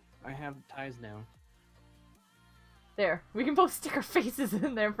 G-Flow? I have ties now. There. We can both stick our faces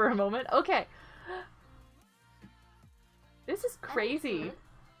in there for a moment. Okay. This is crazy. Food.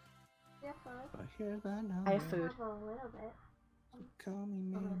 Yeah, food. But here's my number. I have I food. have a little bit. Call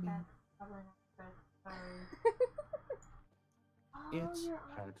me Probably maybe. that's probably not good. Sorry. Oh, It's you're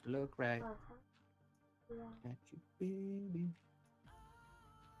hard to look right on. Yeah. at you, baby.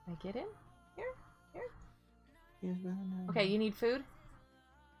 Can I get in? Here's my number. Okay, you need food?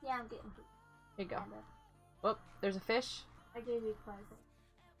 Yeah, I'm getting food. Here you go. Kinda. Oh, there's a fish. I gave you quite a bit.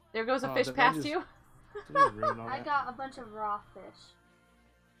 There goes a Oh, fish did I past just- you. Did I ruin all I that? got a bunch of raw fish.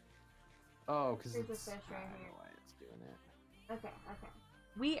 Oh, because Here's a it's... fish right I don't here. know why it's doing that. Okay, okay.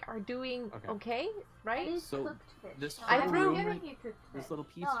 We are doing Okay. okay, I right? need So, cooked fish. this I whole threw- room I'm right- giving you cooked fish. This little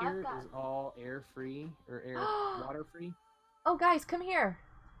piece No, I've here is got- all air-free, or air water-free. Oh, guys, come here.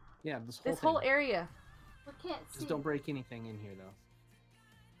 Yeah, this whole This whole thing. area. We can't see. Just don't break anything in here,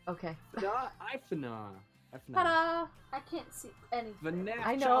 though. Okay. Ifana. Ta-da! I can't see anything. Vanaf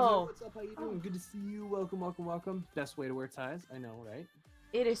I know. Childhood, what's up? How you doing? Good to see you. Welcome, welcome, welcome. Best way to wear ties. I know, right?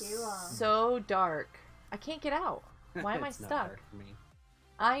 It is You, so dark. I can't get out. Why am I It's not stuck? dark for me.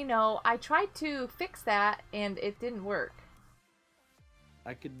 I know. I tried to fix that and it didn't work.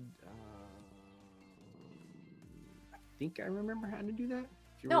 I could. I think I remember how to do that.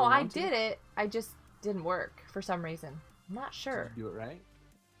 If you No, really I want to. did it. I just didn't work for some reason. I'm not Did sure. you do it right?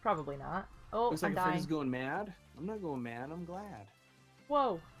 Probably not. Oh, Looks I'm like dying. Freddy's going mad. I'm not going mad. I'm glad.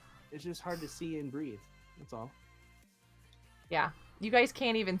 Whoa. It's just hard to see and breathe. That's all. Yeah. You guys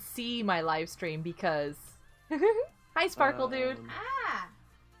can't even see my live stream because... Hi, Sparkle Dude. Um, Ah!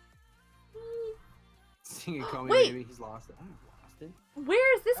 Singing Call Me Wait! Maybe. He's lost it. I haven't lost it.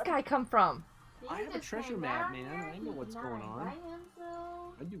 Where does this guy come from? I You have a just treasure came map, down man. here? I know You what's did going not on. invite him,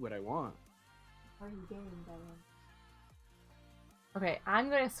 though. I do what I want. Or you did invite him. Okay, I'm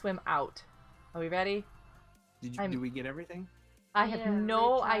gonna swim out. Are we ready? Did we get everything? I have Yeah,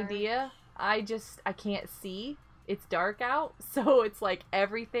 no recharge. idea. I can't see. It's dark out, so it's like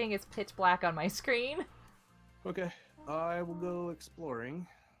everything is pitch black on my screen. Okay. I will go exploring.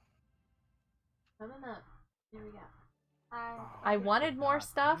 Coming up. Here we go. I wanted more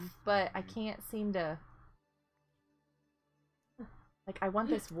stuff, but I can't seem to... Like, I want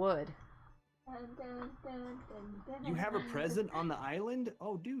this wood. You have a present on the island?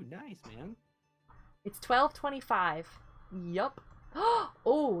 Oh, dude, nice, man. It's 12:25. Yup.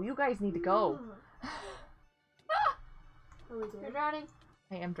 Oh, you guys need to go. You're drowning.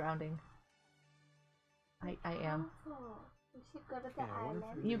 I am drowning. I am. We should go to the Yeah, I wonder if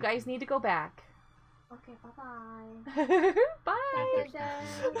island. we- You guys need to go back. Okay, bye-bye.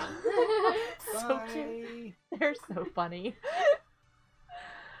 Bye. So cute. Bye. They're so funny.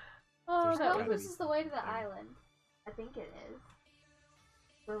 Oh, There's that I gotta hope was... this is the way to the island. I think it is.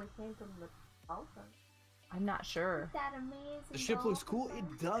 Where we came from the dolphin. I'm not sure. That amazing. The ship looks cool. dolphin.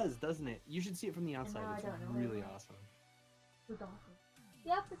 It does, doesn't it? You should see it from the outside. now I It's don't know really where- awesome. The dolphin.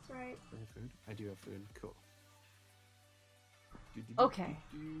 Yep, that's right. Do I have food? I do have food. Cool. Okay.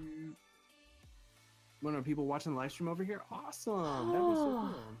 One of people watching the live stream over here? Awesome! That was so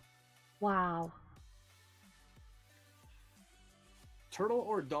cool. Wow. Turtle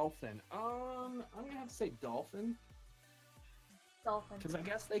or dolphin? I'm gonna have to say dolphin. Dolphin. Because I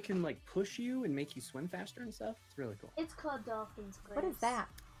guess they can like push you and make you swim faster and stuff. It's really cool. It's called Dolphin's Grace. What is that?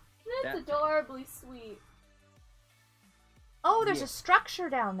 It's That- adorably sweet. Oh, there's Yeah. a structure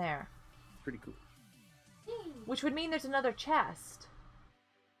down there. It's pretty cool. Which would mean there's another chest.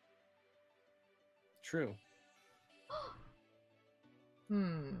 True.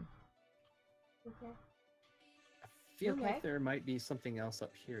 Hmm. Okay. I feel Okay. like there might be something else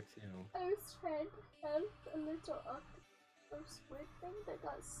up here too. I was trying to help a little octopus squid thing that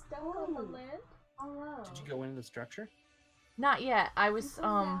got stuck on the Oh. land. Hello. Did you go into the structure? Not yet. I was, You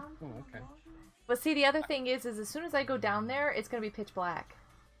come down Oh, from the okay. water? But see, the other thing is as soon as I go down there, it's gonna be pitch black.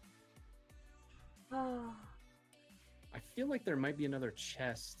 Oh. I feel like there might be another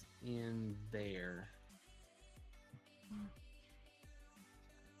chest in there.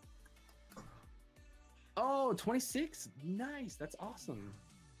 Oh, 26? Nice. That's awesome.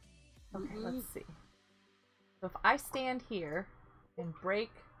 Okay, let's see. So if I stand here and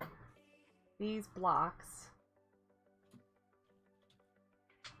break these blocks,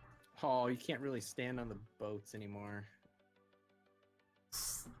 Oh, you can't really stand on the boats anymore.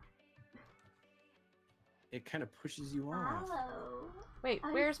 It kind of pushes you off. Hello. wait,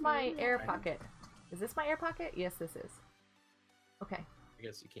 I where's my see. air Right. pocket? Is this my air pocket? Yes, this is. Okay, I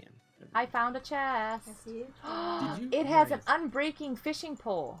guess you can. I found a chest. I see it. Did you? It has Nice. an unbreaking fishing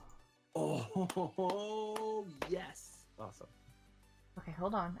pole. Oh, yes. Awesome. Okay,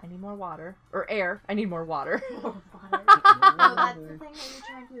 hold on. I need more water. Or air. I need more water. Oh, that's the thing that you're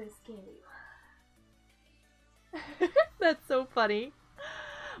trying to escape. That's so funny.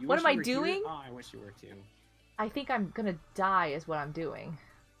 You What wish am I you were here? doing? Oh, I wish you were too. I think I'm gonna die is what I'm doing.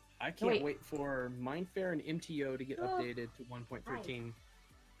 I can't Wait. wait for Mindfair and MTO to get Oh. updated to 1.13,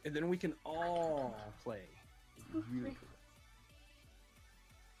 and then we can all play. It'd be really cool.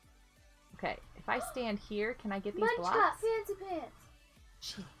 Okay, if I stand here, can I get these Munch got blocks? fancy pants.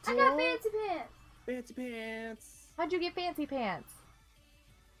 She I got did? fancy pants. Fancy pants. How'd you get fancy pants?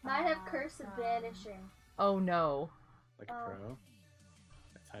 Mine have Oh, curse of God. vanishing. Oh no. Like a Oh. pro.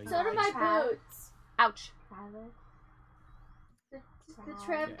 That's how you. So do my Trav. boots. Ouch. Travis. The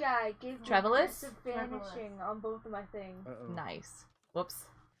Trev guy gave me Trevelus? curse of vanishing on both of my things. Uh-oh. Nice. Whoops.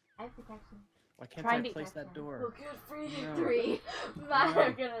 I have protection. Why can't Trying I to- place that Well, door? good for you No. three. Mine No.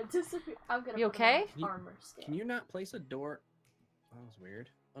 are gonna disappear. I'm gonna You put 'em in okay? Can you- armor stand. Can you not place a door? That was weird.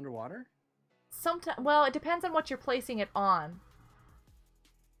 Underwater? Sometimes, well, it depends on what you're placing it on.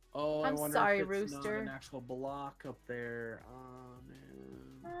 Oh, I'm I wonder sorry, if it's not Rooster. an actual block up there. Oh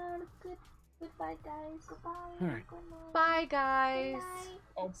man. Goodbye, guys. Goodbye. Alright. Good night. Bye, Good guys. night.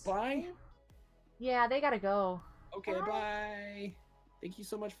 Oh, bye. Yeah, they gotta go. Okay, Bye. bye. Thank you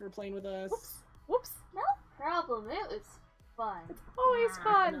so much for playing with us. Whoops. Whoops. No problem. It was fun. Always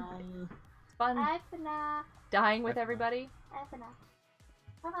fun. Bye. It's fun Bye for now. dying with Bye for now. everybody. Bye for now.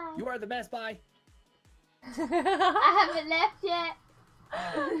 Bye bye. You are the best. Bye. I haven't left yet.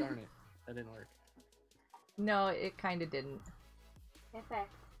 Oh, darn it. That didn't work. No, it kind of didn't.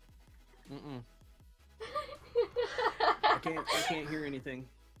 Perfect. Mm-mm. I can't hear anything.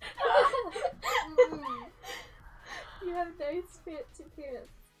 You have nice fancy pants.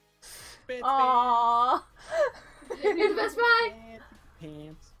 Pants, Aww. You're the best bye. pants,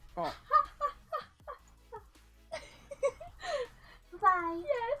 pants. Oh, Bye.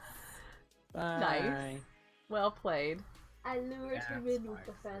 Yes. bye. Nice. Well played. I lured him That's in with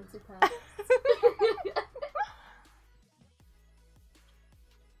the nice. fancy pants.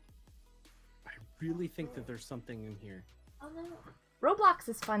 I really think that there's something in here. Oh no. Roblox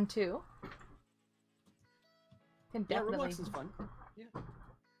is fun too. Can Yeah, definitely. Roblox is fun. Yeah.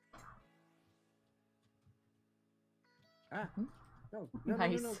 Ah. Mhm. No, no,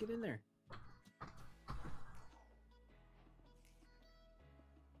 Nice. no, get in there.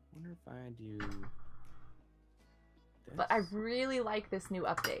 Wonder if I do this. But I really like this new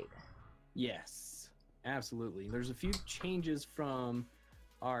update. Yes, absolutely. There's a few changes from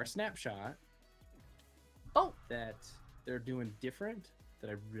our snapshot Oh, that they're doing different that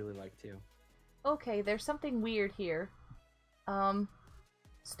I really like too. okay, there's something weird here.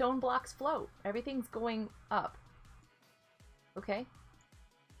 Stone blocks float. Everything's going up. Okay.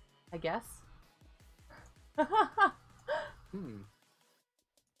 I guess. Hmm.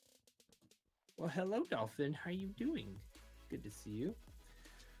 Well, hello, Dolphin. How you doing? Good to see you.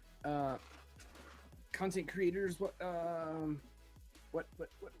 Content creators. What are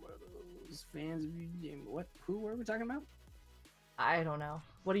those fans of you? What? Who are we talking about? I don't know.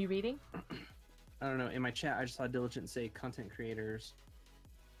 What are you reading? I don't know. In my chat, I just saw Diligent say content creators.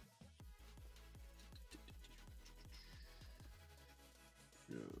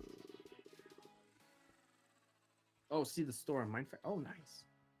 Oh, see the store on Minecraft. Oh, nice.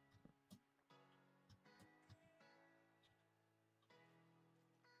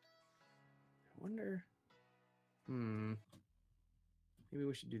 I wonder. Maybe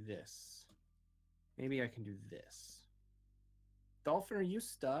we should do this. Maybe I can do this. Dolphin, are you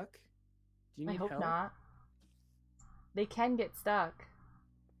stuck? Do you I need hope help? not. They can get stuck.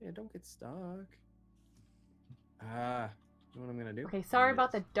 Yeah, don't get stuck. Ah, you know what I'm gonna do? Okay, sorry I'm gonna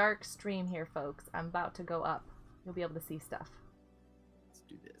about the dark stream here, folks. I'm about to go up. You'll be able to see stuff. Let's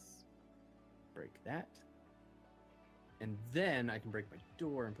do this. Break that. And then I can break my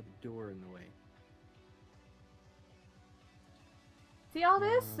door and put the door in the way. See all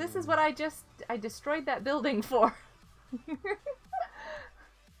this? This is what I destroyed that building for.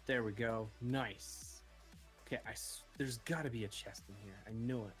 There we go. Nice. Okay, there's got to be a chest in here. I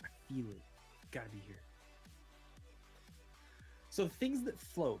know it. I feel it. Got to be here. So things that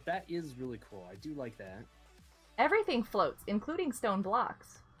float, that is really cool. I do like that. Everything floats, including stone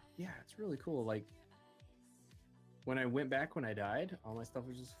blocks. Yeah, it's really cool. Like, when I went back when I died, all my stuff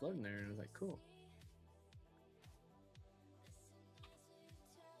was just floating there, and I was like, cool.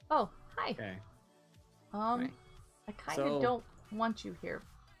 Oh, hi. Okay. I kind of So- don't want you here,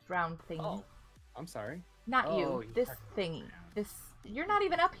 drowned thingy. Oh, I'm sorry. Not oh, you. you This talked about thingy. drowned. This. You're not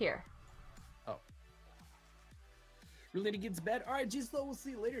even up here. Oh. Really to get to bed? All right, Gislo, we'll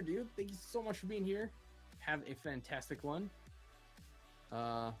see you later, dude. Thank you so much for being here. Have a fantastic one.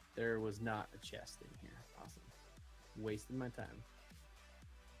 There was not a chest in here. Awesome. Wasted my time.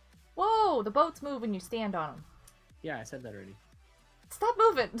 Whoa! The boats move when you stand on them. Yeah, I said that already. Stop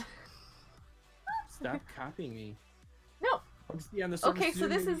moving. Stop copying me. No. I'll just be on the server Okay, so soon,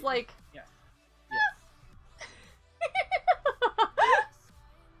 this maybe. is like. Yeah.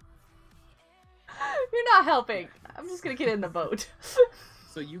 You're not helping. I'm just gonna get in the boat.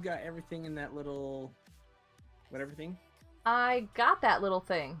 So you got everything in that little whatever thing? I got that little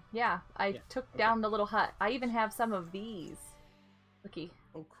thing. Yeah, I Yeah, took okay. down the little hut. I even have some of these. Looky.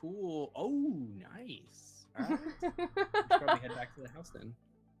 Oh, cool. Oh, nice. All right. Let's probably head back to the house then.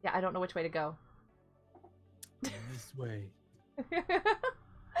 Yeah, I don't know which way to go. This way.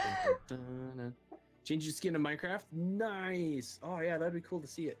 Dun. Change your skin to Minecraft? Nice. Oh yeah, that'd be cool to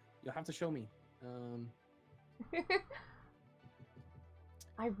see it. You'll have to show me.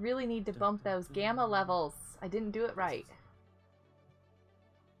 I really need to bump those gamma levels. I didn't do it right.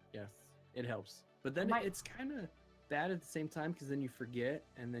 Yes, it helps. But then might- it's kind of bad at the same time because then you forget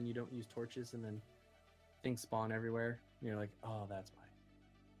and then you don't use torches and then things spawn everywhere. And you're like, oh, that's why.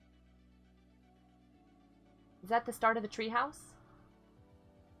 Is that the start of the treehouse?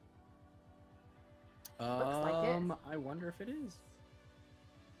 Looks like it. I wonder if it is.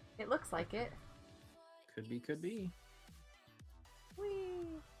 It looks like it. Could be, could be. Whee!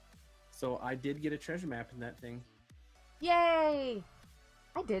 So I did get a treasure map in that thing. Yay!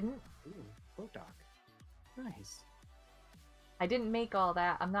 I didn't. Ooh, boat dock. Nice. I didn't make all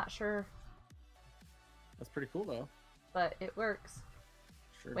that. I'm not sure, That's pretty cool though. but it works.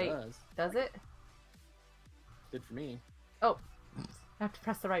 Sure Wait. does. Does it? Did for me. Oh, I have to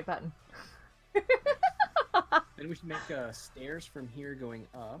press the right button. Then we should make stairs from here going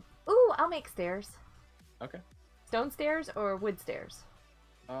up. Ooh, I'll make stairs. Okay. Stone stairs or wood stairs?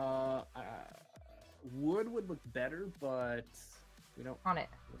 Wood would look better, but we don't On it.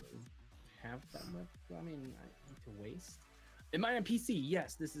 really have that much. I mean, I need to waste. Am I on PC?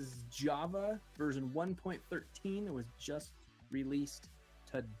 Yes, this is Java version 1.13. It was just released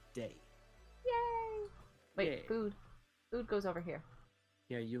today. Yay! Wait, Yay. food. Food goes over here.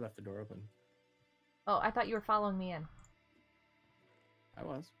 Yeah, you left the door open. Oh, I thought you were following me in. I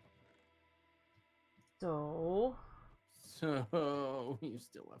was. So... So, you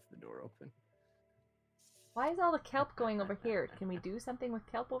still left the door open. Why is all the kelp going over here? Can we do something with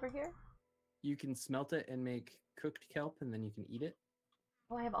kelp over here? You can smelt it and make cooked kelp, and then you can eat it.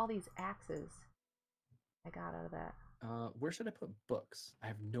 Oh, I have all these axes I got out of that. Where should I put books? I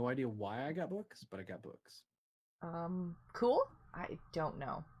have no idea why I got books, but I got books. Cool? I don't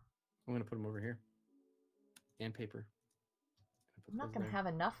know. I'm gonna put them over here. And paper. I'm not gonna have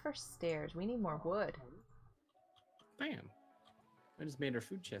enough for stairs. We need more wood. Bam! I just made our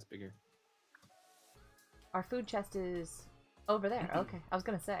food chest bigger. Our food chest is over there. Okay, I was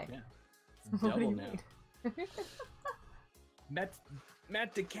gonna say. Yeah. It's What do double you now.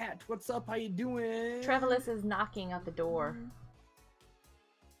 Matt the cat, what's up? How you doing? Trevelus is knocking at the door.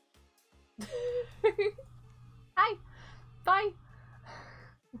 Hi! Bye!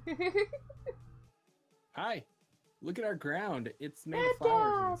 Hi! Look at our ground. It's made Red of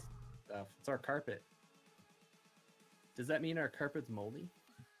flowers and Dad! stuff. It's our carpet. Does that mean our carpet's moldy?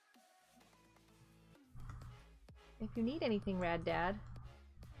 If you need anything, Rad Dad.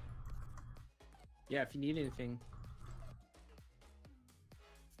 Yeah, if you need anything.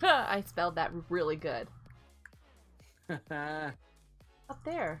 I spelled that really good. Wow, Up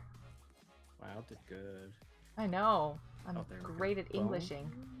there. did good. I know. I'm Oh, there we go. great at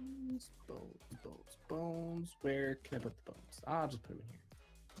Englishing. Bones. Where can I put the bones? I'll just put them in here.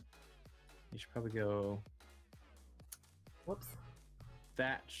 You should probably go. Whoops.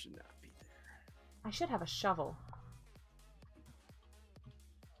 That should not be there. I should have a shovel.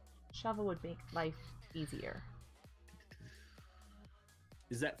 Shovel would make life easier.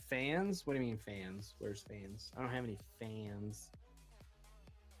 Is that fans? What do you mean fans? Where's fans? I don't have any fans.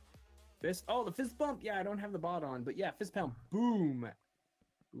 Fist. Oh, the fist bump. Yeah, I don't have the bot on, but yeah, fist pound. Boom.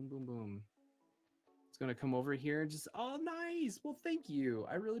 Boom, boom, boom. It's gonna come over here and just. Oh, nice. Well, thank you.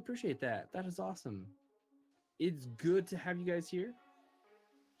 I really appreciate that. That is awesome. It's good to have you guys here.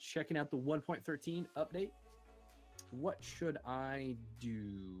 Checking out the 1.13 update. What should I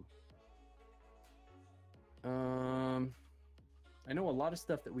do? I know a lot of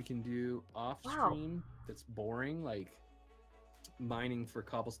stuff that we can do off stream that's boring, like mining for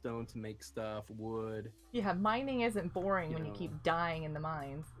cobblestone to make stuff, wood. Yeah, mining isn't boring when you keep dying in the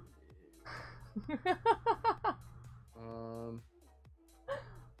mines.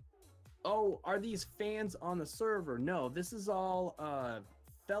 Oh, are these fans on the server? No, this is all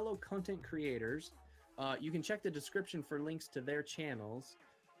fellow content creators. You can check the description for links to their channels.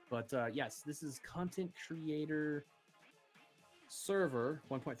 But yes, this is content creator server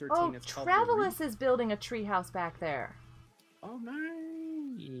 1.13. Oh, It's called Travelus is building a treehouse back there. Oh,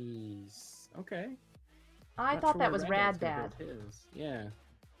 nice. Okay. I Not thought sure that where was Rad Rad Dad's Dad. gonna build his. Yeah.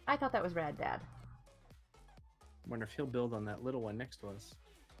 I thought that was Rad Dad. Wonder if he'll build on that little one next to us.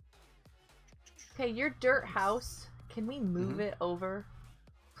 Okay, your dirt house. Can we move it over?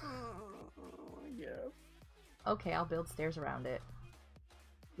 Yeah. Okay, I'll build stairs around it.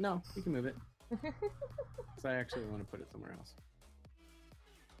 No, you can move it. Because I actually want to put it somewhere else.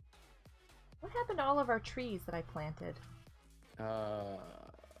 What happened to all of our trees that I planted?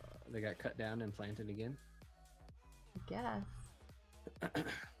 They got cut down and planted again. I guess.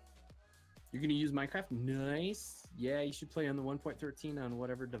 You're gonna use Minecraft? Nice. Yeah, you should play on the 1.13 on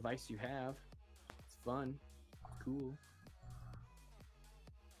whatever device you have. It's fun. Cool.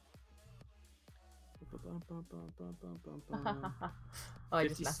 Oh, I 50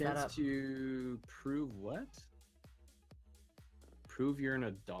 just messed that cents up. to prove what? Prove you're an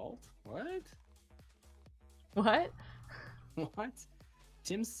adult? What? What? What?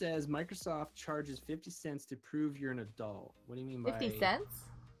 Tim says Microsoft charges 50 cents to prove you're an adult. What do you mean by 50 cents?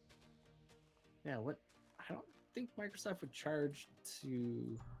 Yeah, what? I don't think Microsoft would charge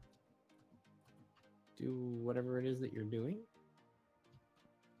to do whatever it is that you're doing.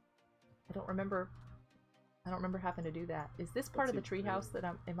 I don't remember having to do that. Is this part of the treehouse that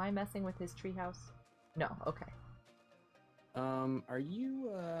am I messing with his treehouse? No, okay. Are you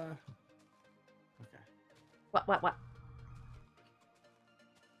okay. What?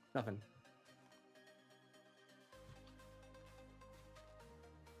 Nothing.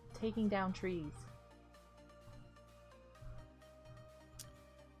 Taking down trees.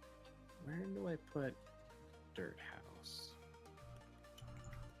 Where do I put dirt house?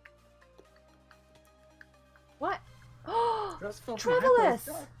 What? Travis fell from a high place.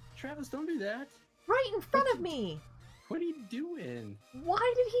 Travelus! Travis, don't do that. Right in front of me! What are you doing?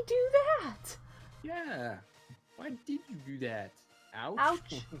 Why did he do that? Yeah. Why did you do that? Ouch.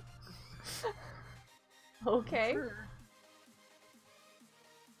 Ouch. Okay.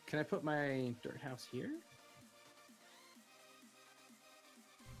 Can I put my dirt house here?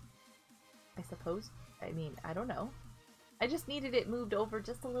 I suppose. I mean, I don't know. I just needed it moved over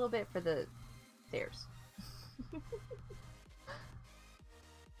just a little bit for the stairs.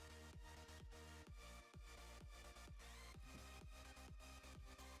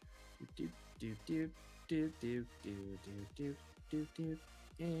 Do do do do do do do do do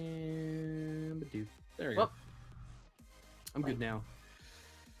and do. There we go. Whoop. I'm good now.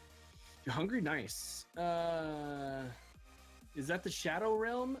 You're hungry? Nice. Is that the Shadow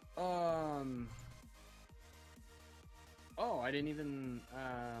Realm? Oh, I didn't even.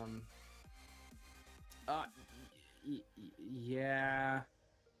 Yeah.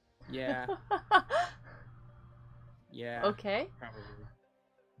 Yeah. Yeah. Okay. Probably.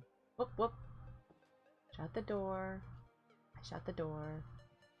 Whoop whoop. Shut the door. I shut the door.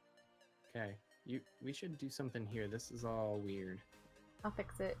 Okay. We should do something here. This is all weird. I'll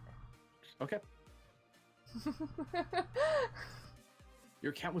fix it. Okay.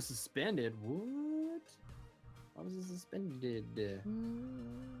 Your account was suspended. What? Why was it suspended? No.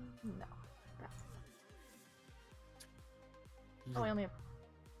 That's... Oh, I only have...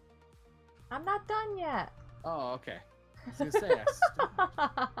 I'm not done yet. Oh, okay. I was gonna say I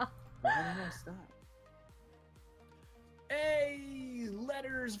stopped. Why did I stop? Hey,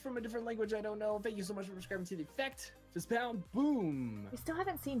 letters from a different language I don't know. Thank you so much for subscribing to the effect. Fist pound, boom. We still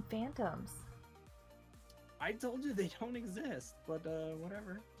haven't seen phantoms. I told you they don't exist, but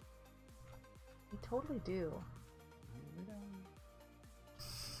whatever. We totally do.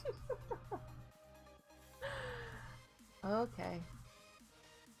 Okay.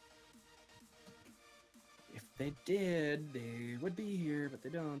 If they did, they would be here, but they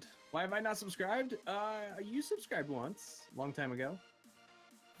don't. Why have I not subscribed? You subscribed once, a long time ago.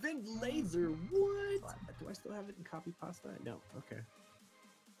 Vin Laser, what? Do I still have it in copy pasta? No, okay.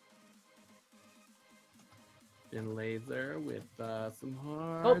 Vin Laser with some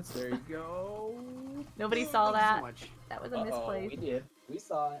hearts. There you go. Nobody Boom, saw thank you so that. much. That was a misplaced. We did. We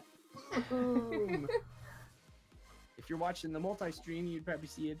saw it. Boom. If you're watching the multi-stream, you'd probably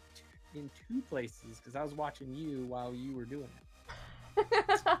see it in 2 places because I was watching you while you were doing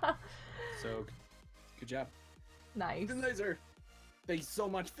it. So, good job. Nice. Vin Laser, thank you so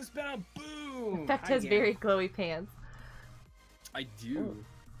much. Fist pound, boom. Effect Hi, has gang. very glowy pants. I do. Ooh.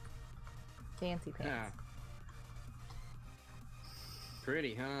 Fancy Yeah. pants.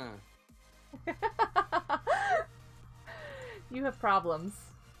 Pretty, huh? You have problems.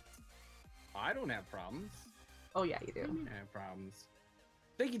 I don't have problems. Oh yeah, you What do you do. mean I have problems?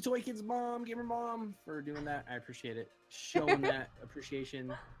 Thank you, Toy Kids Mom, Gamer Mom, for doing that. I appreciate it. Showing that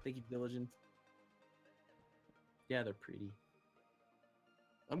appreciation. Thank you, Diligent. Yeah, they're pretty.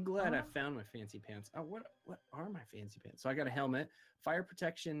 I'm glad I found my fancy pants. Oh, what are my fancy pants? So I got a helmet, fire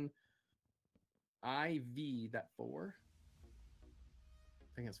protection, IV, that 4. I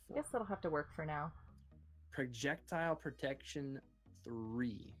think it's 4. Guess that'll have to work for now. Projectile protection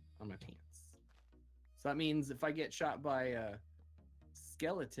 3 on my pants. So that means if I get shot by a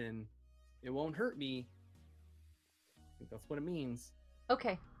skeleton, it won't hurt me. I think that's what it means.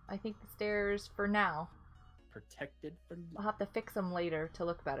 Okay, I think the stairs for now. Protected for I'll have to fix them later to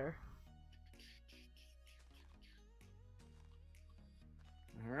look better.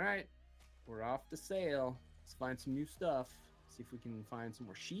 All right, we're off to sail. Let's find some new stuff. See if we can find some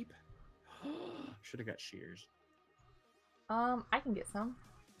more sheep. Should have got shears. I can get some.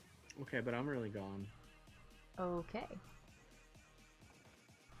 Okay, but I'm really gone. Okay.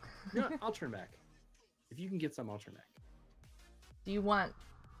 No, I'll turn back. If you can get some, I'll turn back. Do you want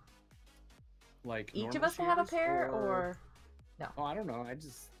Like each of normal us to have a shears, pair, or no? Oh, I don't know.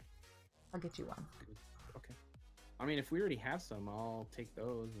 I'll get you one. Okay. I mean, if we already have some, I'll take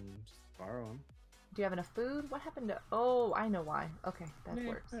those and just borrow them. Do you have enough food? What happened to... Oh, I know why. Okay, that Nah,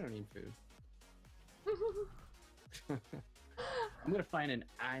 works. I don't need food. I'm gonna find an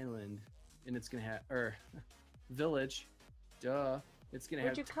island, and it's gonna have village. Duh. It's gonna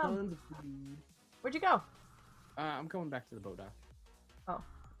Where'd have you come? tons of food. Where'd you go? I'm going back to the boat dock. Oh.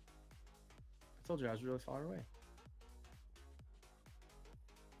 I told you I was really far away.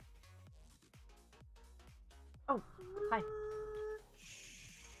 Oh, hi.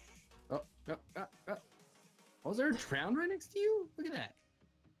 Oh, is there a drowned right next to you? Look at that.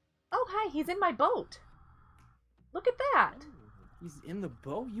 Oh, hi. He's in my boat. Look at that. Oh, he's in the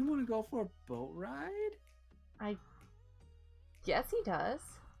boat? You want to go for a boat ride? I guess he does.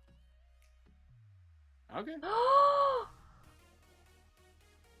 Okay.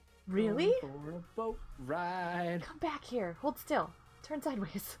 Really? Going for a boat ride. Come back here. Hold still. Turn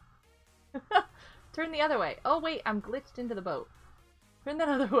sideways. Turn the other way. Oh, wait. I'm glitched into the boat. Turn that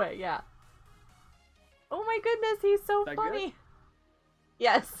other way, yeah. Oh my goodness, he's so That funny. good?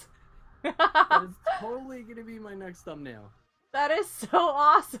 Yes. That is totally gonna be my next thumbnail. That is so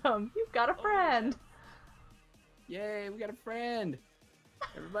awesome. You've got a Oh, friend. Yay, we got a friend.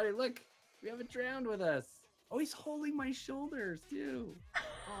 Everybody, look. We have a drowned with us. Oh, he's holding my shoulders, too.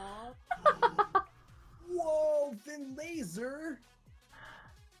 Aw. Whoa, Vin Laser.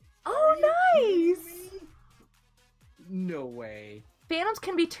 Oh, nice. Me? No way. Phantoms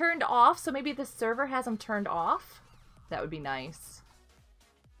can be turned off, so maybe the server has them turned off. That would be nice.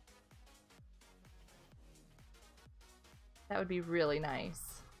 That would be really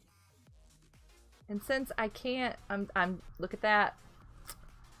nice. And since I can't, I'm look at that.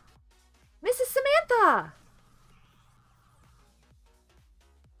 Mrs. Samantha!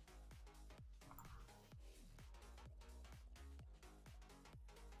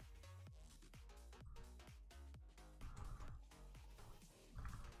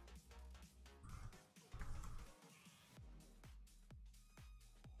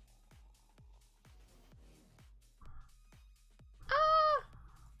 Ah!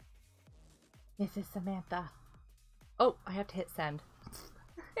 Mrs. Samantha. Oh, I have to hit send.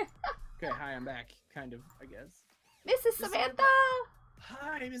 Okay, hi, I'm back. Kind of, I guess. Mrs. Samantha!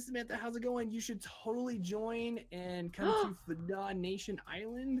 Hi, Miss Samantha. How's it going? You should totally join and come to Fada Nation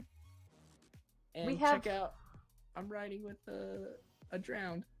Island and We have- check out. I'm riding with a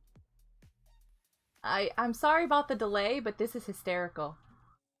drowned. I'm sorry about the delay, but this is hysterical.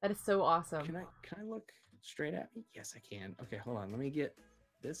 That is so awesome. Can I look straight at me? Yes, I can. Okay, hold on. Let me get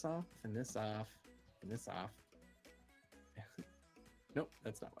this off and this off and this off. Nope,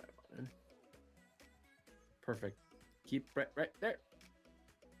 that's not what I wanted. Perfect. Keep right there.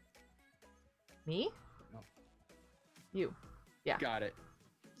 Me? No. You. Yeah. Got it.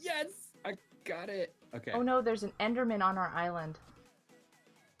 Yes, I got it. Okay. Oh no, there's an Enderman on our island.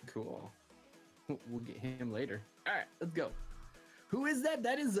 Cool. We'll get him later. All right, let's go. Who is that?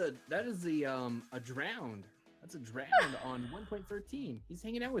 That is a drowned. That's a drowned on 1.13. He's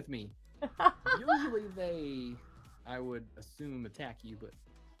hanging out with me. Usually I would assume attack you, but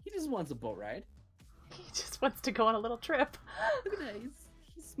he just wants a boat ride. He just wants to go on a little trip. Look at that.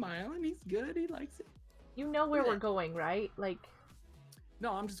 He's smiling. He's good. He likes it. You know where Look at we're that. going, right? Like,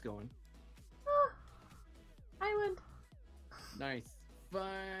 No, I'm just going. island. Nice.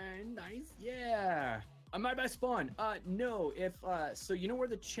 Fun. Nice. Yeah. Am I by spawn? No. If so, you know where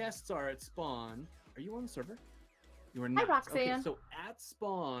the chests are at spawn. Are you on the server? You are not. Okay, Roxanne. so at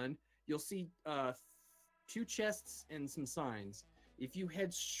spawn, you'll see 2 chests and some signs. If you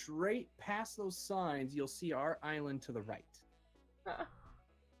head straight past those signs, you'll see our island to the right.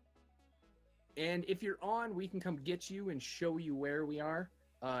 And if you're on, we can come get you and show you where we are.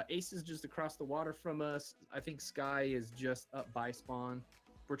 Ace is just across the water from us. I think Sky is just up by spawn.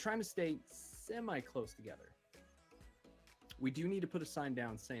 We're trying to stay semi-close together. We do need to put a sign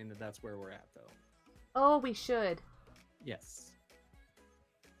down saying that that's where we're at, though. Oh, we should. Yes.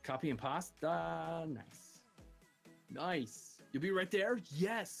 Copy and pasta. Nice. Nice. You'll be right there?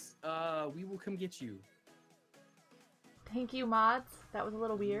 Yes. We will come get you. Thank you, mods. That was a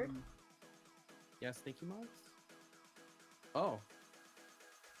little weird. Yes, thank you, mods. Oh.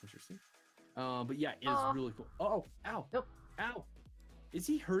 Interesting. But yeah, it is Aw. really cool. Oh, ow. Nope. Ow. Is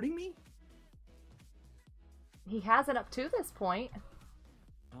he hurting me? He hasn't up to this point.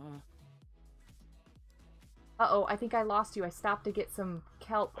 Uh-oh, I think I lost you. I stopped to get some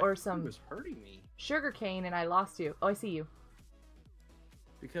kelp or He some was hurting me. sugar cane and I lost you. Oh, I see you.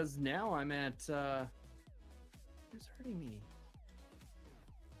 Because now I'm at, who's hurting me?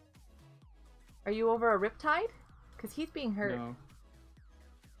 Are you over a riptide? Because he's being hurt. No.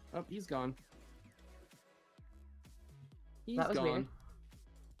 Oh, he's gone. He's That was gone. weird.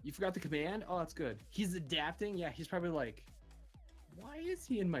 You forgot the command? Oh, that's good. He's adapting? Yeah, he's probably like, why is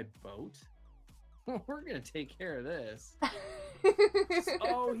he in my boat? We're gonna take care of this.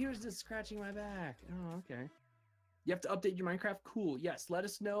 Oh, he was just scratching my back. Oh, okay. You have to update your Minecraft? Cool. Yes, let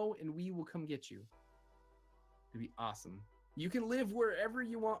us know and we will come get you. It'd be awesome. You can live wherever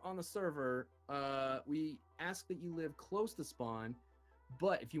you want on the server. We ask that you live close to spawn,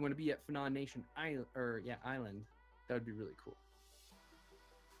 but if you want to be at Fanon Nation Island, that would be really cool.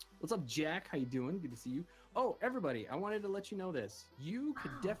 What's up, Jack? How you doing? Good to see you. Oh, everybody, I wanted to let you know this. You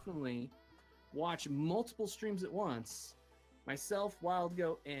could definitely watch multiple streams at once. Myself,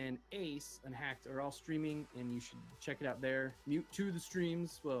 WildGoat, and Ace Unhacked are all streaming, and you should check it out there. Mute 2 of the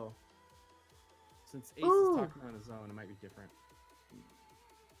streams. Well, since Ace Ooh. is talking on his own, it might be different.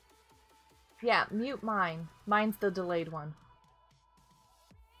 Yeah, mute mine. Mine's the delayed one.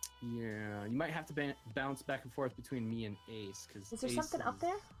 Yeah, you might have to bounce back and forth between me and Ace, because Is there something up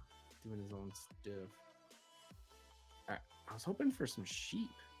there? Doing his own stuff. Alright, I was hoping for some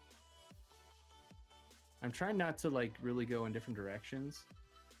sheep. I'm trying not to like really go in different directions,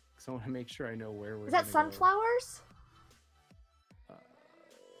 because I want to make sure I know where we're Is that sunflowers? Go.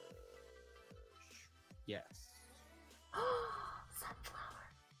 Yes. Sunflower.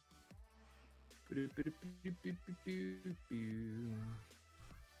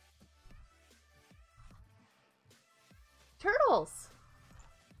 Turtles.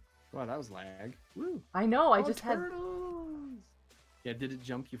 Wow, that was lag. Woo. I know. I Oh, just turtles! Yeah, did it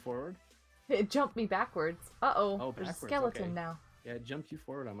jump you forward? it jumped me backwards. Uh-oh. Oh, There's a backwards, skeleton okay. now. Yeah, it jumped you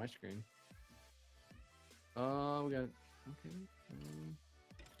forward on my screen. Oh, we got... Okay.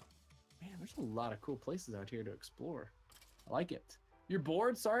 Man, there's a lot of cool places out here to explore. I like it. You're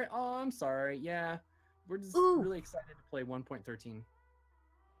bored? Sorry? Oh, I'm sorry. Yeah. We're just really excited to play 1.13.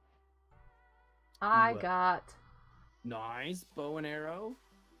 I got... Nice. Bow and arrow.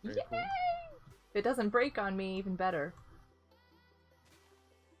 Very Yay! cool. If it doesn't break on me, even better.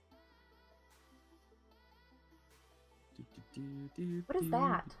 What is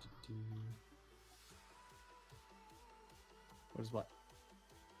that? What is what?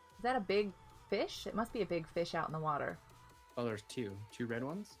 Is that a big fish? It must be a big fish out in the water. Oh, there's two. Two red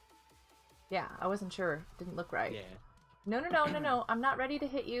ones? Yeah, I wasn't sure. Didn't look right. Yeah. No. I'm not ready to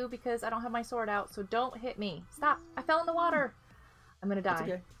hit you because I don't have my sword out, so don't hit me. Stop. I fell in the water. I'm gonna die. That's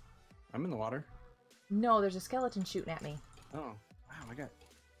okay. I'm in the water. No, there's a skeleton shooting at me. Oh. Wow, I got...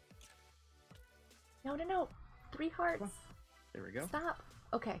 No. 3 hearts. There we go. Stop.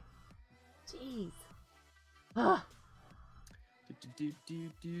 Okay. Jeez. Ugh.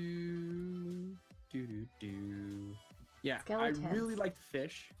 Yeah, Skeletons. I really like the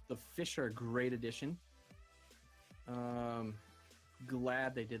fish. The fish are a great addition.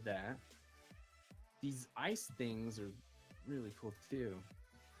 Glad they did that. These ice things are really cool too.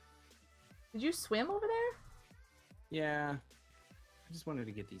 Did you swim over there? Yeah, I just wanted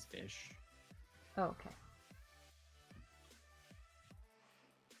to get these fish. Oh, okay.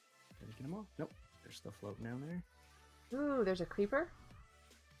 Did I get them all? Nope, they're still floating down there. Ooh, there's a creeper.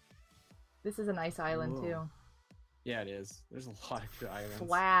 This is a nice island Whoa. too. Yeah, it is. There's a lot of good islands.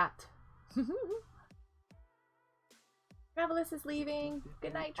 Flat. Travelus is leaving.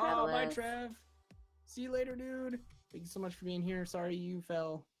 Good night, Travelus. Oh, bye, Trev. See you later, dude. Thank you so much for being here. Sorry you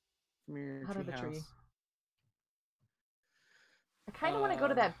fell from your Out of the tree. treehouse. I kind of want to go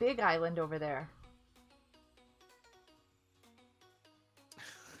to that big island over there.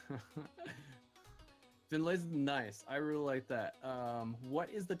 Finlay's nice. I really like that. What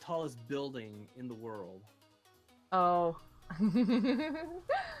is the tallest building in the world? Oh.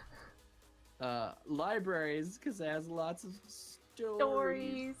 Libraries, because it has lots of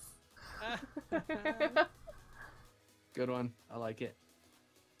Stories. Good one. I like it.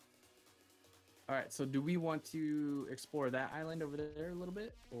 All right, so do we want to explore that island over there a little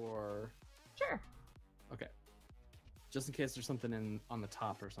bit, or? Sure. Okay. Just in case there's something on the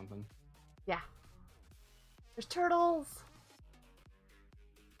top or something. Yeah. There's turtles.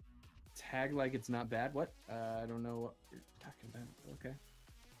 Tag like it's not bad. What? I don't know what you're talking about. Okay.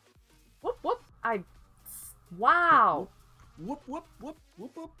 Whoop whoop. Wow. Whoop whoop whoop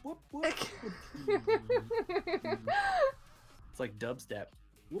whoop whoop whoop whoop. It's like dubstep.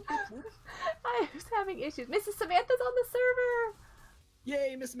 Whoop whoop whoop. I was having issues. Mrs. Samantha's on the server.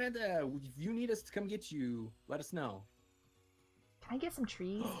 Yay, Miss Amanda! If you need us to come get you, let us know. Can I get some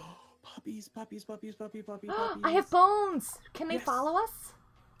trees? Puppies, puppies, puppies, puppies, puppies. I have bones. Can they Yes. follow us?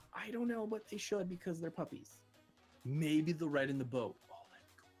 I don't know, but they should because they're puppies. Maybe they'll ride in the boat. Oh, that'd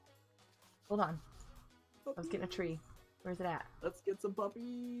be cool. Hold on. I was getting a tree. Where's it at? Let's get some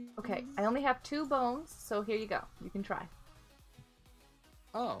puppies. Okay, I only have 2 bones, so here you go. You can try.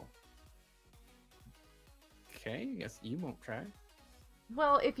 Oh. Okay, I guess you won't try.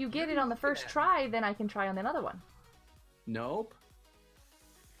 Well, if you get What are it you on the looking first at? try, then I can try on another one. Nope.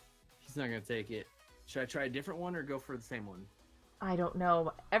 He's not gonna take it. Should I try a different one or go for the same one? I don't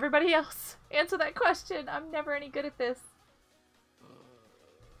know. Everybody else, answer that question. I'm never any good at this.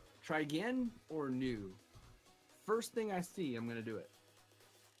 Try again or new? First thing I see, I'm gonna do it.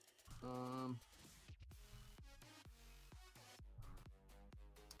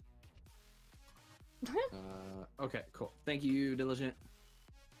 Okay, cool. Thank you, Diligent.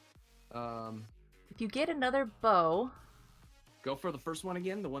 If you get another bow, Go for the first one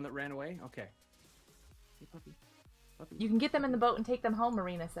again, the one that ran away. Okay. Hey, puppy. Puppy. you can get them in the boat and take them home,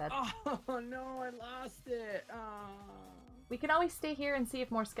 Marina said. Oh no, I lost it. We can always stay here and see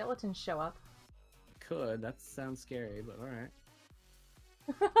if more skeletons show up. Could. That sounds scary, but all right.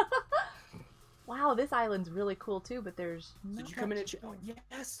 Wow, this island's really cool too, but there's not Did you come in and much chat? Oh, to-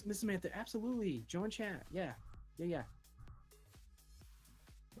 yes, Miss Samantha, absolutely. Join chat. Yeah. Yeah.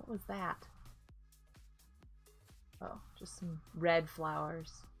 What was that? Oh, just some red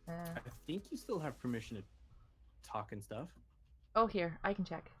flowers. I think you still have permission to talk and stuff. Oh, here, I can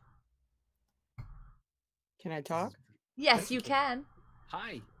check. Can I talk? Yes, you can.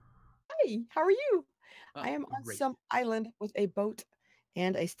 Hi. Hi, how are you? Oh, I am on great. some island with a boat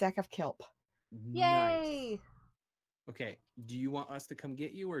and a stack of kelp. Yay! Nice. Okay, do you want us to come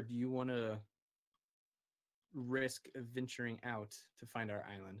get you, or do you want to risk venturing out to find our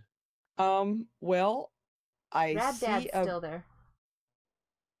island? Well, I Rad see Dad's still there.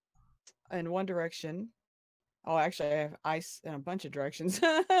 in one direction. Oh, actually, I have ice in a bunch of directions.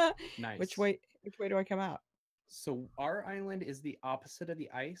 Nice. Which way do I come out? So our island is the opposite of the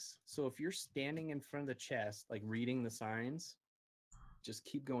ice. So if you're standing in front of the chest, like reading the signs, just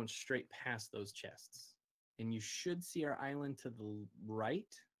keep going straight past those chests. And you should see our island to the right.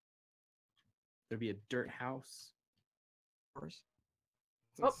 There'll be a dirt house. Of course.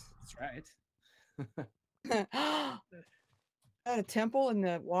 Oh. That's right. At a temple in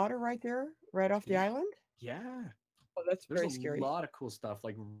the water right there, right off the Yeah. island? Yeah. Oh, that's There's very a scary. lot of cool stuff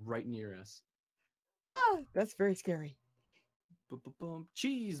like right near us. Ah, that's very scary. Boom.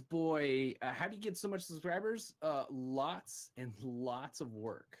 Cheese boy. How do you get so much subscribers? Lots and lots of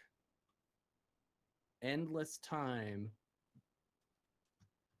work. Endless time.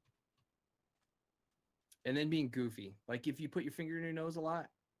 And then being goofy. Like if you put your finger in your nose a lot,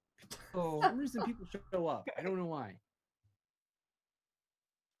 for some reason people show up. I don't know why.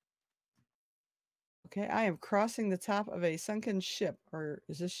 Okay, I am crossing the top of a sunken ship. Or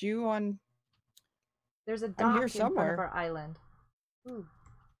is this you on? There's a I'm dock here in front of somewhere. our island. Ooh.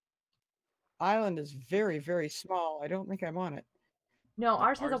 Island is very, very small. I don't think I'm on it. No,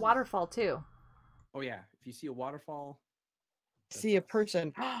 ours has a Ours is- waterfall too. Oh yeah. If you see a waterfall, See a that's us.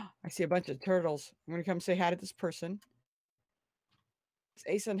 person. I see a bunch of turtles. I'm gonna come say hi to this person. It's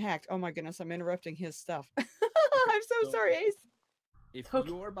Ace Unhacked. Oh my goodness, I'm interrupting his stuff. I'm so So- sorry, Ace. If Okay.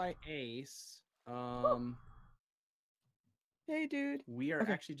 you're by Ace, Hey, dude. we are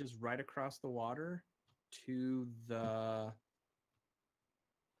Okay. actually just right across the water to the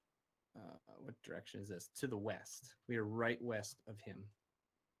what direction is this? To the west. We are right west of him.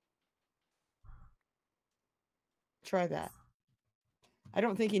 Try that. I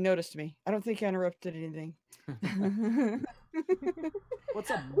don't think he noticed me. I don't think I interrupted anything. What's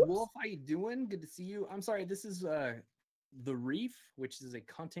up, Wolf? How you doing? Good to see you. I'm sorry, this is the Reef, which is a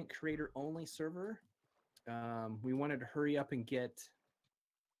content creator only server. We wanted to hurry up and get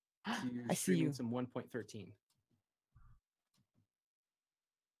to I see streaming you. some 1.13.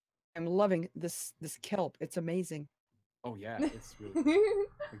 I'm loving this kelp. It's amazing. Oh yeah, it's really cool.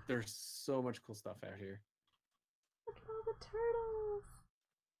 Like there's so much cool stuff out here. Look at all the turtles.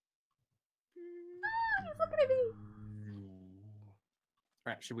 Ah, he's looking at me.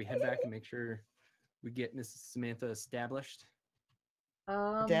 All right, should we head back and make sure we get Mrs. Samantha established?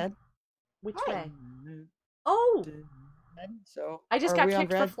 Dad. Which Hi. way? Oh, So I just are got we on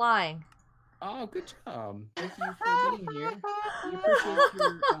kicked for red? flying. Oh, good job. Thank you for being here. We appreciate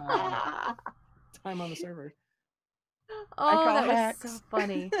your time on the server. Oh, call that was hacks. so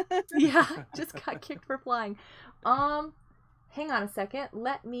funny. Yeah, just got kicked for flying. Hang on a second.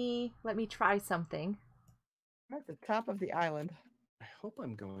 Let me try something. I'm at the top of the island. I hope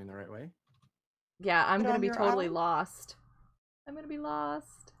I'm going the right way. Yeah, I'm Get gonna on be your totally island? lost. I'm gonna be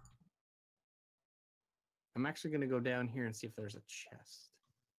lost. I'm actually gonna go down here and see if there's a chest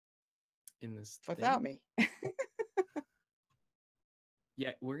in this Without thing. me.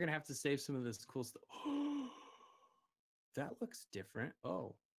 Yeah, we're gonna have to save some of this cool stuff. That looks different.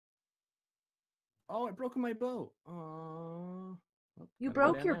 Oh, I broke my boat. Oh, You gotta go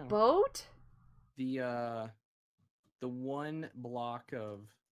broke down your now. boat? The one block of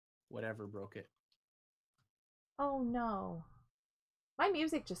whatever broke it. Oh no. My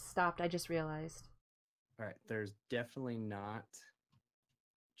music just stopped, I just realized. All right, there's definitely not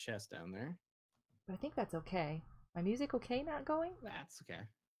chest down there. But I think that's okay. My music okay not going? That's okay.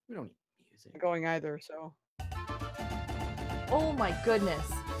 We don't need music. Going either, so Oh my goodness.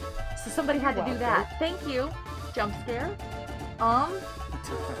 So somebody had to do Well, that. Thank you. Jump scare.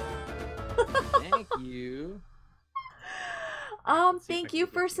 Thank you. Let's see if I Thank can you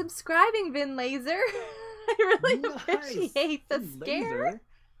get for you. subscribing, Vin Laser. I really Nice. appreciate the Laser. scare.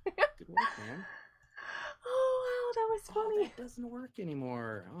 Good work, man. Oh wow, that was Oh, funny. that doesn't work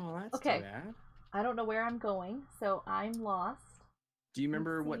anymore. Oh, that's Okay. too bad. I don't know where I'm going, so I'm lost. Do you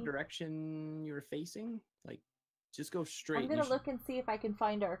remember what see. direction you were facing? Like Just go straight. I'm gonna look and see if I can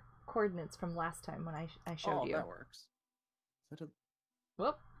find our coordinates from last time when I showed you. Oh, that works. Is that a...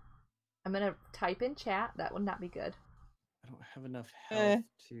 Whoop. I'm gonna type in chat. That would not be good. I don't have enough health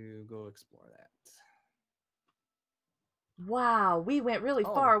to go explore that. Wow, we went really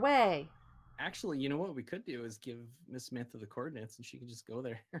far away. Actually, you know what we could do is give Miss Samantha the coordinates and she can just go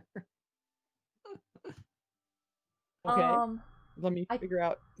there. Okay. Let me figure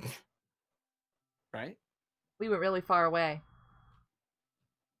out. Right? We went really far away.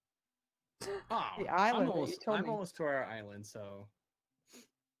 Oh, The island. I'm almost to our island, so.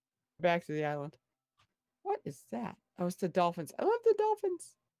 Back to the island. What is that? Oh, it's the dolphins. I love the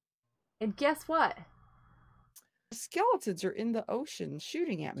dolphins. And guess what? The skeletons are in the ocean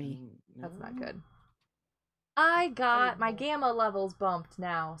shooting at me. That's not good. I got my gamma levels bumped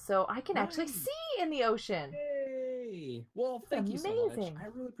now, so I can actually see in the ocean. Yay! Well, thank you so much. I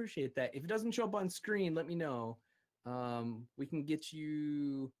really appreciate that. If it doesn't show up on screen, let me know. We can get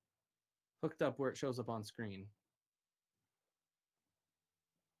you hooked up where it shows up on screen.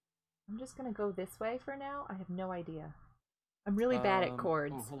 I'm just gonna go this way for now. I have no idea. I'm really bad at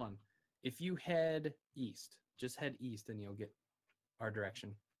chords. Oh, hold on. If you head east, just head east and you'll get our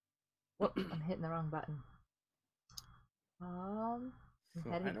direction. Whoop, I'm hitting the wrong button. I'm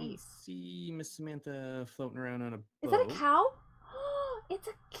heading I don't east. see Miss Samantha floating around on a boat. Is that a cow? It's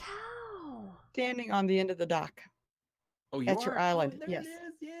a cow. Standing on the end of the dock. Oh, you At your island. Oh, there yes. it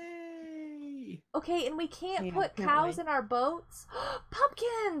is. Yay! Okay, and we can't put cows in our boats.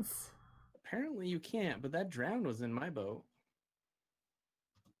 Pumpkins! Apparently you can't, but that drowned was in my boat.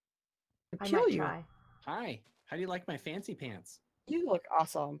 I might try. Hi. How do you like my fancy pants? You look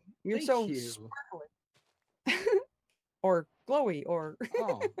awesome. You're Thank so you. sparkly. Or glowy, or...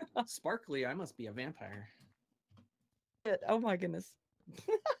 Oh, sparkly. I must be a vampire. Oh my goodness.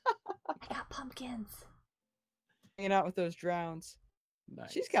 I got pumpkins. Hanging out with those drowns.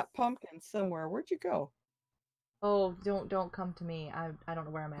 Nice. She's got pumpkins somewhere. Where'd you go? Oh, don't come to me. I don't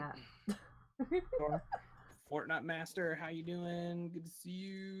know where I'm at. Fortnite Master, how you doing? Good to see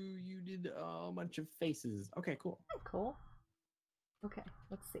you. You did a bunch of faces. Okay, cool. Cool. Okay,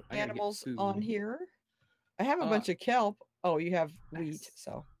 let's see. Animals on here. I have a bunch of kelp. Oh, you have wheat,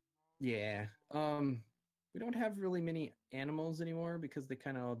 so. Yeah. We don't have really many animals anymore because they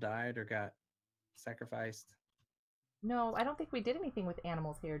kind of all died or got sacrificed. No, I don't think we did anything with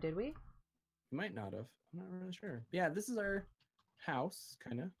animals here, did we? We might not have. I'm not really sure. Yeah, this is our house,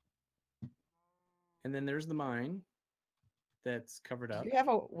 kind of. And then there's the mine that's covered up. Do you have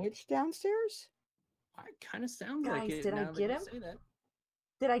a witch downstairs? It kind of sounds like it. Did I now get that him? you say that.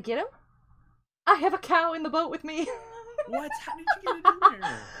 Did I get him? I have a cow in the boat with me. What? How did you get it in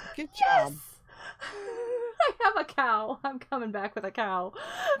there? Good job. I have a cow. I'm coming back with a cow.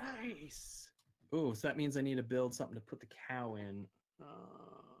 Nice. Oh, so that means I need to build something to put the cow in.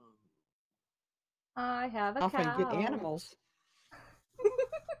 I have a cow. Often get animals.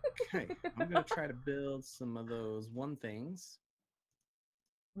 Okay, I'm gonna try to build some of those things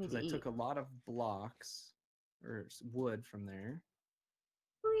because I took a lot of blocks or wood from there.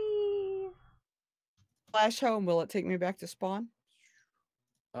 Whee! Flash home. Will it take me back to spawn?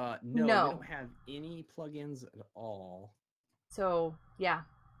 No, we don't have any plugins at all. So yeah,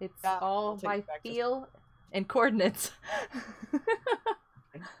 it's all by back to feel and coordinates.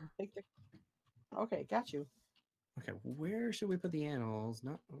 Okay, got you. Okay, where should we put the animals?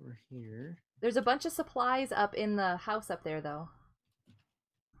 Not over here. There's a bunch of supplies up in the house up there, though.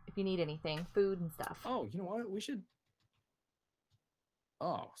 If you need anything, food and stuff. Oh, you know what? We should...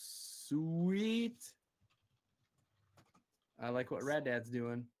 Oh, sweet. I like what Rad Dad's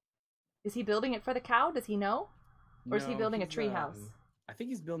doing. Is he building it for the cow? Does he know? Or is he building a tree house? I think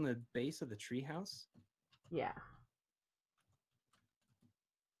he's building the base of the tree house. Yeah.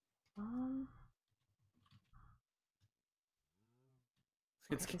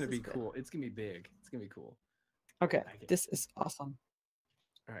 It's gonna be cool. It's gonna be big. It's gonna be cool. Okay, this is awesome.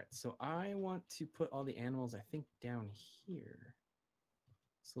 All right, so I want to put all the animals, I think, down here.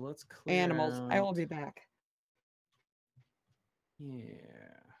 So let's clear animals. out... I will be back. Yeah.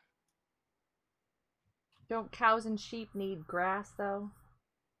 Don't cows and sheep need grass, though?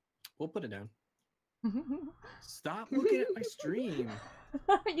 We'll put it down. Stop looking at my stream.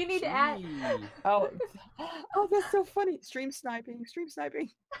 You need to add... Oh, that's so funny. Stream sniping. Stream sniping.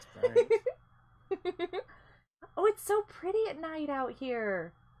 Right. Oh, it's so pretty at night out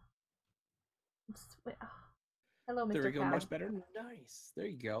here. Hello, Mr. There we go. Cow. Much better. Nice. There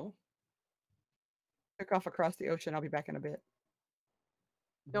you go. Took off across the ocean. I'll be back in a bit.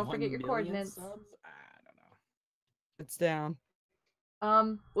 Don't forget your coordinates. Subs? I don't know. It's down.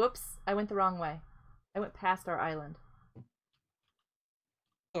 Whoops. I went the wrong way. I went past our island.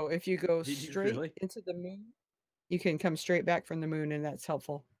 So if you go Did you straight really? into the moon, you can come straight back from the moon, and that's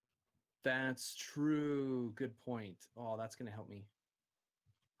helpful. That's true. Good point. Oh, that's gonna help me.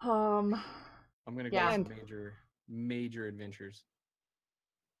 Um, I'm gonna go Yeah. on some major adventures.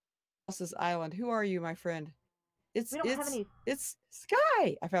 Elsa's island. Who are you, my friend? It's We don't have any- it's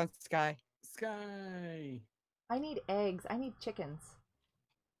Sky. I found Sky. Sky. I need eggs. I need chickens.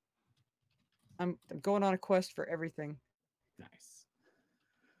 I'm going on a quest for everything. Nice.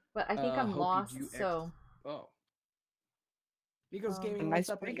 But I think I'm Hope you lost, do so Oh. Migos A Gaming, nice what's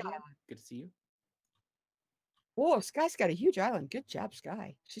up, big Megan? island. Good to see you. Whoa, Sky's got a huge island. Good job,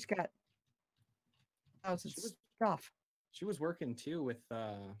 Sky. She's got thousands She was- stuff. She was working too with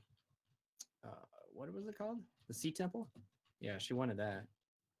what was it called? The Sea Temple? Yeah, she wanted that.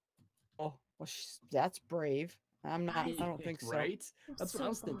 Oh, well, that's brave. I'm not. I don't think so. Right? I'm That's what so I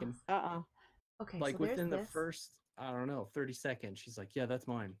was thinking. lost. Okay, Like so there's within the this. first, I don't know, 30 seconds, she's like, "Yeah, that's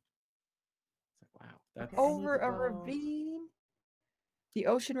mine." It's like, wow, that's Okay, I need Over to a go- ravine. The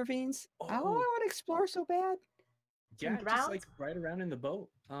ocean ravines. Oh, I Oh. want to explore so bad. yeah, just drowned? like right around in the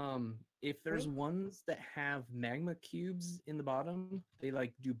boat. If there's Great. ones that have magma cubes in the bottom, they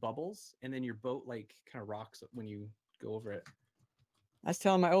like do bubbles, and then your boat like kind of rocks when you go over it. I was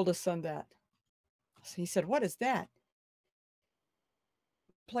telling my oldest son that. So he said, "What is that?"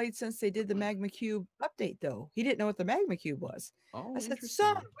 Played since they did the Magma Cube update, though. He didn't know what the Magma Cube was. Oh, I said, interesting.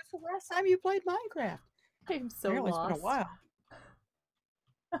 "Son, what's the last time you played Minecraft?" I'm so Apparently, lost. it's been a while.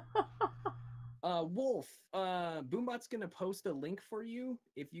 Wolf, Boombot's gonna post a link for you.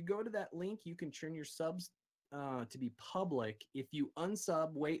 If you go to that link, you can turn your subs to be public. If you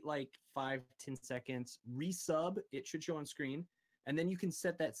unsub, wait like 5-10 seconds, resub, it should show on screen, and then you can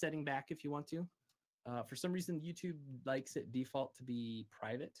set that setting back if you want to. For some reason, YouTube likes it default to be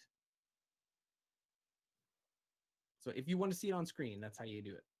private. So if you want to see it on screen, that's how you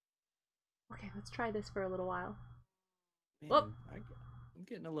do it. Okay, let's try this for a little while. Man, Whoop. I'm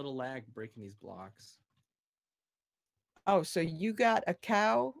getting a little lag breaking these blocks. Oh, so you got a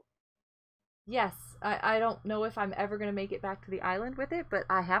cow? Yes, I don't know if I'm ever gonna make it back to the island with it, but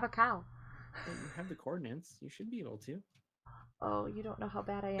I have a cow. Well, you have the coordinates. You should be able to. Oh, you don't know how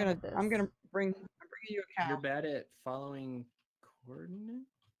bad I am at this. I'm bringing you a cow. You're bad at following coordinates?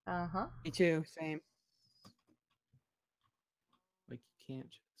 Uh-huh. Me too. Same. Like you can't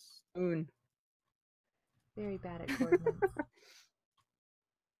just. Moon. Very bad at coordinates.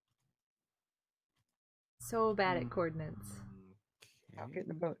 So bad at coordinates. I'll Okay. get in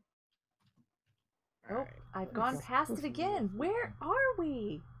the boat. Oh, Alright, I've we gone go. past it again. Where are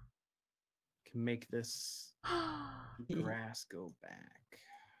we? Can make this grass go back.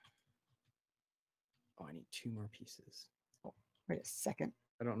 Oh, I need 2 more pieces. Wait a second.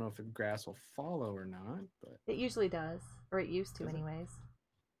 I don't know if the grass will follow or not, but It usually does, or it used to Does it? anyways.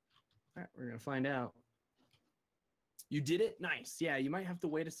 all right, we're gonna find out. You did it? Nice. Yeah, you might have to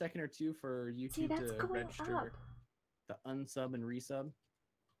wait a second or two for YouTube See, that's to going register up. the unsub and resub.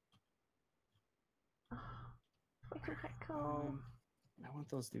 Where did that go? I want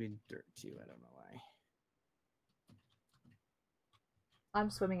those to be dirt too. I don't know why.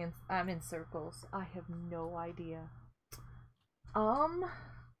 I'm in circles. I have no idea.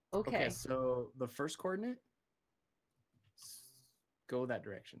 Okay. So the first coordinate, go that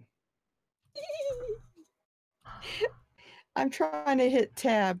direction. I'm trying to hit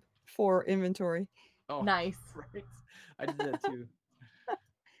tab for inventory. Oh, Nice. right. I did that too.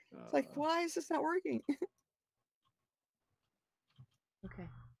 It's like, why is this not working? Okay.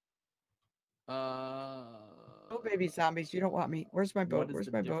 Oh, baby zombies, you don't want me. Where's my boat? What is Where's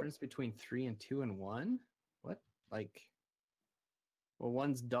the my boat? difference between 3 and 2 and 1? What? Like, well,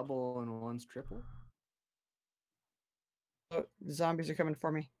 one's double and one's triple? Oh, the zombies are coming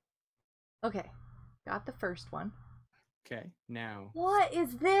for me. Okay. Got the first one. Okay, now What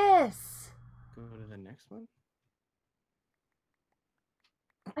is this? go to the next one.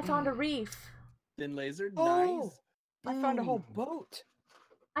 I found a reef. Thin laser, Oh, nice. I found a whole Boom. boat.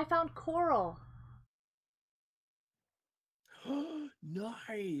 I found coral.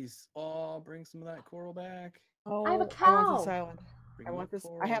 Nice. Oh, bring some of that coral back. Oh, I have a I want cow. this island. Bring I want that this. I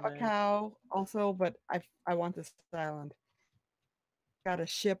coral have a back. cow also, but I want this island. Got a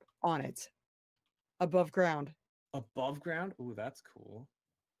ship on it, above ground. Above ground? Ooh, that's cool.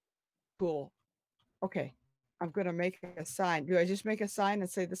 Cool. Okay, I'm gonna make a sign. Do I just make a sign and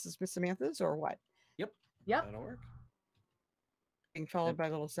say this is Miss Samantha's, or what? Yep. That'll work. Being followed by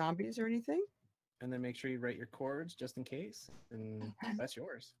little zombies or anything? And then make sure you write your chords just in case, and that's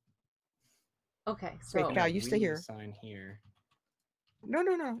yours. Okay, Wait, so cow, And you we stay need a here. sign here.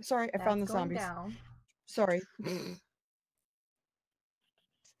 No. Sorry, I found the that's going zombies. down. Sorry.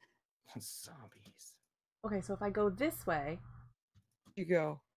 Zombies. Okay, so if I go this way, You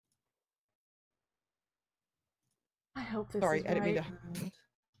go. I hope this Sorry, is I didn't mean right. to.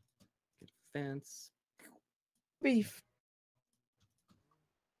 Get fence. Beef.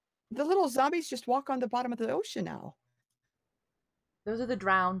 The little zombies just walk on the bottom of the ocean now. Those are the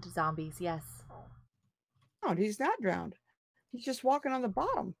drowned zombies, yes. Oh, he's not drowned. He's just walking on the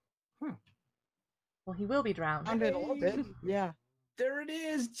bottom. Huh. Well, he will be drowned. Drowned it a little bit. Hey! Yeah. There it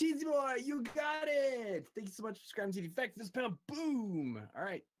is, Cheesy Boy. You got it. Thank you so much for subscribing to the effect. This pound, boom. All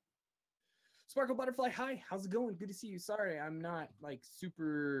right. Sparkle Butterfly, hi. How's it going? Good to see you. Sorry, I'm not like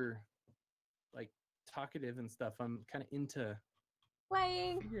super like talkative and stuff. I'm kind of into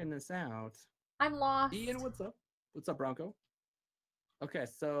Playing. figuring this out. I'm lost. Ian, what's up? What's up, Bronco? Okay,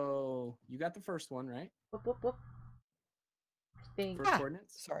 so you got the first one, right? Whoop, whoop, whoop. I think. First Ah,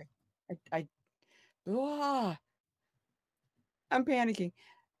 coordinates? Sorry. Ah, I'm panicking.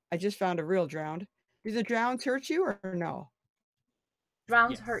 I just found a real drowned. Do the drowns hurt you or no?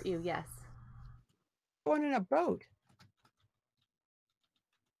 Drowns Yes. hurt you, yes. Going in a boat.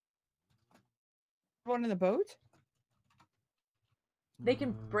 Going in the boat? They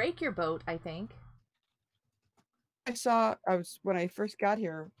can break your boat, I think. When I first got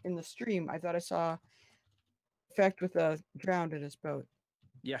here in the stream, I thought I saw effect with a drowned in his boat.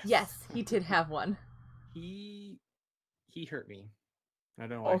 Yes. Yes, he did have one. He hurt me. I don't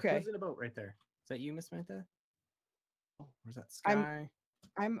know why. Okay. Who's in a boat right there? Is that you, Miss Samantha? Oh, where's that sky?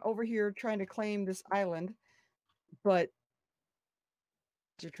 I'm over here trying to claim this island, but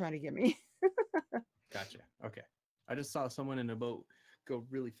you're trying to get me. Gotcha. Okay. I just saw someone in a boat go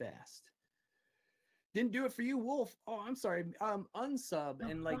really fast. Didn't do it for you, Wolf. Oh, I'm sorry. Unsub No,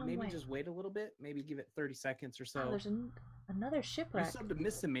 and like wrong maybe way. just wait a little bit. Maybe give it 30 seconds or so. Oh, there's another You shipwreck. subbed to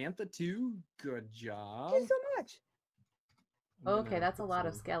Miss Samantha too. Good job. Thank you so much. I'm Okay, gonna that's a put lot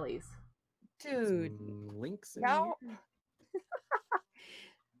of some- skellies. Dude, some links in now here.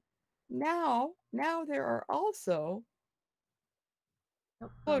 now there are also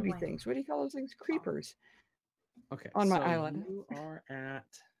Nope, wrong floaty way. things. What do you call those things? Creepers. Okay. on my so island. You are at.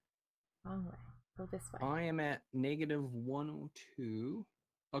 Wrong way. Go this way. I am at -102.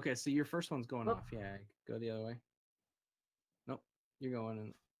 Okay, so your first one's going Whoop. off. Yeah, go the other way. Nope, you're going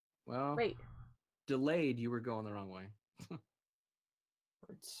in. Well, Wait. delayed. You were going the wrong way.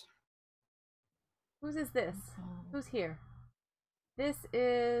 Whose is this? Who's here? This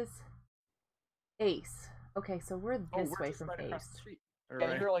is Ace. Okay, so we're this we're way just from right across Ace. the street. Or Yeah,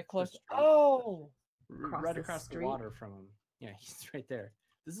 right you're really across close. the street. Oh, Across Right the across the street? water from him. Yeah, he's right there.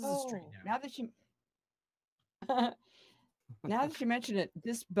 This is a street oh. now. Now that you now that you mention it,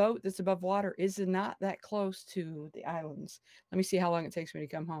 this boat that's above water is not that close to the islands. Let me see how long it takes me to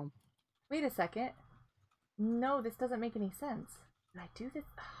come home. Wait a second. No, this doesn't make any sense. Did I do this?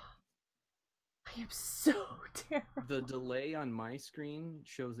 I am so terrible. The delay on my screen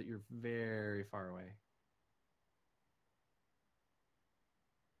shows that you're very far away.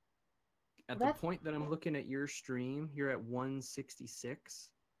 At the point that I'm looking at your stream, you're at 166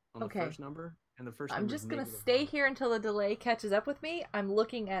 on the first number, and the first I'm number just is gonna -1. stay here until the delay catches up with me. I'm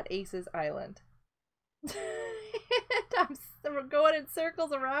looking at Ace's island. We're going in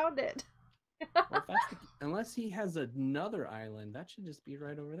circles around it. Well, if that's unless he has another island, that should just be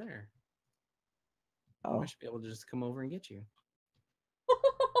right over there. Oh. I should be able to just come over and get you.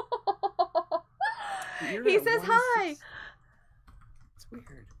 He says hi. It's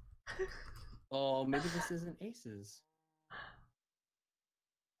weird. Oh, maybe this isn't Aces.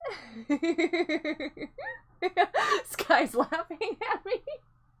 Sky's laughing at me.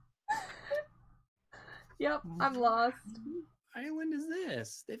 Yep, I'm lost. What island is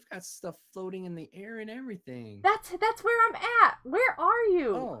this? They've got stuff floating in the air and everything. That's where I'm at. Where are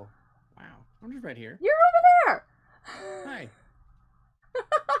you? Oh, wow. I'm just right here. You're over there. Hi.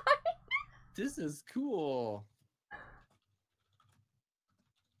 This is cool.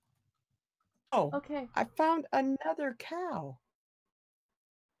 Oh, Okay. I found another cow.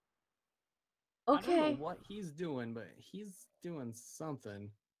 I don't Okay. know what he's doing, but he's doing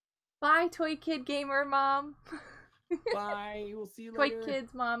something. Bye, Toy Kid Gamer Mom. Bye. We'll see you Toy later.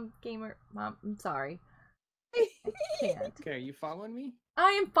 Kids Mom Gamer Mom. I'm sorry. I can't. Okay, are you following me?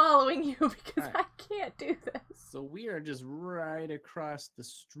 I am following you because Alright. I can't do this. So we are just right across the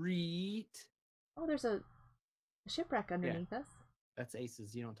street. Oh, there's a shipwreck underneath us. That's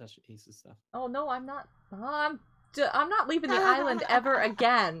Aces. You don't touch Aces stuff. Oh no, I'm not. I'm not leaving the island ever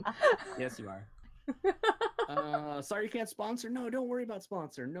again. Yes, you are. Sorry you can't sponsor. No, don't worry about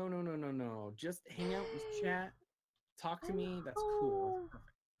sponsor. No. Just hang out with chat. Talk to me. That's cool. Oh.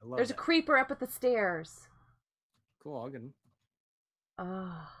 I love There's a that. creeper up at the stairs. Cool, I'll get him.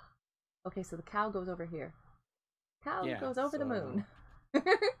 Oh. Okay, so the cow goes over here. Cow Yeah, goes over the moon.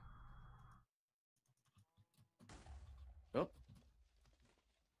 Oh,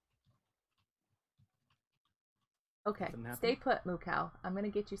 Okay, nothing happened? stay put, moo cow. I'm gonna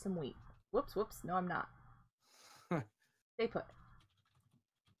get you some wheat. Whoops, whoops. No, I'm not. Stay put.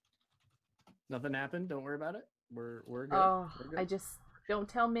 Nothing happened. Don't worry about it. We're good. Oh, We're good. I just don't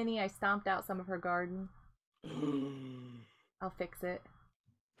tell Minnie I stomped out some of her garden. I'll fix it.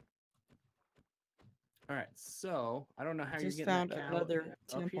 All right, so I don't know how you're Just getting found that cow another up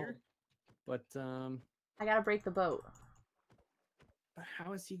temple. here, but I gotta break the boat.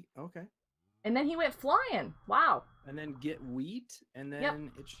 how is he? Okay, And then he went flying. Wow. and then get wheat, and then Yep.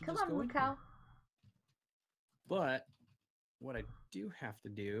 it should Come just on, go moo in cow. here. But what I do have to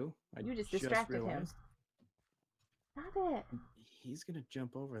do, I You just distracted him. realized Stop it. he's gonna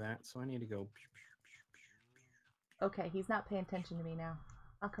jump over that, so I need to go. Okay, he's not paying attention to me now.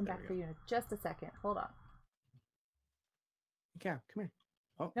 I'll come There back we for go. you in just a second. Hold on. Cow, come here.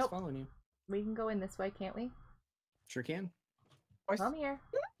 Oh, Nope. it's following you. We can go in this way, can't we? Sure can. Come here.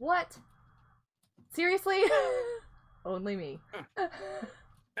 What? Seriously? Only me.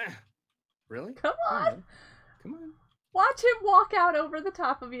 Ah, really? Come on. man. Come on. Watch him walk out over the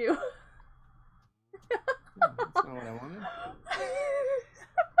top of you. That's not what I wanted.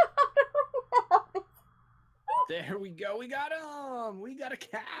 There we go. We got him. We got a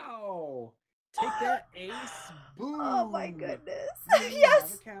cow. Take that, Ace. Boom. Oh my goodness. We have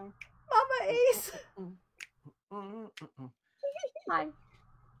Yes. a cow. Mama Ace. Hi.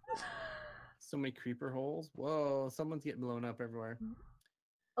 So many creeper holes. Whoa, someone's getting blown up everywhere.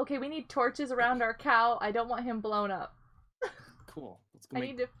 Okay, we need torches around our cow. I don't want him blown up. Cool. Let's go I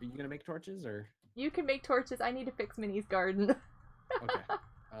make. need to- Are you gonna make torches or? You can make torches. I need to fix Minnie's garden. Okay.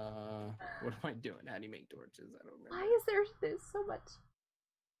 What am I doing? How do you make torches? I don't remember. Why is there's so much?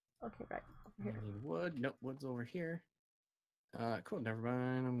 Okay, right over I here. need wood. Nope, wood's over here. Cool. Never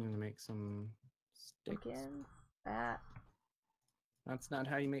mind. I'm gonna make some sticks. Again, that. That's not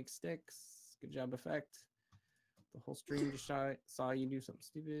how you make sticks. Good job, Effect. The whole stream just saw you do something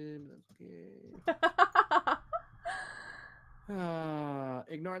stupid. But that's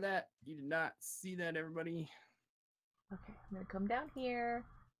okay. Ignore that. You did not see that, everybody. Okay, I'm gonna come down here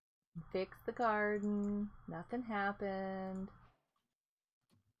and fix the garden. Nothing happened.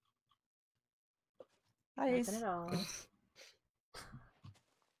 Hi, Ace. Nothing at all.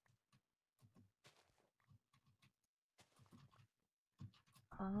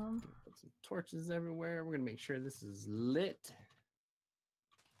 Put some torches everywhere. We're gonna make sure this is lit.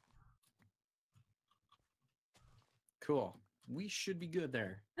 Cool. We should be good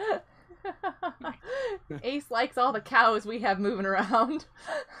there. Ace likes all the cows we have moving around.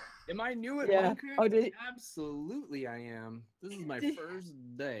 Am I new at Yeah. Minecraft? Oh, did he- Absolutely, I am. This is my Did- first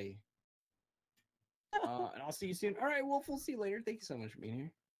day. And I'll see you soon. All right, Wolf. We'll see you later. Thank you so much for being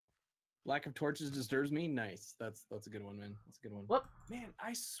here. Lack of torches disturbs me. Nice. That's a good one, man. That's a good one. Whoop. Man,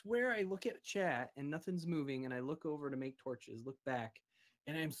 I swear I look at chat and nothing's moving, and I look over to make torches, look back,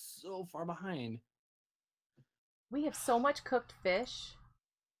 and I'm so far behind. We have so much cooked fish.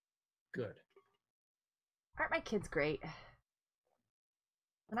 Good. Aren't my kids great?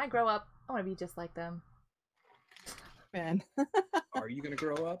 When I grow up, I want to be just like them. Man, Are you gonna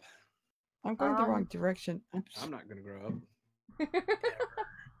grow up? I'm going the wrong direction. I'm not gonna grow up.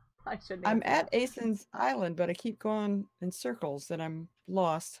 I shouldn't. I'm answer at Asen's Island, but I keep going in circles and I'm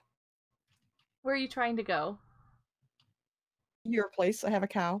lost. Where are you trying to go? Your place, I have a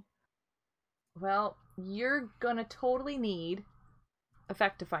cow. Well, you're gonna totally need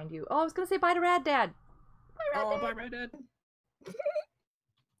Effect to find you. Oh, I was gonna say bye to Rad Dad. Bye, Rad Oh, Dad. bye, Red Dead.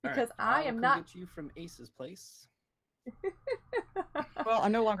 Because I am not. Get you from Ace's place. Well,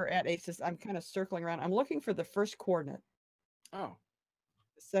 I'm no longer at Aces. I'm kind of circling around. I'm looking for the first coordinate, Oh,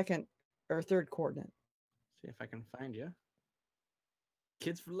 the second or third coordinate. see if I can find you.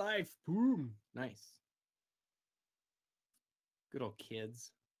 Kids for life. Boom. Nice. Good old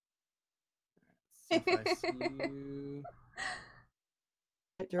kids. Alright, see if I see you.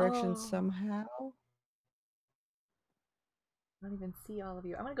 Right direction Oh. somehow. I don't even see all of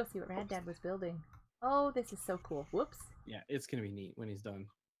you. I'm gonna go see what Rad Dad was building. Oh, this is so cool. Whoops. Yeah, it's gonna be neat when he's done.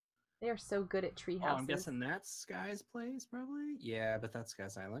 They are so good at tree Oh, I'm houses. guessing that's Sky's place, probably. Yeah, but that's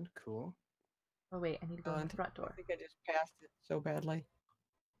Sky's Island. Cool. Oh wait, I need to go in the front I door. think I just passed it so badly.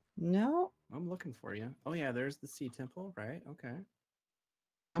 No, I'm looking for you. Oh yeah, there's the Sea Temple, right? Okay.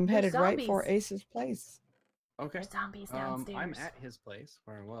 I'm There's headed right for zombies. Ace's place. Okay. There's zombies downstairs. I'm at his place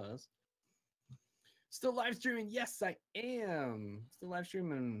where I was. Still live streaming. Yes, I am. Still live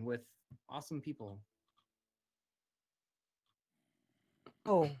streaming with awesome people.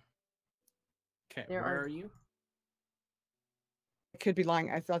 Oh, Okay, There where are- are you? I could be lying.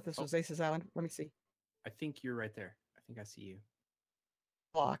 I thought this was Ace's Island. Let me see. I think you're right there. I think I see you.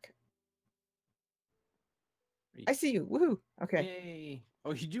 Block. Are you- I see you. Woohoo. Okay. Yay.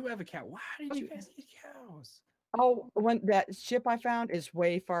 Oh, you do have a cow. Why did you guys get cows? Oh, when that ship I found is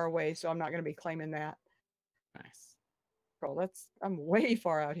way far away, so I'm not going to be claiming that. Nice. Bro, I'm way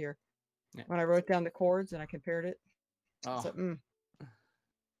far out here. Yeah. When I wrote down the chords and I compared it, I Oh, said,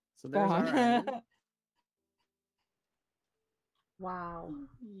 so there's our gone. island. Wow.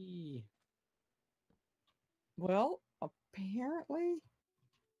 Yee. Well, apparently.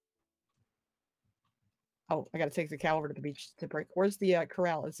 Oh, I got to take the cow over to the beach to break. Where's the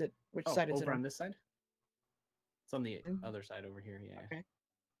corral? Is it? Which Oh, side is it over on? on this side? It's on the Mhm. other side over here. Yeah. Okay.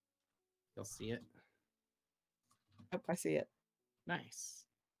 You'll see it. Yep, I see it. Nice.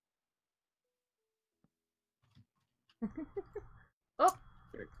 Oh,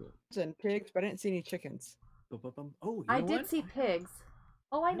 Very cool. And pigs, but I didn't see any chickens. Bum. Oh, you I know did what? see pigs.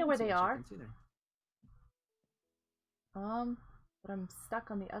 Oh, I know haven't where seen they are. chickens either. But I'm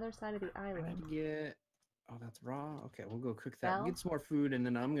stuck on the other side of the I need island. to get. Oh, that's raw. Okay, we'll go cook that. Well. Get some more food, and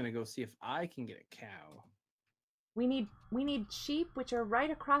then I'm gonna go see if I can get a cow. We need sheep, which are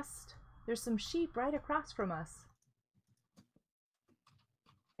right across. There's some sheep right across from us.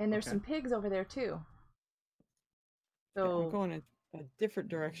 And there's Okay. some pigs over there too. Yeah, So I'm going in a different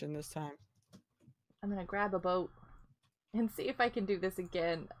direction this time. I'm gonna grab a boat and see if I can do this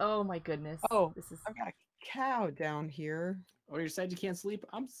again. Oh my goodness. Oh, This is I've got a cow down here. Oh, you said you can't sleep?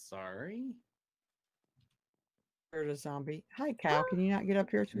 I'm sorry. There's a zombie. Hi, cow. Can you not get up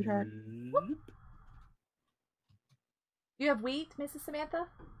here, sweetheart? Bloop. Do you have wheat, Mrs. Samantha?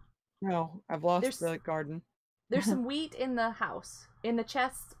 No, I've lost There's- the garden. There's some wheat in the house. In the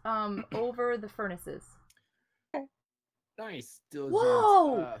chest over the furnaces. Nice. Diligent.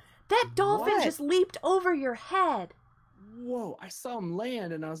 Whoa! That dolphin What? just leaped over your head. Whoa! I saw him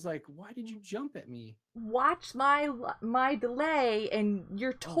land, and I was like, "Why did you jump at me?" Watch my delay and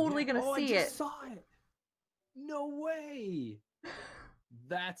you're totally gonna I see just it. saw it. No way.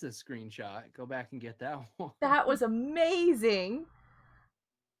 That's a screenshot. Go back and get that one. That was amazing.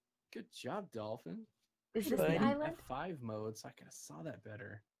 Good job, Dolphin. Is this Buddy. the island? F5 mode, so I could have saw that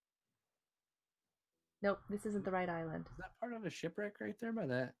better. Nope, this isn't the right island. Is that part of a shipwreck right there by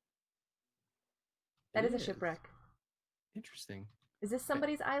that? That It is a shipwreck. Interesting. Is this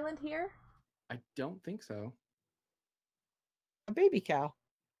somebody's island here? I don't think so. A baby cow.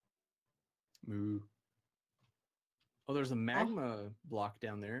 Moo. Oh, there's a magma block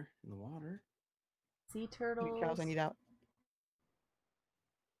down there in the water. Sea Baby cows, turtles. I need out.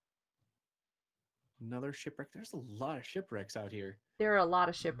 Another shipwreck. There's a lot of shipwrecks out here. There are a lot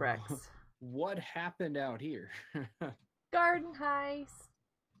of shipwrecks. What happened out here? Garden heist.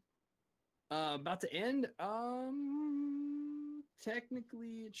 About to end.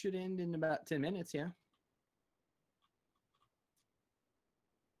 Technically, it should end in about 10 minutes. Yeah.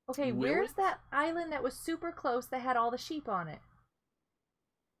 Okay, Will where's it? that island that was super close that had all the sheep on it?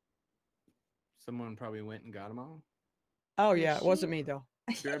 Someone probably went and got them all. Oh, The yeah. It wasn't sheep. me, though.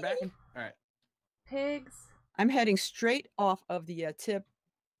 Be right back. All right. Pigs. I'm heading straight off of the tip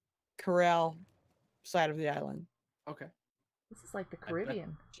corral side of the island. Okay. This is like the bet-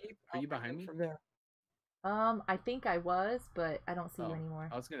 Caribbean. Jeep, Are you I'll pick behind up me? From there. I think I was, but I don't see you Oh, anymore.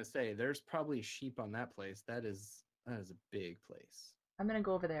 I was gonna say there's probably sheep on that place. That is a big place. I'm gonna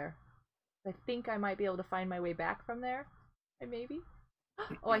go over there. I think I might be able to find my way back from there. Maybe.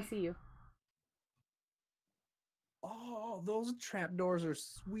 Oh, I see you. Oh, those trapdoors are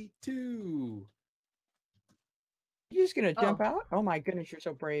sweet too. You just gonna jump Oh. out? Oh my goodness, you're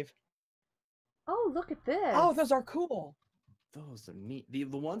so brave. Oh, look at this. Oh, those are cool. Those are neat. The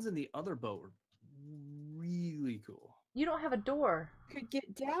ones in the other boat were really cool. You don't have a door. Could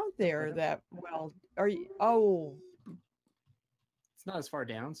get down there. That well, are you? Oh, It's not as far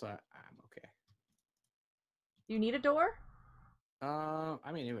down, so I'm okay. Do you need a door? I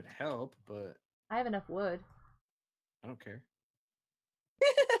mean, it would help, but I have enough wood. I don't care.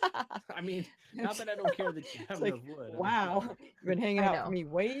 I mean, not that I don't care that you have like, enough wood. I mean, wow, you've been hanging I out know. with me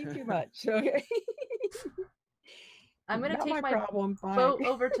way too much. Okay. I'm gonna Not take my problem. Fine. boat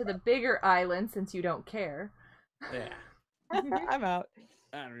over to the bigger island since you don't care. Yeah, I'm out.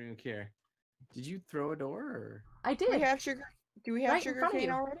 I don't even care. Did you throw a door? Or... I Do we did. have sugar? Do we have Right in sugar front of cane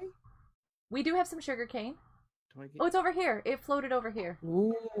you. already? We do have some sugar cane. Do I get... Oh, it's over here. It floated over here.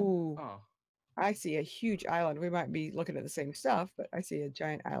 Ooh, Oh, I see a huge island. We might be looking at the same stuff, but I see a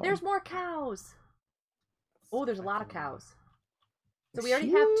giant island. There's more cows. Oh, there's a lot of Effectively. cows. So we already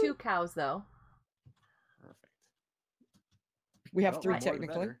have 2 Shoot. cows, though. Perfect. We have Well, 3 the more the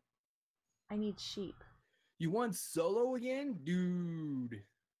technically. better. I need sheep. You won solo again, dude.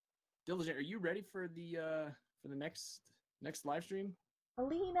 Diligent, are you ready for the next live stream?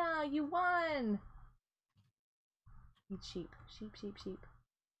 Alina, you won! Need sheep. Sheep, sheep, sheep.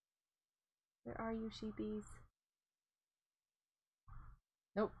 Where are you, sheepies?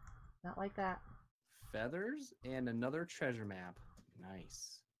 Nope, not like that. Feathers and another treasure map.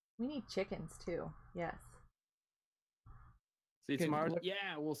 Nice. We need chickens, too. Yes. See you Good tomorrow. look.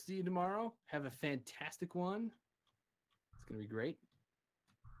 Yeah, we'll see you tomorrow. Have a fantastic one. It's gonna be great.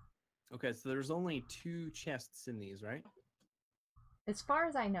 Okay, so there's only 2 chests in these, right? As far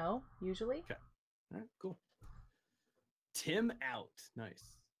as I know, usually. Okay. All right, cool. Tim out. Nice.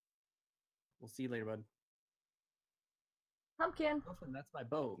 We'll see you later, bud. Pumpkin. Dolphin, that's my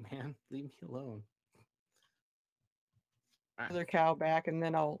boat, man. Leave me alone. All right. Another cow back, and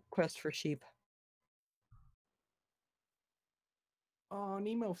then I'll quest for sheep. Oh,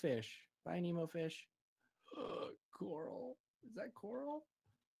 Nemo fish. Bye, Nemo fish. Coral. Is that coral?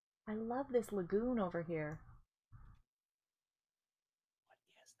 I love this lagoon over here.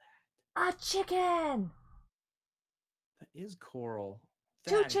 What is that? A chicken! That is coral.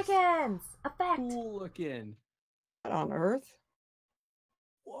 2 That is chickens! Effect! cool looking. What on earth?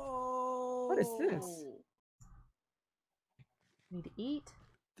 Whoa. What is this? Need to eat.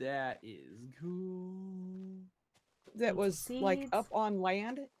 That is cool. That Need was like seeds. up on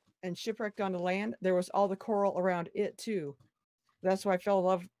land and shipwrecked onto land. There was all the coral around it too. That's why I fell in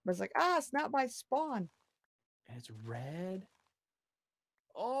love. I was like, it's not my spawn. And it's red.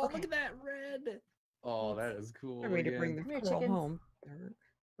 Oh, Okay. look at that red. Oh, that is cool. For me to bring again. the Come here, coral chickens. home.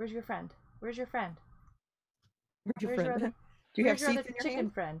 Where's your friend? Where's your friend? Where's your Where's your friend? other, Do you have where's your seeds other in your chicken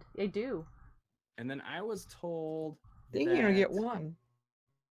hand? friend? I do. And then I was told I think you only get that- one.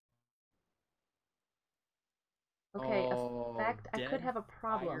 Okay, Oh, effect. I could dead have a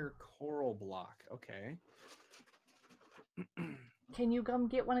problem. Fire coral block. Okay. Can you come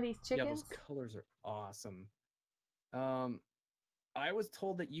get one of these Yeah, chickens? those colors are awesome. I was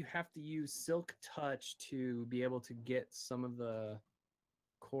told that you have to use Silk Touch to be able to get some of the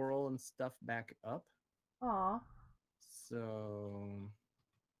coral and stuff back up. Aw. So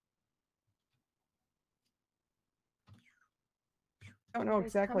I don't know Guys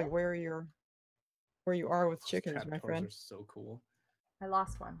exactly coming? where you are with those chickens, my caterpillars friend. are so cool. I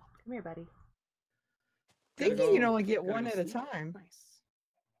lost one. Come here, buddy. Thinking Gotta you can go- only get gotta one go at a sleep. time. Nice.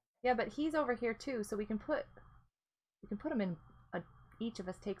 Yeah, but he's over here too, so we can put him in a. Each of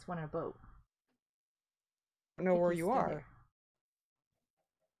us takes one in a boat. I don't know where Chickies, you stay are. here.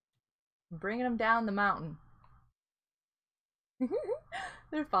 I'm bringing them down the mountain.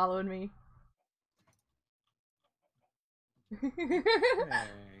 They're following me. Okay. Let's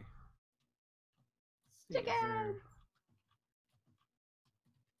see, is there- Chicken!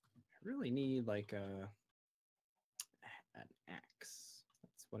 I really need like an axe.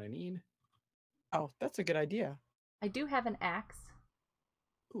 That's what I need. Oh, that's a good idea. I do have an axe.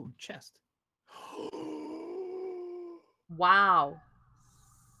 Ooh, chest. Wow.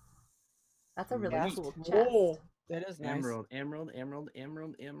 That's a really Yes. cool chest. Whoa, that is nice. Emerald, emerald, emerald,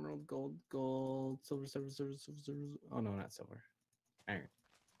 emerald, emerald, gold, gold, silver, silver, silver, silver, silver. Oh no, not silver. Iron.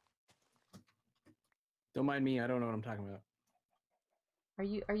 Don't mind me. I don't know what I'm talking about. Are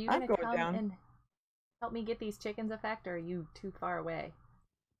you I'm gonna going come down. and help me get these chickens effect, or are you too far away?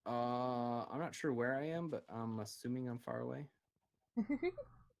 I'm not sure where I am, but I'm assuming I'm far away.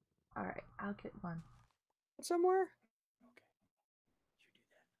 Alright, I'll get one. Somewhere? Okay.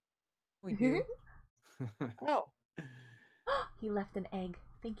 We do. Oh, He left an egg.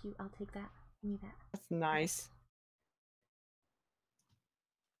 Thank you, I'll take that. Give me that. that's nice.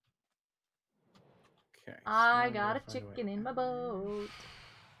 Okay. so I now got a gotta find way chicken in my out of here. boat.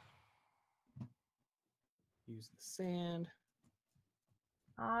 Use the sand.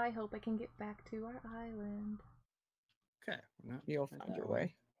 I hope I can get back to our island. Okay. we're not You'll quite find that your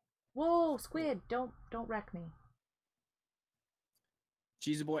way. Whoa, squid! Don't wreck me.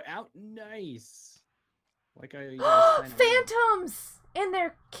 Cheesy boy out. Nice. Like I. Phantoms! And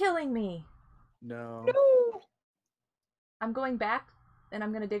they're killing me. No. No. I'm going back, and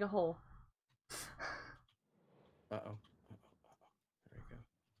I'm gonna dig a hole. Uh oh. There we go.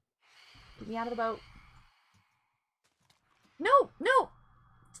 Get me out of the boat. No! No!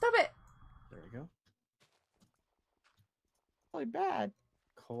 Stop it! There we go. Really bad.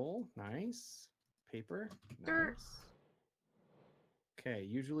 Coal. Nice. Paper. Dirt. Nice. Okay,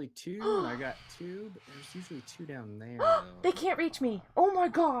 usually 2, and I got 2, but there's usually 2 down there. Though. They can't reach me. Oh my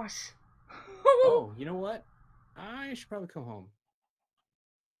gosh. Oh, you know what? I should probably come home.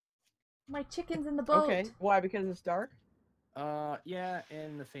 My chicken's in the boat. Okay. Why? Because it's dark? Yeah,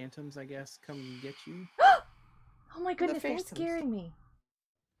 and the phantoms, I guess, come get you. Oh my goodness, they're phantoms? scaring me.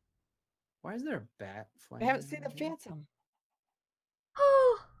 Why is there a bat flying? I haven't seen the around here? phantom.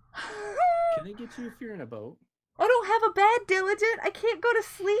 Oh. Can they get you if you're in a boat? I don't have a bed, Diligent. I can't go to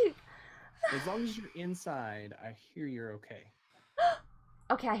sleep. As long as you're inside, I hear you're okay.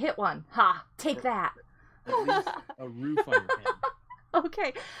 Okay, I hit one. Ha! Take that. At least a roof on your head.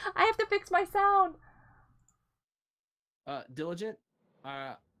 Okay, I have to fix my sound. Diligent,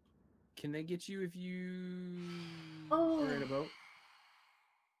 can they get you if you are in a boat?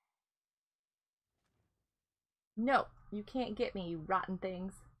 No, you can't get me, you rotten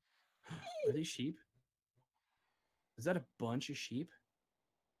things. Are these sheep? Is that a bunch of sheep?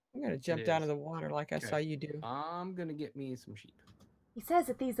 I'm gonna jump It down is. in the water like I Okay. saw you do. I'm gonna get me some sheep. He says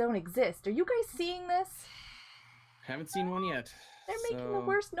that these don't exist. Are you guys seeing this? Haven't seen one yet. They're making the so-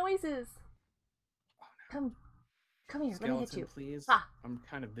 worst noises. Oh, no. Come here, let me Skeleton, hit you. please. Ah. I'm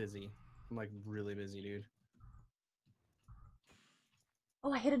kind of busy. I'm like really busy, dude.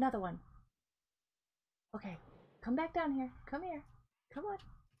 Oh, I hit another one. Okay, come back down here. Come here. Come on.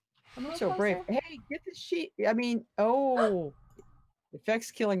 Come a You're little so brave. closer. Hey, get the sheep. I mean, oh.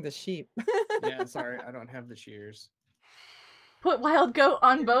 Effects killing the sheep. Yeah, sorry, I don't have the shears. Put wild goat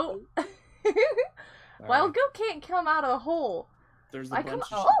on boat. Sorry. Wild goat can't come out of the hole. There's a I bunch come- of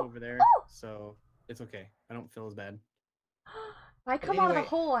sheep oh, over there, oh. so it's okay. I don't feel as bad. If I come out of the anyway,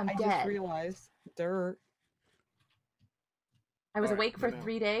 hole, I'm I dead. just realized dirt. I was Alright, awake for no.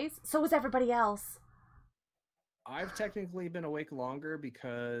 3 days. So was everybody else. I've technically been awake longer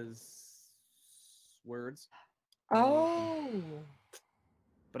because words. Oh.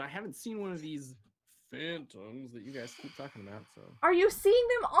 But I haven't seen one of these phantoms that you guys keep talking about, so Are you seeing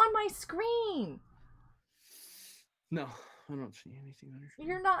them on my screen? no, I don't see anything on your screen.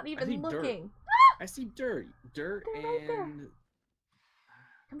 You're not see even dirt. looking. I see dirt. Dirt They're right there. and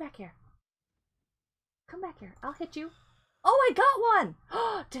Come back here. Come back here. I'll hit you. Oh, I got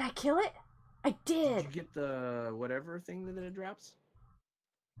one. Did I kill it? I did did. you get the whatever thing that it drops?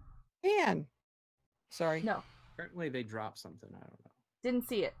 Man. Sorry. No, Apparently they drop something, I don't know. didn't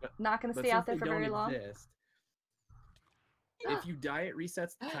see it. But- Not gonna But stay out there since for they very don't long. exist, if you die, it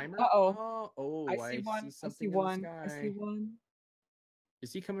resets the timer. Uh-oh. Oh, I see one. I something see in the one. I see sky. one.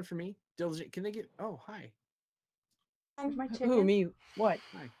 Is he coming for me? Diligent, can they get? Oh, hi. Here's my Who, chicken. me? What?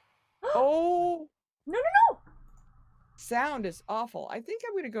 Hi. Oh. No, no, no. Sound is awful. I think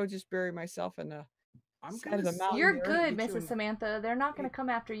I'm gonna go just bury myself in the I'm side of the see mountain. You're if there. they good, can get you Mrs. in- Samantha. They're not gonna come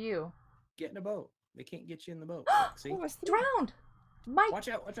after you. Get in a boat. They can't get you in the boat. See? Oh, what's the Drowned. My Watch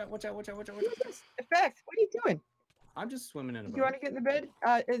out! Watch out! Watch out! Watch out! Watch out! Watch What is out! this? Effect. What are you doing? I'm just swimming in a Do boat. you want to get in the bed?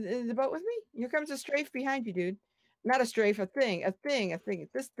 In the boat with me? Here comes a strafe behind you, dude. Not a strafe, a thing.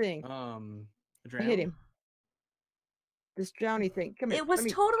 This thing. A I drown? hit him. This drowny thing. Come here. It was let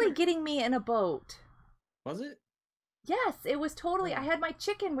me- totally come here. getting me in a boat. Was it? Yes, it was totally. I Oh. had my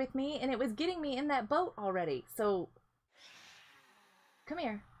chicken with me, and it was getting me in that boat already. So, come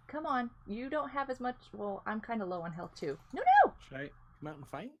here. Come on. You don't have as much. Well, I'm kind of low on health too. No, no. Should I come out and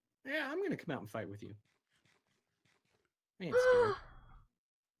fight? Yeah, I'm gonna come out and fight with you. I ain't scared.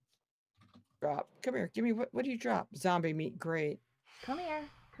 Drop. Come here. Give me what do you drop? Zombie meat. Great. Come here.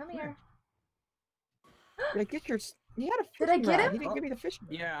 Come Come here. Did I get your he had a Did I fishing get rod. him? He didn't Oh, give me the fishing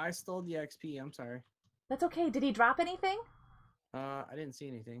rod. Yeah, I stole the XP. I'm sorry. That's okay. Did he drop anything? I didn't see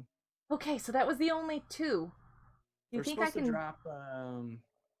anything. Okay, so that was the only two. Do you We're think I supposed can to drop.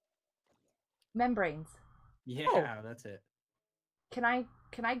 membranes? Yeah, that's it. Can I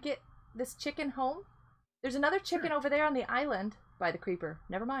get this chicken home? There's another chicken Sure. over there on the island by the creeper.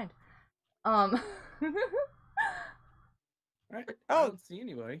 Never mind. Right. I Oh. don't see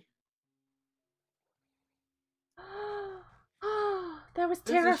anybody. That was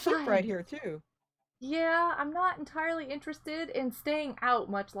There's a terrifying. ship right here too. Yeah, I'm not entirely interested in staying out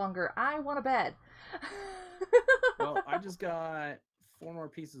much longer. I want a bed. Well, I just got 4 more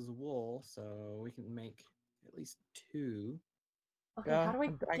pieces of wool, so we can make at least 2. Okay, how do I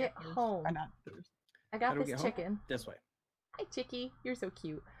got get thirst. home? I'm not thirst. I How got do we this get home? chicken. This way. Hi, Chickie. You're so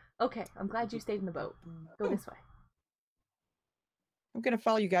cute. Okay, I'm glad you stayed in the boat. Go this way. I'm gonna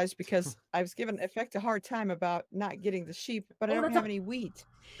follow you guys because I was giving Effect a hard time about not getting the sheep, but I Oh, don't that's have a any wheat, so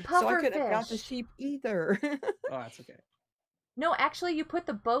I Puffer couldn't have got the fish. sheep either. Oh, that's okay. No, actually, you put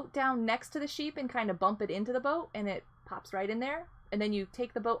the boat down next to the sheep and kind of bump it into the boat, and it pops right in there. And then you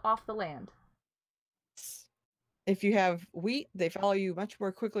take the boat off the land. If you have wheat, they follow you much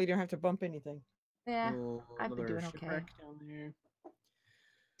more quickly. You don't have to bump anything. Yeah, Little- I've been another doing okay. shipwreck down there.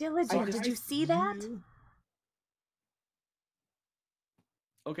 Diligent, So did I you see that? you-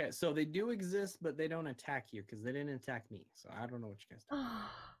 Okay, so they do exist, but they don't attack you because they didn't attack me. So I don't know what you guys do.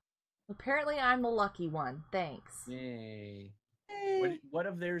 Apparently, I'm the lucky one. Thanks. Yay. Hey, What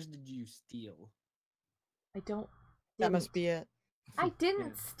of theirs did you steal? I don't. that must didn't. be it. I didn't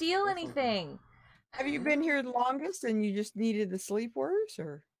Yeah, steal that's something. anything. Have you been here the longest and you just needed the sleep worse,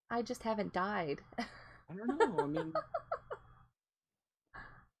 or? I just haven't died. I don't know. I mean,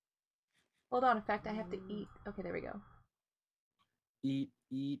 Hold on. In fact, I have to eat. Okay, there we go. eat,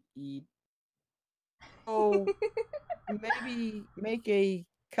 eat, eat. Oh, maybe make a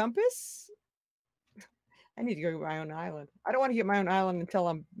compass? I need to go to my own island. I don't want to get my own island until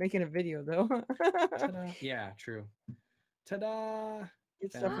I'm making a video, though. Ta-da. Yeah, true. Ta-da!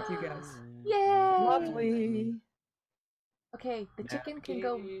 Get stuff with you guys. Yay! Lovely. Okay, the chicken can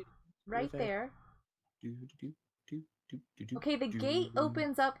go Navigate right with it. there. Do, do, do, do, do, do, Okay, the do. gate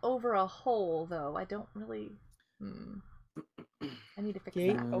opens up over a hole, though. I don't really. I need to fix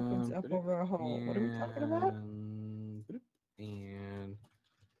Gate that. opens up over a hole. What are we talking about? And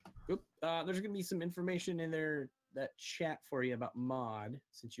there's gonna be some information in there that chat for you about mod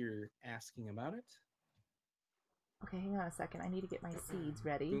since you're asking about it. Okay, hang on a second. I need to get my seeds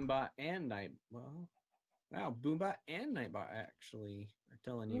ready. Boombot and Night. Well, wow, Boombot and Nightbot actually are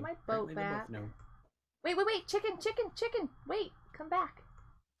telling you. Need my Apparently boat they back. both know. Wait, wait, wait! Chicken, chicken, chicken! Wait, come back.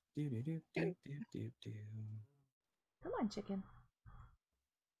 Do, do, do, do, do, do, do. Come on, chicken.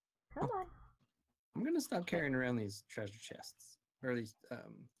 Come on. I'm gonna stop carrying around these treasure chests or these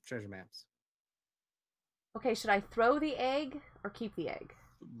treasure maps. Okay, should I throw the egg or keep the egg?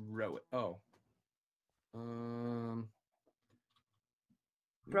 Row it. Oh.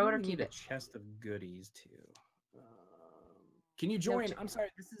 We Throw it or really keep need it? a chest of goodies too. Can you join? chicken. I'm sorry,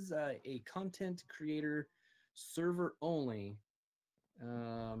 this is a content creator server only.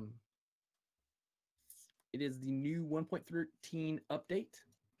 It is the new 1.13 update.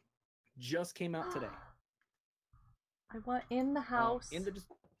 Just came out today. I want in the house. In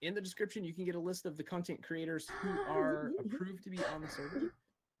the description, you can get a list of the content creators who are approved to be on the server,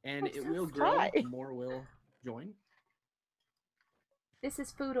 and I'm it so will grow. Hi. More will join. This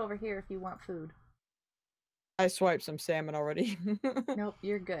is food over here if you want food. I swiped some salmon already. Nope,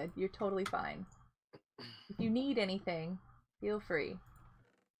 you're good. You're totally fine. If you need anything, feel free.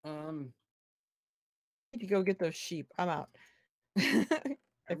 Need to go get those sheep. I'm out.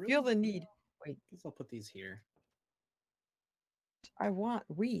 I feel the need. Wait, I guess I'll put these here. I want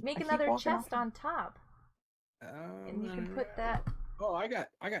wheat. Make I keep another walking chest off- on top, and you can put that Oh, I got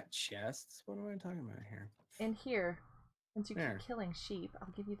chests. What am I talking about here? in here. Since you There. keep killing sheep,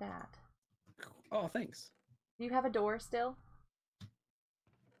 I'll give you that. Oh, thanks. Do you have a door still?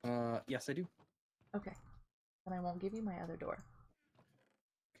 Yes, I do. Okay. Then I won't give you my other door.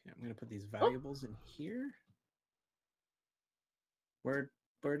 Okay, I'm gonna put these valuables in here. Where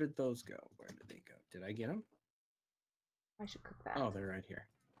did those go? Where did they go? Did I get them? I should cook that. Oh, they're right here.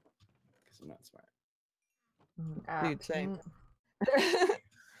 Because I'm not smart. Dude, same.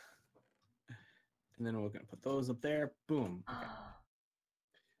 And then we're gonna put those up there. Boom. Okay.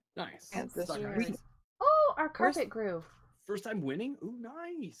 Nice. And this Suck weird. nice. Oh, our Where's- carpet grew. First time winning? Ooh,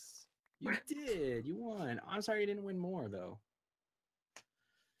 nice. You did. You won. I'm sorry you didn't win more though.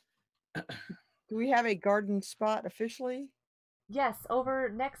 Do we have a garden spot officially? Yes, over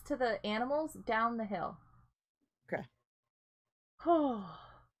next to the animals, down the hill. Okay. Oh.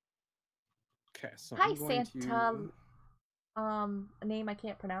 Okay, so Hi, I'm going Santa. to... A name I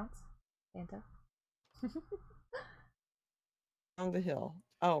can't pronounce. Santa. On the hill.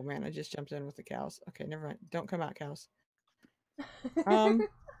 Oh man, I just jumped in with the cows. Okay, never mind. Don't come out, cows.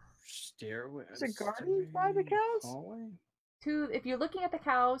 Stairway. Is it garden by the cows? Hallway? If you're looking at the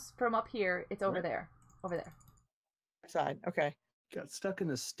cows from up here, it's over Where? there. Over there. Side. Okay. Got stuck in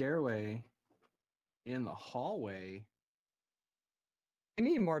the stairway in the hallway. I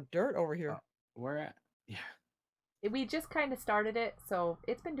need more dirt over here. Where at? Yeah. We just kind of started it, so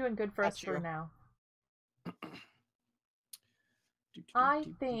it's been doing good for us for Got you. now. I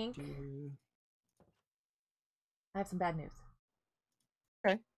think I have some bad news.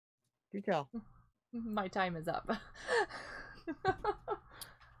 Do tell. My time is up.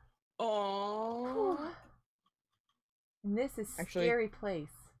 Oh. And this is Actually- scary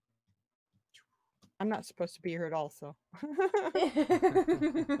place. I'm not supposed to be here at all, so.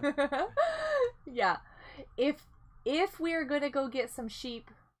 Yeah. If we're gonna go get some sheep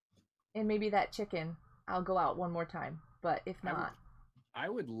and maybe that chicken, I'll go out one more time. But if not, I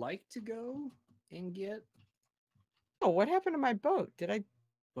would like to go and get, Oh, what happened to my boat? Did I?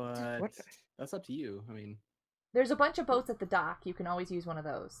 but What? that's up to you. I mean, there's a bunch of boats at the dock. You can always use one of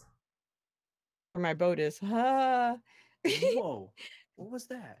those. Where my boat is? Ah. whoa. What was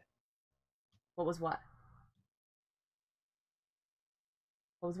that? What was what?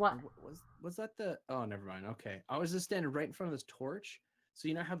 What was what? Was that the? Oh, never mind. Okay, I was just standing right in front of this torch. So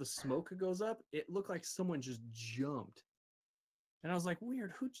you know how the smoke goes up? It looked like someone just jumped, and I was like,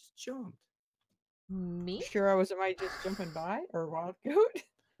 "Weird, who just jumped?" Me? Sure, I was. Am I just jumping by or wild goat?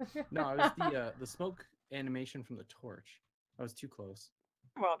 No, it was the smoke animation from the torch. I was too close.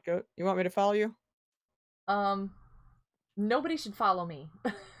 Wild goat. You want me to follow you? Nobody should follow me.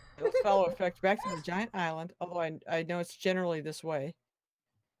 Let's follow effect back to the giant island. Although I know it's generally this way.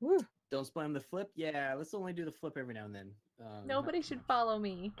 Woo. Don't spam the flip. Yeah, let's only do the flip every now and then. Nobody not too should much. follow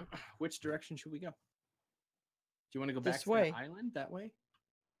me. Which direction should we go? Do you want to go back This to way. that island that way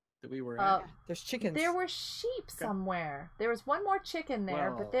that we were Uh, at? There's chickens. There were sheep somewhere. There was one more chicken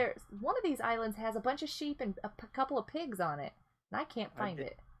there, but Well- there's one of these islands has a bunch of sheep and a couple of pigs on it, and I can't I find did-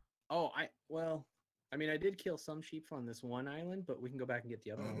 it. Oh, I mean, I did kill some sheep on this one island, but we can go back and get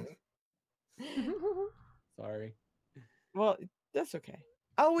the other ones. Sorry. Well, that's okay.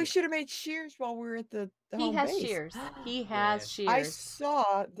 Oh, we should have made shears while we were at the He home has base. shears. He Yeah. has shears. I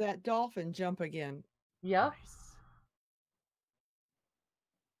saw that dolphin jump again. Yep. Nice.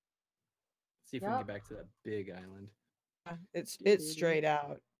 See if we can get back to that big island. It's straight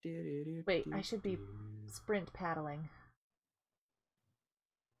out. Wait, I should be sprint paddling.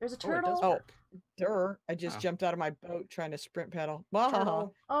 There's a Oh, it does turtle. Oh. work. Durr. I just Wow. jumped out of my boat trying to sprint pedal. Wahaha.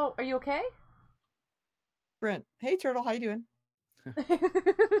 Turtle. Oh, are you okay? Sprint. Hey, turtle. How you doing? Bye,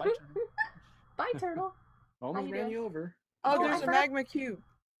 turtle. Bye, turtle. Almost you ran doing? you over. Oh, Oh, I there's a forgot- magma cube.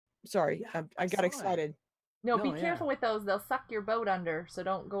 Sorry, Yeah, I I got saw it. excited. No, No, be yeah. careful with those. They'll suck your boat under, so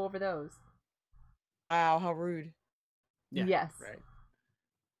don't go over those. Wow, how rude. Yeah, Yes. Right.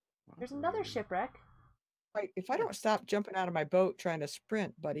 Wow, There's that's another weird. shipwreck. Right, if I don't stop jumping out of my boat trying to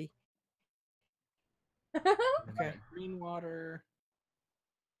sprint, buddy. And we Okay. got green water.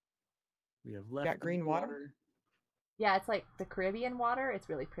 We have left. Got green water? Yeah, it's like the Caribbean water. It's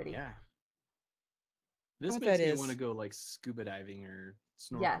really pretty. Yeah. This What makes that me is. want to go like scuba diving or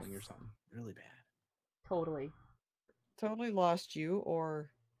snorkeling or Yes. something. Really bad. Totally. Totally lost you, or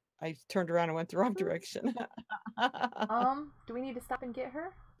I turned around and went the wrong direction. Do we need to stop and get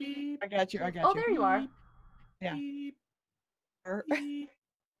her? Beep. I got you. I got Oh, you. there you are. Yeah. Beep. Er, Beep.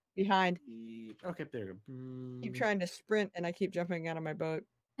 Behind. Beep. Okay, there you go. Keep trying to sprint, and I keep jumping out of my boat.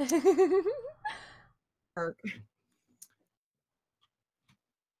 Er,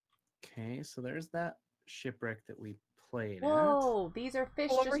 Okay, so there's that shipwreck that we played Whoa, these are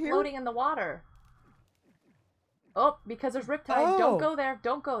fish Over just here? floating in the water. Oh, because there's riptide. Don't Oh. go there.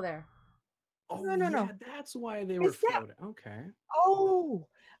 Don't go there. at. Oh, No, no, no. yeah, that's why they were Is that- floating. Okay. Oh,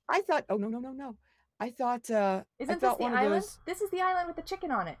 I thought. Oh no. I thought. I Isn't this thought the one island? of those This is the island with the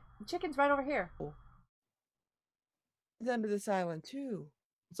chicken on it. The chicken's right over here. is under this island too.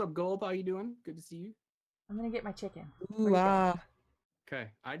 What's up, Gulp? How you doing? Good to see you. I'm gonna get my chicken. Ooh, you go? ah. Okay,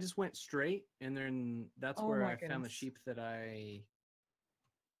 I just went straight, and then that's Oh where my I found the goodness. sheep that I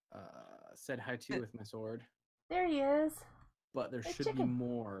said hi to with my sword. There he is. But there Hey, should be chicken.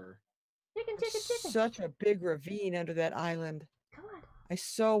 more. Chicken, chicken, chicken. Such a big ravine under that island. Come on. I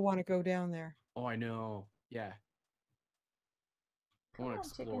so want to go down there. Oh, I know. Yeah, I Come want on, to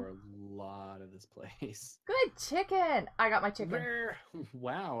chicken. explore a lot of this place. Good chicken. I got my chicken. Rare,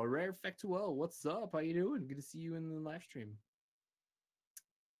 wow, a rare factual. What's up? How you doing? Good to see you in the live stream.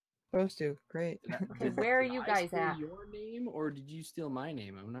 Supposed to. Great. Okay, where are Did you I guys steal at? Your name, or did you steal my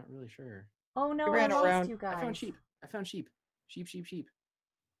name? I'm not really sure. Oh no, I ran lost around. you guys. I found sheep. I found sheep. Sheep.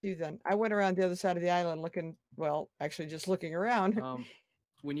 Do then. I went around the other side of the island looking. Well, actually, just looking around.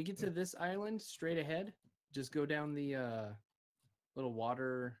 When you get to this island, straight ahead, just go down the little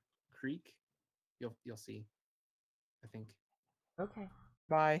water creek. You'll see. I think. Okay.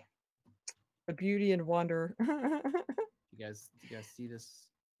 Bye. The beauty and wonder. You guys see this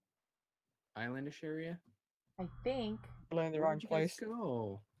islandish area? I think in the Where'd wrong you guys place.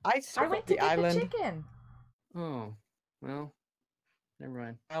 go? I I circled went to the get island. the chicken. Oh, well, never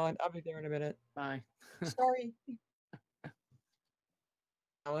mind. Island. I'll be there in a minute. Bye. Sorry.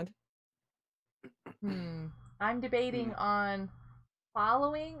 Island. I'm debating on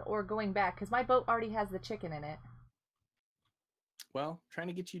following or going back because my boat already has the chicken in it. Well, trying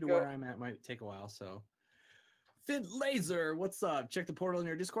to get you to Go. where I'm at might take a while, so. Fid Laser, what's up? Check the portal in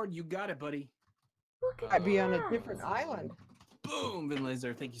your Discord. You got it, buddy. Look at I'd be on a that. different island. Boom, Vin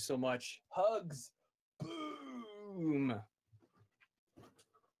Laser. Thank you so much. Hugs. Boom.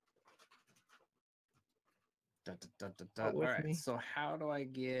 Out All with right. me. So how do I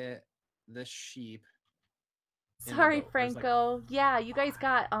get the sheep? in the Sorry, boat? There's, like, Franco. Yeah, you guys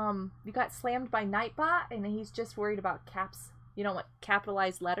got slammed by Nightbot, and he's just worried about caps You don't want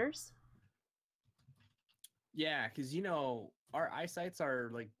capitalized letters? Yeah, because you know our eyesights are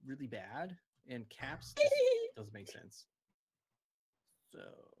like really bad, and caps just doesn't make sense. So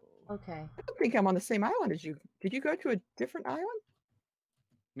Okay. I don't think I'm on the same island as you. Did you go to a different island?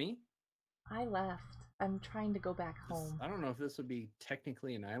 me, I left. I'm trying to go back home. I don't know if this would be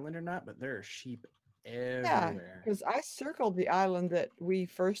technically an island or not, but there are sheep Yeah, everywhere. because I circled the island that we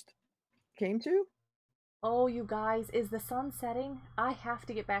first came to. Oh, you guys, is the sun setting? I have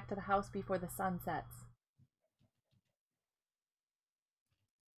to get back to the house before the sun sets.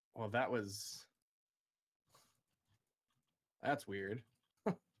 Well, that's weird.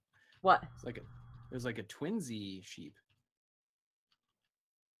 What? There's like a twinsy sheep.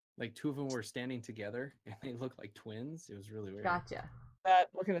 Like two of them were standing together and they look like twins. It was really weird. Gotcha. That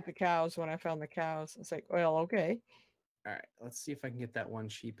looking at the cows when I found the cows, it's like, well, okay. All right, let's see if I can get that one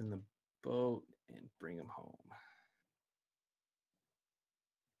sheep in the boat and bring him home.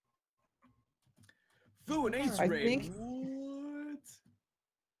 Foo and Ace I raid. think- What?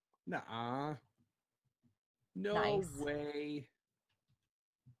 Nuh-uh. No Nice. way.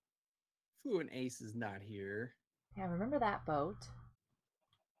 Foo and Ace is not here. Yeah, remember that boat?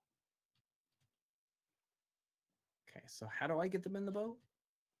 Okay, so how do I get them in the boat?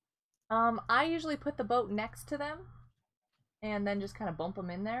 I usually put the boat next to them and then just kind of bump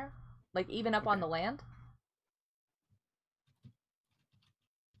them in there, like even up on Okay. the land.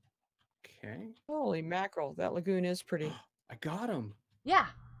 Okay. Holy mackerel, that lagoon is pretty. I got him. Yeah.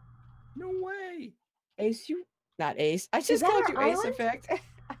 No way. Ace, you not Ace. I just that called our you Ace island? Effect.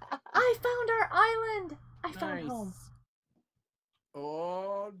 I found our island. I found home.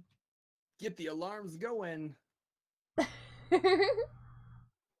 Oh, get the alarms going.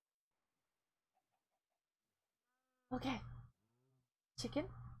 Okay. Chicken,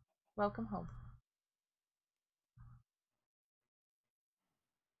 welcome home.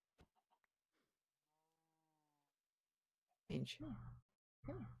 Change.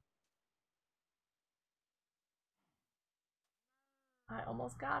 Come here. I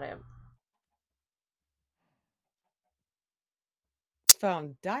almost got him.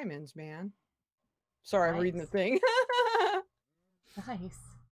 Found diamonds, man. Sorry, I'm reading the Nice. thing. Nice.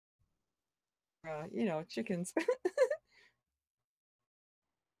 You know, chickens.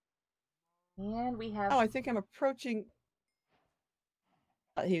 And we have. Oh, I think I'm approaching.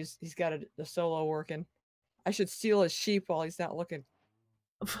 He's got a solo working. I should steal his sheep while he's not looking.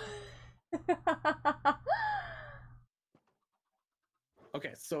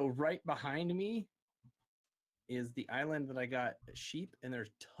 Okay, so right behind me is the island that I got sheep, and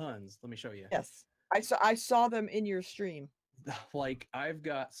there's tons. Let me show you. Yes, I saw them in your stream. Like I've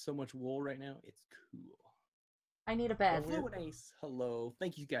got so much wool right now. It's cool. I need a bed. Hello, and Ace. Hello.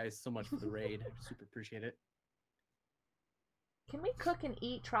 Thank you guys so much for the raid. I super appreciate it. Can we cook and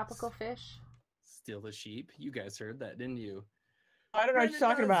eat tropical fish? Steal the sheep. You guys heard that, didn't you? I don't know what you're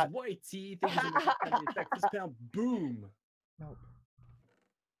talking about. White tea. Thank you so much for the effect. Pound. Boom. Nope.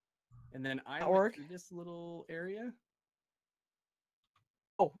 And then I That went work? through this little area,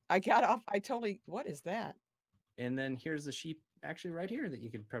 Oh, I got off. I totally. What is that? and then here's the sheep actually right here that you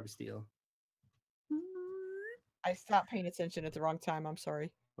could probably steal. I stopped paying attention at the wrong time. I'm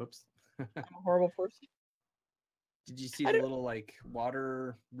sorry. Whoops. I'm a horrible person. Did you see I the don't- little like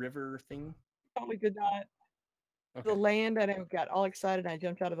water river thing? Probably did not. Okay. The land, and I got all excited. And I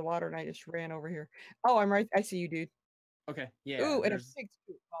jumped out of the water and I just ran over here. Oh, I'm right. I see you, dude. Okay. Yeah. Ooh, and a there's pig.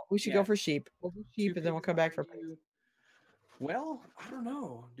 Well, we should yeah, go for sheep. We'll do sheep, two and then we'll pigs come back for behind pigs. you. Well, I don't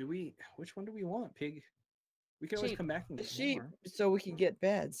know. Which one do we want? Pig? We can always Sheep. come back and The get sheep, more. so we can get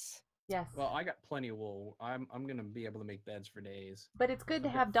beds. Yes. Well, I got plenty of wool. I'm gonna be able to make beds for days. But it's good to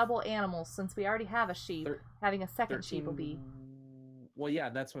Okay. have double animals since we already have a sheep. Thir- Having a second sheep will be. 13 Well, yeah,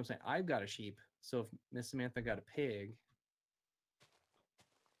 that's what I'm saying. I've got a sheep. So if Miss Samantha got a pig,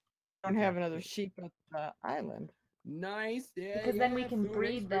 I don't Okay. have another sheep at the island. nice. Yeah. Because then we yeah, can food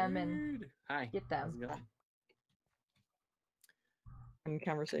breed them and food. Hi. get them. How's it going? In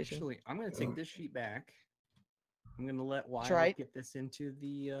conversation. Actually, I'm gonna take this sheep back. I'm gonna let Wyatt right. get this into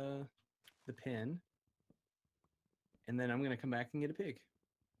the pen, and then I'm gonna come back and get a pig.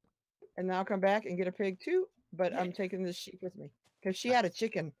 And then I'll come back and get a pig too. But I'm Yeah. taking this sheep with me because she had a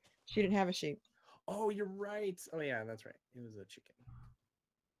chicken. She didn't have a sheep. Oh, you're right. Oh yeah, that's right. It was a chicken.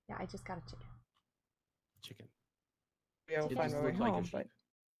 Yeah, I just got a chicken. Chicken. Yeah, we'll It find just my way looked like a home. sheep, But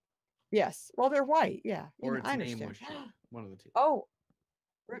yes, well, they're white. Yeah, or its I name understand. was sheep. One of the two. Oh,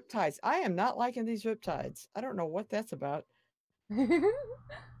 riptides. I am not liking these riptides. I don't know what that's about.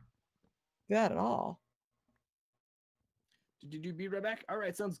 That at all. Did you be right back? All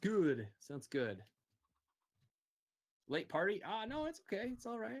right, sounds good. Sounds good. Late party? Ah, no, it's okay. It's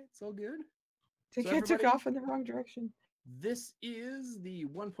all right. It's all good. The So kid took everybody- off in the wrong direction. This is the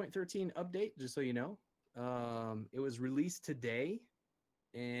 1.13 update, just so you know. It was released today,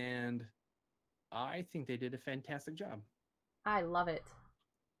 and I think they did a fantastic job. I love it.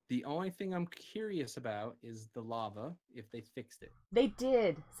 The only thing I'm curious about is the lava, if they fixed it. They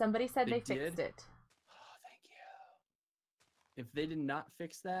did. Somebody said They they fixed did? it. Oh, thank you. If they did not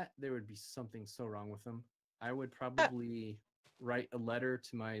fix that, there would be something so wrong with them. I would probably write a letter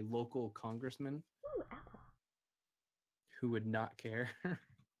to my local congressman Ooh, apple. who would not care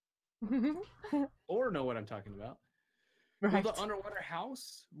or know what I'm talking about. Right. Build an underwater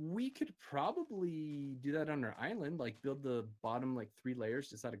house. We could probably do that on our island, like build the bottom like 3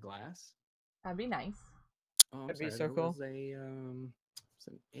 layers just out of glass. That'd be nice. Oh, I'm That'd be sorry. so There cool. was an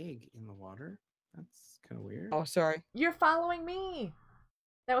egg in the water. That's kind of weird. Oh, sorry. You're following me.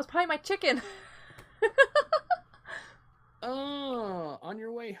 That was probably my chicken. Oh, on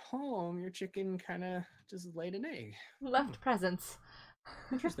your way home, your chicken kind of just laid an egg. Left presents.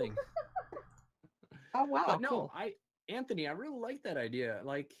 Interesting. Oh, wow. But no, Cool. Anthony, I really like that idea.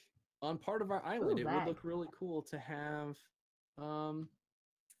 Like on part of our island, Ooh, it lag. would look really cool to have,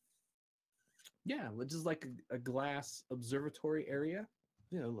 yeah, just like a glass observatory area.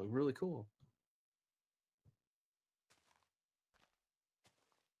 Yeah, it would look really cool.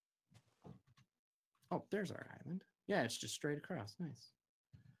 Oh, there's our island. Yeah, it's just straight across. Nice.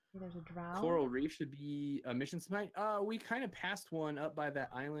 There's a drown. Coral Reef should be a mission tonight. We kind of passed one up by that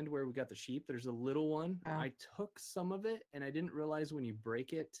island where we got the sheep. There's a little one. Oh. I took some of it, and I didn't realize when you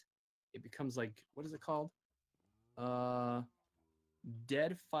break it, it becomes like, what is it called?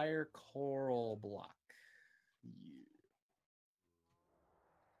 Dead fire coral block. Yeah.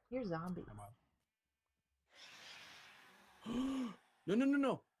 You're zombies. No, no, no,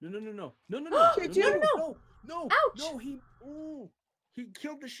 no, no, no, no, no, no, no, no, No, no, Ouch! no, he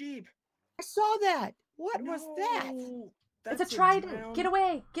killed the sheep. I saw that. What was that? No, It's a that's trident. drowned- Get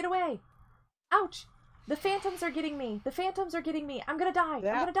away. Get away. Ouch. The phantoms are getting me. The phantoms are getting me. I'm gonna die. I'm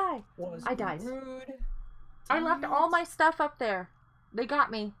That gonna die. Was I died. rude. I left all my stuff up there. They got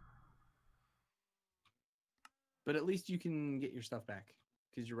me. But at least you can get your stuff back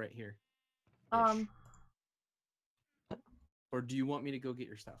because you're right here. Or do you want me to go get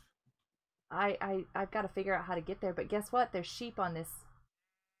your stuff? I've got to figure out how to get there. But guess what? There's sheep on this.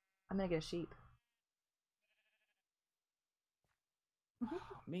 I'm gonna get a sheep. Oh,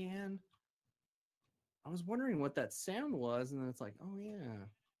 man. I was wondering what that sound was, and then it's like, oh yeah,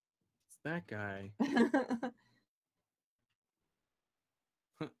 it's that guy.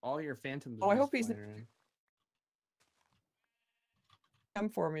 All your phantoms. Oh, I are hope just he's- flying around. Come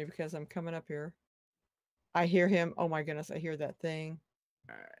for me because I'm coming up here. I hear him. Oh my goodness, I hear that thing.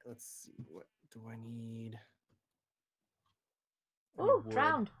 All right, let's see. What do I need? I need Ooh, wood.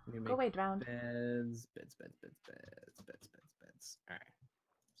 drowned. I need to Go make away, drowned. Beds. All right.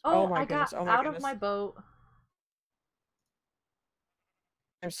 Oh, my I got goodness, oh my out of goodness. my boat.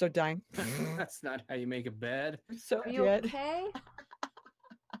 I'm so dying. That's not how you make a bed. I'm so Are you dead. okay?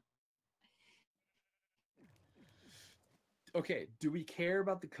 Okay, do we care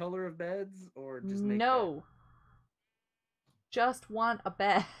about the color of beds or just make No. Just want a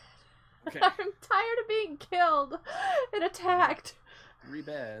bed. bed? Okay, I'm tired of being killed and attacked. 3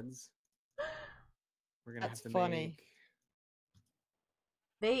 beds. We're gonna That's have to funny. make.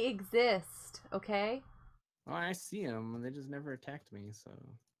 They exist, okay? Oh, I see them. They just never attacked me. So.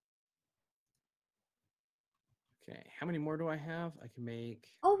 Okay, how many more do I have? I can make.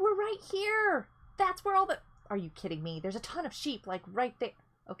 Oh, we're right here. That's where all the... Are you kidding me? There's a ton of sheep, like, right there.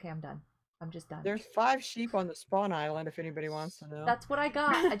 Okay, I'm done. I'm just done. There's 5 sheep on the spawn island if anybody wants to know. That's what I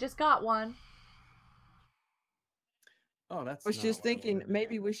got. I just got one. Oh, that's. I was not just what I thinking wanted.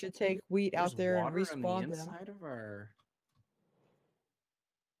 maybe we should take wheat out There's there and water on respawn the them. inside of our.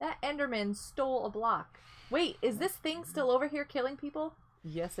 That Enderman stole a block. Wait, is this thing still over here killing people?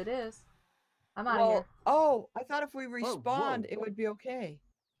 Yes, it is. I'm out of here. Oh, I thought if we whoa. respawned, it would be okay.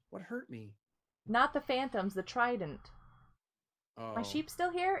 What hurt me? Not the phantoms, the trident. Oh. My sheep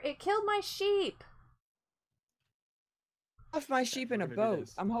still here? It killed my sheep. I left my sheep in we're a gonna do boat.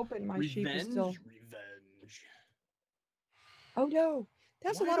 this. I'm hoping my sheep is still. Revenge. Oh no,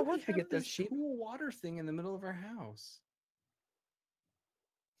 that's Why a lot do of we work to have get those this sheep. cool water thing in the middle of our house?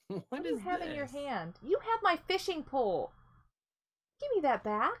 What What do you is have this? in your hand? You have my fishing pole. Give me that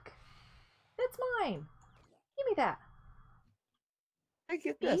back. That's mine. Give me that. I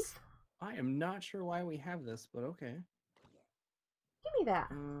get this. Thief. I am not sure why we have this, but okay. Give me that.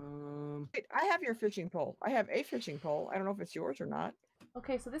 Wait, I have your fishing pole. I have a fishing pole. I don't know if it's yours or not.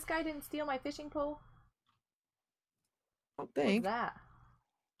 Okay, so this guy didn't steal my fishing pole? don't What's think. that?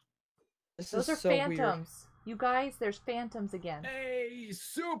 This Those is are so weird. phantoms. You guys, there's phantoms again. Hey,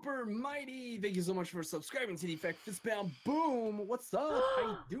 Super Mighty! Thank you so much for subscribing to the Effect Fistbound Boom. What's up? How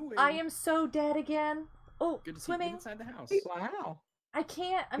you doing? I am so dead again. Oh, Good to see you. swimming. Get inside the house. Wait, wow. I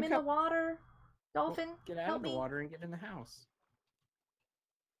can't. I'm in the water. Well, Dolphin, get out help of the me. water and get in the house.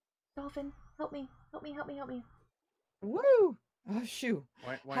 Dolphin, help me. Help me, help me, help me. Woo! Oh, shoot.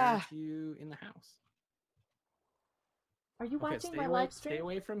 Why Ah. aren't you in the house? Are you Okay, watching stay my away, live stream? Stay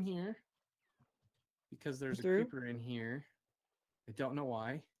away from here. Because there's a Through? creeper in here. I don't know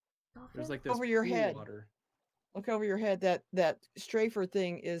why. Dolphin? There's like this Over your pool head. water. Look over your head. That strafer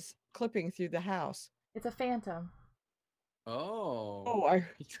thing is clipping through the house. It's a phantom. Oh. Oh,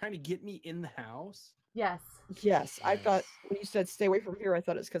 He's trying to get me in the house? Yes. yes. I Nice. thought when you said stay away from here, I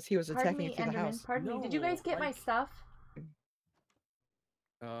thought it's because he was Pardon attacking me, you through the Enderman. house. Pardon me. Did you guys No, get my like- stuff?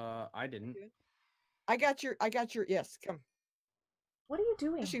 I didn't. I got your. Yes, come. What are you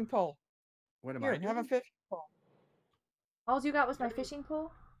doing? Fishing pole. What am Here, I doing? have a fishing pole. All you got was my Gotta be- fishing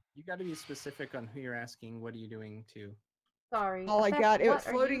pole? You got to be specific on who you're asking. What are you doing to? Sorry. All I Effect, got, it was what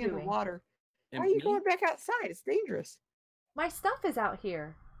are floating you in the doing? water. Why And are you me? going back outside? It's dangerous. My stuff is out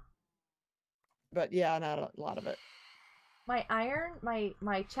here. But yeah, not a lot of it. My iron,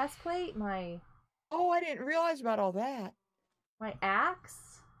 my chest plate, my Oh, I didn't realize about all that.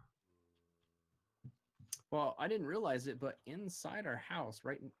 axe. Well, I didn't realize it, but inside our house,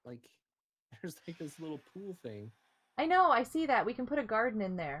 right, like, there's like this little pool thing. I know, I see that. We can put a garden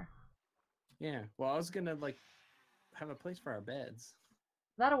in there. Yeah. Well, I was gonna like have a place for our beds.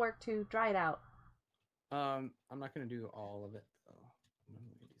 That'll work too. Dry it out. I'm not gonna do all of it though. I'm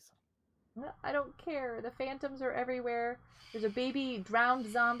gonna do some. I don't care. The phantoms are everywhere. There's a baby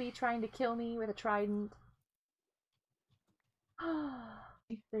drowned zombie trying to kill me with a trident.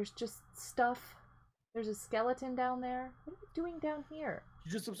 There's just stuff. There's a skeleton down there. What are you doing down here?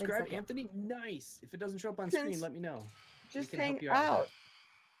 You just Wait a subscribed, second. Anthony? Nice. If it doesn't show up on Since- screen, let me know. We Just can help hang you out with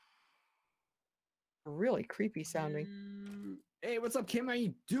out. Really creepy that. sounding. Hey, what's up, Kim? How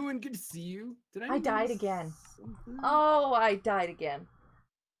you doing? Good to see you. Did I died again. something? Oh, I died again.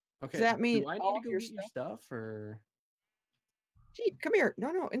 Okay. Does that mean do I need all to of go your get your stuff or? Sheep, come here.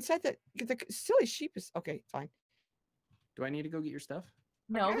 No, inside the silly sheep is okay. Fine. Do I need to go get your stuff?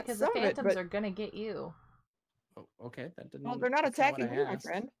 No, got because the some of it, phantoms but- are gonna get you. Oh, okay. That didn't. Well, they're not that's attacking what I you, my asked.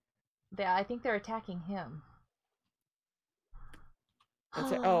 friend. I think they're attacking him.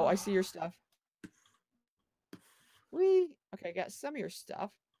 That's it. Oh, I see your stuff. Okay, I got some of your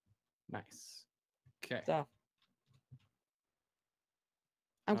stuff. Nice. Okay. So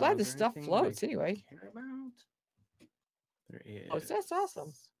I'm glad the is there stuff anything that I floats anyway. care about? There is. Oh, that's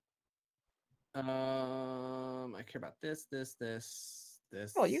awesome. I care about this.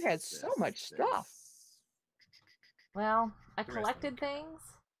 Oh, you had so much stuff. Well, I The rest I don't collected care about. things.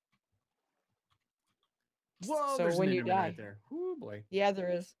 Whoa, So there's when an you Enderman die- right there. Oh boy. Yeah,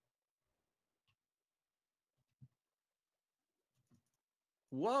 there is.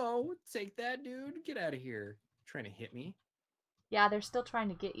 Whoa, take that, dude. Get out of here. Trying to hit me. Yeah, they're still trying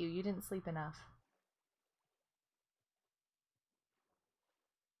to get you. You didn't sleep enough.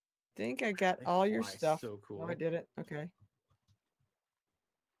 Think I got They all your fly stuff. So cool. Oh, I did it. Okay.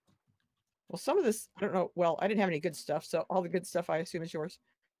 Well, some of this, I don't know. Well, I didn't have any good stuff, so all the good stuff I assume is yours.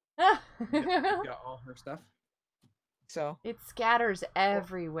 You got all her stuff. So It scatters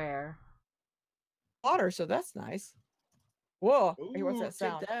everywhere. water, so that's nice. Whoa! Hey, what's Ooh, that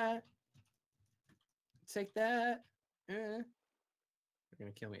sound? Take that. Take that. They're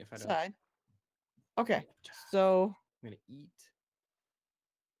gonna kill me if I don't. Side. Okay, so I'm gonna eat.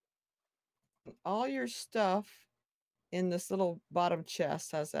 all your stuff in this little bottom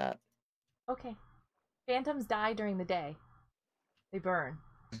chest. How's that? Okay. Phantoms die during the day. They burn.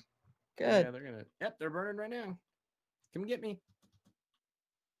 Good. Yeah, they're gonna. Yep, they're burning right now. Come get me.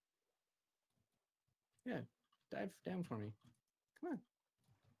 Yeah, dive down for me. Come on.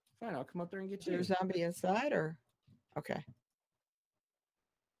 Fine, I'll come up there and get Is there you. a zombie inside or? Okay.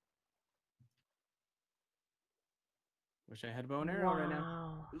 Wish I had a bow and arrow right now.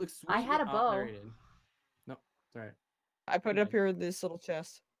 Wow. It looks sweet. I had a Oh, there bow. it is. No, it's all right. I put it up Okay. here in this little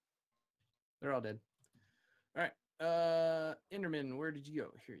chest. They're all dead. All right. Enderman, where did you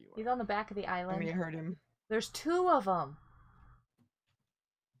go? Here you are. He's on the back of the I island. mean, you heard him. There's 2 of them.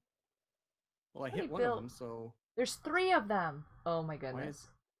 Well, I What do hit you one of build? them, so There's 3 of them. Oh my why goodness.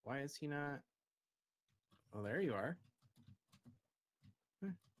 is he not? Oh, there you are.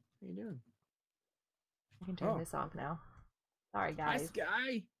 Huh, what are you doing? I can turn Oh. this off now. Sorry, Hi, guys.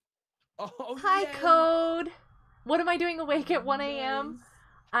 Sky. Oh, Hi, yeah. Code. What am I doing awake at 1 a.m? Nice.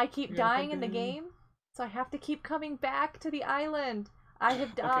 I keep You gotta dying in the pump in. game. So I have to keep coming back to the island. I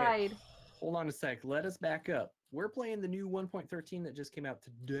have died. Okay, hold on a sec. Let us back up. We're playing the new 1.13 that just came out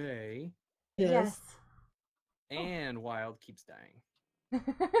today, Yes. and Wild keeps dying.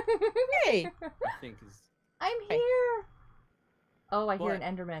 Hey, I think is. I'm Hey. here. Oh, I hear But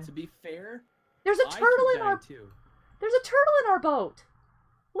an Enderman. to be fair, There's a I turtle keep in our. dying too. There's a turtle in our boat.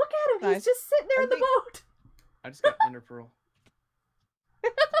 Look at him. He's Nice. just sitting there I in the think- boat. I just got Ender Pearl.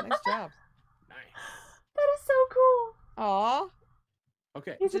 nice job. Nice. That is so cool. Aw,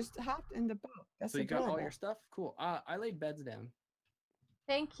 Okay, He's just hopped in the boat. That's so you got all adorable. your stuff? Cool. I laid beds down.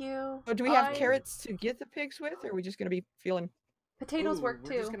 Thank you. So do we have I- carrots to get the pigs with, or are we just gonna be feeling? Potatoes Ooh, work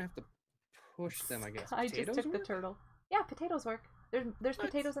we're too. just gonna have to push them, I guess. I just Potatoes took the work? turtle. Yeah, potatoes work. There's Nice.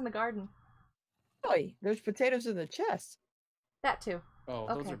 potatoes in the garden. Boy, there's potatoes in the chest. That too. Oh,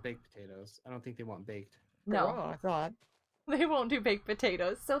 those Okay. are baked potatoes. I don't think they want baked. No, Oh, I thought. they won't do baked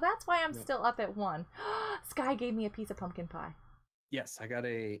potatoes. So that's why I'm Nope. still up at 1. Sky gave me a piece of pumpkin pie. Yes, I got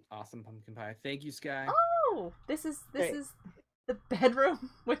a awesome pumpkin pie. Thank you, Sky. Oh, this is Great. the bedroom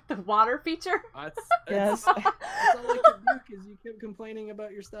with the water feature. Yes. That's all I could do because you kept complaining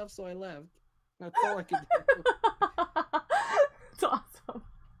about your stuff, so I left. That's all I could do. It's awesome.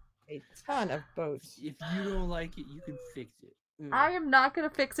 A ton of boats. If you don't like it, you can fix it. I am not gonna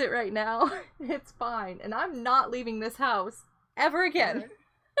fix it right now. It's fine, and I'm not leaving this house ever again.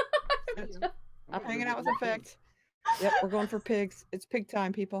 Alright. I'm hanging out with Effect. Yep, we're going for pigs. It's pig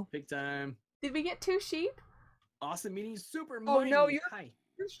time, people. Big time. Did we get 2 sheep? Awesome meeting Super Oh, Mighty. no, you're- Hi.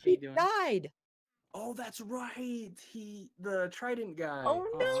 Your you sheep doing? died. Oh, that's right. The Trident guy. Oh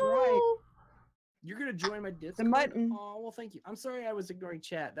no! That's right. You're gonna join my Discord? mutton. Oh, well, thank you. I'm sorry I was ignoring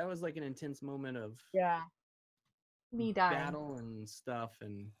chat. That was like an intense moment of Yeah. Me dying. battle and stuff,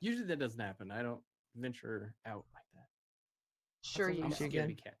 and usually that doesn't happen. I don't venture out like that. Sure I'm you a do. should.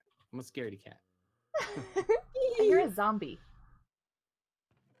 scaredy cat. I'm a scaredy cat. I hear a zombie.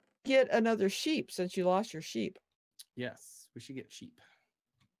 Get another sheep since you lost your sheep. Yes, we should get sheep.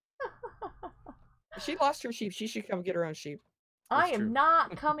 If she lost her sheep, she should come get her own sheep. I That's am true.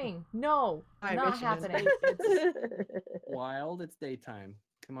 not coming. No, I not bet she does. happening. Wild, it's daytime.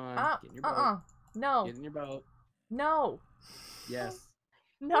 Come on, get in your boat. No, Get in your boat. no, Yes.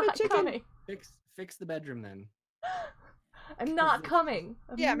 not chicken. coming. Fix the bedroom then. I'm not coming.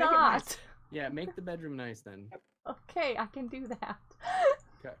 I'm Yeah, make it not. nice. Yeah, make the bedroom nice then. Okay, I can do that.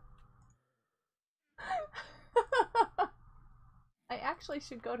 Okay. I actually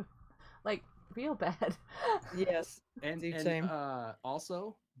should go to, like, real bed. Yes. And, Dude, and same.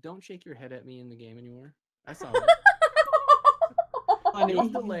 also, don't shake your head at me in the game anymore. I saw it. Honey. It was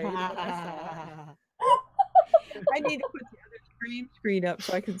delayed, but I saw I need to put the other screen up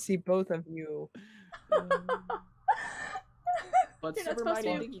so I can see both of you. But You're not Super supposed Mighty,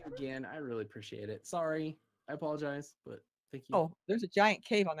 to. thank you again. I really appreciate it. Sorry, I apologize, but thank you. Oh, there's a giant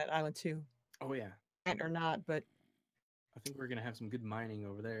cave on that island too. Oh yeah, Giant or not, but I think we're gonna have some good mining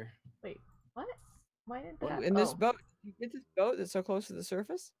over there. Wait, what? Why did Well, that? in this oh. boat, you get this boat that's so close to the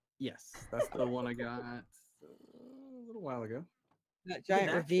surface. Yes, that's the one I got a little while ago. That Look at giant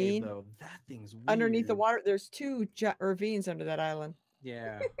that cave, ravine though. That thing's weird. underneath the water. There's 2 ravines under that island.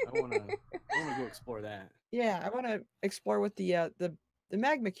 Yeah, I wanna go explore that. Yeah, I want to explore with the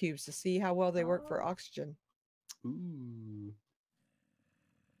magma cubes to see how well they work for Oh. oxygen. Ooh,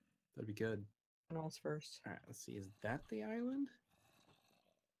 that'd be good. Minerals first. All right, let's see. Is that the island?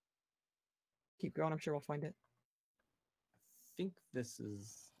 Keep going. I'm sure we'll find it. I think this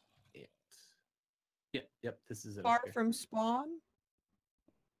is it. Yep, this is it. Far up here. from spawn.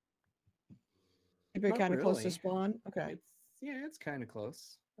 Keep it Not kind of close to really. spawn. Okay, It's kind of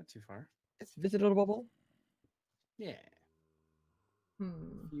close. Not too far. it's visitable. Yeah,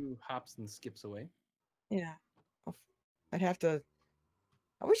 Hmm. a few hops and skips away. Yeah, I'd have to.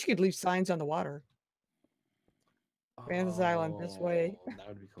 I wish you could leave signs on the water. Francis Island this way. Oh, that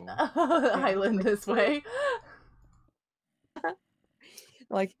would be cool. Island this way.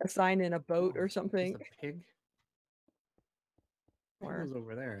 Like a sign in a boat Oh, or is something. the pig? Pig Where? was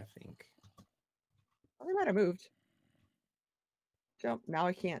over there, I think. Oh, they might have moved. Jump. Now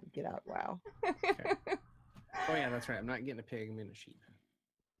I can't get out. Wow. Oh yeah, that's right. I'm not getting a pig. I'm getting a sheep.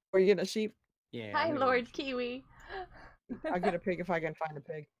 Are you getting a sheep? Yeah. Hi, I'm gonna get a Lord sheep. Kiwi. I'll get a pig if I can find a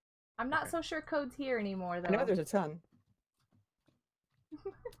pig. I'm not Okay. so sure code's here anymore, though. I know there's a ton.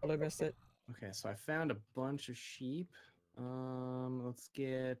 Totally missed it. Okay, so I found a bunch of sheep. Let's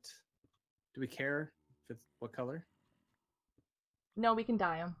get. Do we care if it's what color? No, we can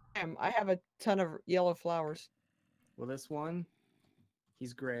dye them. I have a ton of yellow flowers. Well, this one,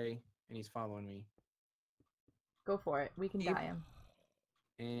 he's gray and he's following me. Go for it. We can Yep. dye them.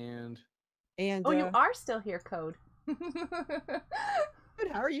 And And Oh, you are still here, Code. good.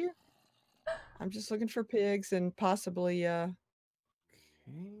 How are you? I'm just looking for pigs and possibly Okay,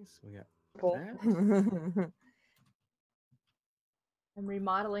 so we got Bull. that. I'm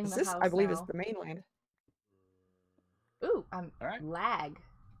remodeling the This, house I believe, now. is the mainland. Ooh, I'm All right. lag.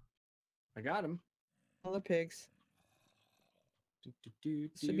 I got him. All the pigs.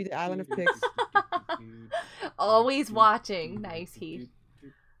 Should be the island of pigs. Always watching. Nice, Heath.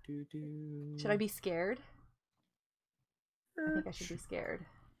 Should I be scared? I think I should be scared.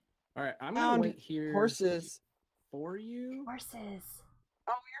 All right, I'm gonna Found wait here horses. for you. Horses.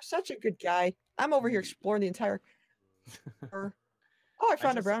 Oh, you're such a good guy. I'm over here exploring the entire. Oh, I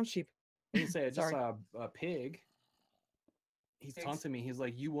found a just- brown sheep. I didn't say I just Sorry. saw a pig. He's Pigs. taunting me. He's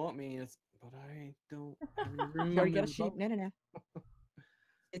like, "You want me?" But I don't have any room. You already got a in the sheep? boat." No, no, no.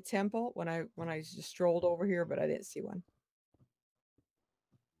 A temple when I just strolled over here, but I didn't see one.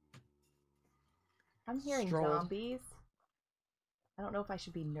 I'm hearing Strolled. zombies. I don't know if I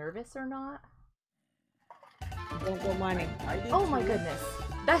should be nervous or not. Don't go mining. I did Oh my too. goodness.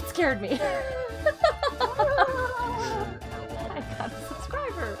 That scared me. I got a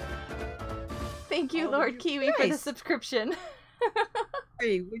subscriber. Thank you, Oh, Lord you- Kiwi, for the Nice. subscription.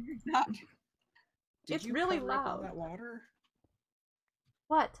 Hey, when you're not. Did It's you really cover up all loud. that water?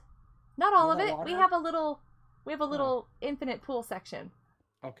 What? Not all All of that it. We water? have a little infinite pool section.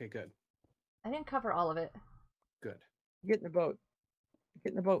 Okay, good, I didn't cover all of it. good. Get in the boat.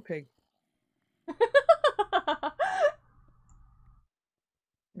 Get in the boat, pig.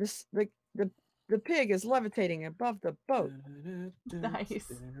 This the pig is levitating above the boat. Nice.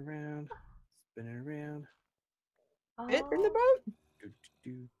 Spinning around, spinning around. It in the Oh, boat?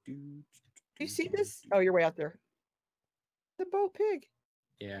 You see this? Oh, you're way out there. The boat pig.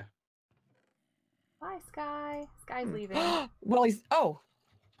 Yeah. bye, Sky. Sky's Hmm. leaving. Are Well, he's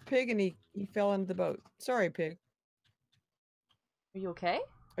pig, and he fell into the boat. Sorry, pig. you okay?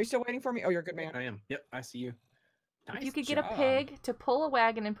 Are you still waiting for me? Oh, you're a good man. I am. Yep, I see you. If Nice you could get a job. pig to pull a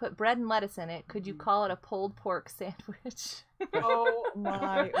wagon and put bread and lettuce in it, could you call it a pulled pork sandwich? Oh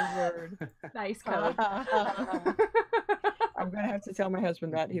my word. Nice code. I'm gonna have to tell my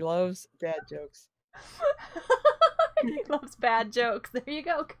husband that he loves dad jokes. He loves bad jokes. There you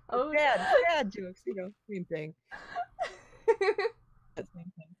go, code. Dad jokes, same thing. That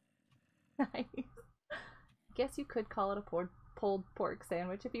same thing. Nice. Guess you could call it a pulled pork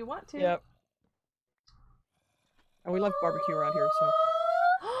sandwich if you want to. Yep. And we love barbecue around here, so.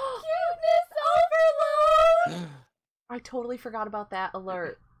 Cuteness overload! I totally forgot about that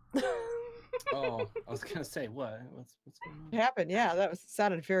alert. Oh, I was gonna say what? What's going on? It happened, yeah. That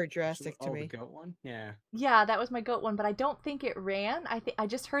sounded very drastic to Oh, me. the goat one? Yeah. Yeah, that was my goat one, but I don't think it ran. I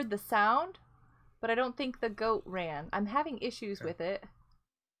just heard the sound, but I don't think the goat ran. I'm having issues Okay. with it.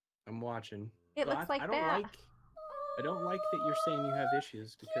 I'm watching. It But looks like I don't that. I don't like that you're saying you have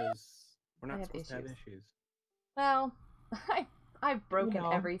issues because we're I not have supposed to have issues. issues. Well, I've broken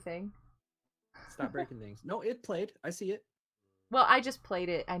know. everything. Stop breaking things. No, it played. I see it. Well, I just played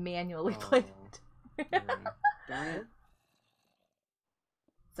it. I manually played it. Darn it.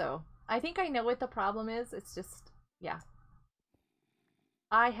 So, I think I know what the problem is. It's just, yeah.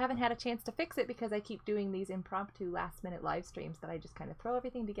 I haven't had a chance to fix it because I keep doing these impromptu last-minute live streams that I just kind of throw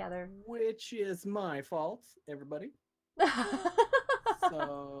everything together. Which is my fault, everybody.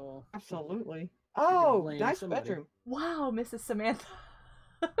 So Absolutely. gonna Oh, blame nice somebody. bedroom. Wow, Mrs. Samantha.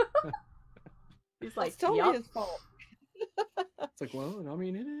 He's like, It's totally yup. his fault. it's like, well, I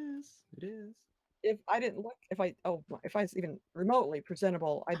mean, it is. It is. If I didn't look, if I was even remotely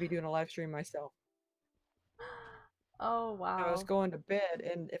presentable, I'd be doing a live stream myself. Oh, wow. I was going to bed,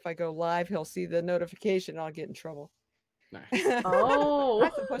 and if I go live, he'll see the notification. I'll get in trouble. Nice. Oh.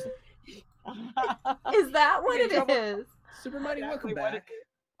 Not supposed to. Is that what Get in it trouble. is? Super Mighty, Exactly welcome what it back.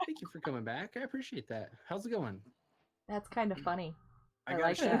 Thank you for coming back. I appreciate that. How's it going? That's kind of funny. I got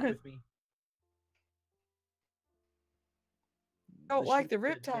like a sheep that. with me. Don't like sheep the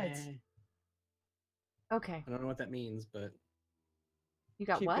said, riptides. "Meh." Okay. I don't know what that means, but You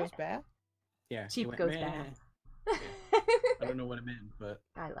got Sheep what? goes bad. yeah. he Sheep went, goes "Meh." bad. I don't know what it meant, but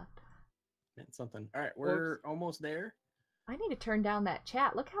I left. it meant something. All right, we're almost there. I need to turn down that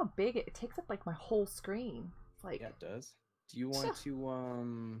chat. Look how big it takes up like my whole screen. It's like Yeah, it does. Do you want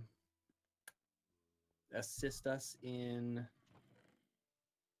to assist us in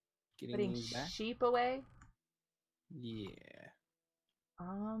getting putting these back? sheep away. Yeah.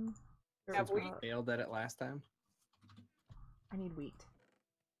 Have Since we we- failed at it last time. I need wheat.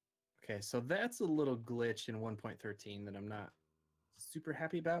 Okay, so that's a little glitch in 1.13 that I'm not super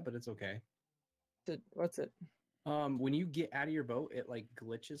happy about, but it's okay. What's it? When you get out of your boat, it like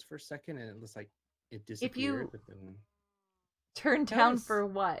glitches for a second, and it looks like it disappeared. you- But then Turn down Notice. for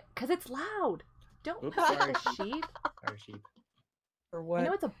what? Because it's loud. Don't Oops, hurt sorry. the sheep. Sorry, sheep. For I what?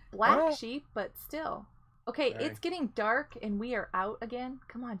 know it's a black Oh. sheep, but still. Okay, Sorry. it's getting dark and we are out again.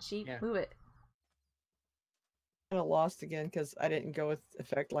 Come on, sheep, Yeah. move it. Kind of lost again because I didn't go with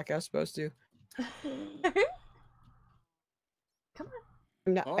effect like I was supposed to. Come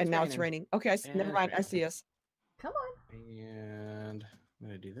on, Oh, And now it's raining. Okay, never And mind. I raining. see us. come on. And I'm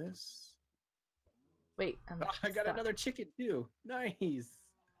gonna do this. Wait, I'm Oh, I got stuck. another chicken too. Nice.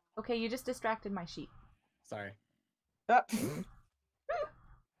 Okay, you just distracted my sheep. Sorry. Ah,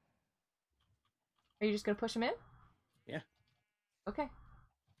 Are you just gonna push him in? Yeah. Okay.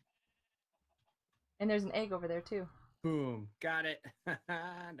 And there's an egg over there too. Boom. Got it.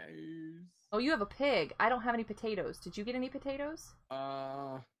 Nice. Oh, you have a pig. I don't have any potatoes. Did you get any potatoes?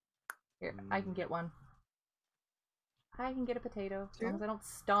 Here, I can get one. I can get a potato as long as I don't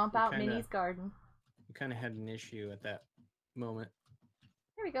stomp We out kinda- Minnie's garden. We kind of had an issue at that moment.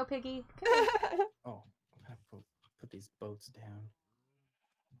 Here we go, piggy. Come here. Oh, I have to put these boats down.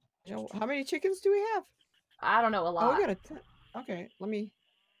 How many chickens do we have? I don't know, a Oh, lot. we got okay, let me.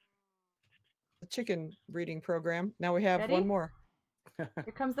 The chicken breeding program. Now we have Ready? one more.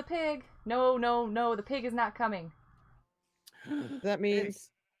 Here comes the pig. No, no, no, the pig is not coming. That means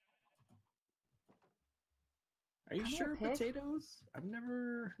Are you Come here, sure pig. potatoes? I've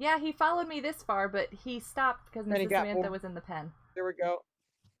never. Yeah, he followed me this far, but he stopped because Then he Mrs. got Samantha more. was in the pen. there we go.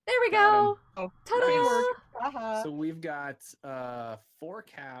 There we Got go. Oh, Ta-da! teamwork. Haha. So we've got 4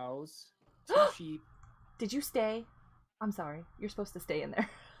 cows, 2 sheep, Did you stay? I'm sorry. You're supposed to stay in there.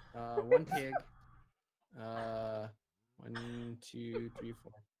 1 pig, 1, 2, 3,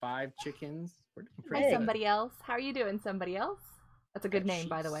 4, 5 chickens. We're doing pretty Hi, good. somebody else. How are you doing, somebody else? That's a good That name,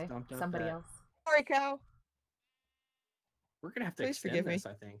 by the sheep way. stomped out Somebody that- else. Sorry, cow. We're gonna have to Please extend forgive me. this,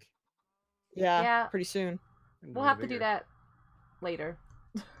 I think. Yeah, Yeah. pretty soon. And We'll go have to do bigger. that later.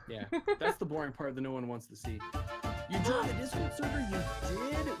 Yeah, that's the boring part that no one wants to see. You joined the Discord server.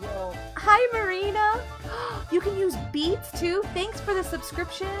 You did well. Hi, Marina. You can use beats too. Thanks for the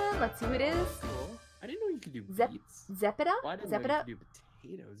subscription. Let's see who it is. Cool. I didn't know you could do Zep- beets. Zepida? Well, I didn't know you Zepida? could do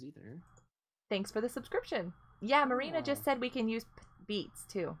potatoes either. Thanks for the subscription. Yeah, Marina just Oh. said we can use beats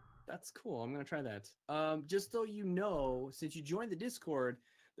too. That's cool. I'm gonna try that. Just so you know, since you joined the Discord,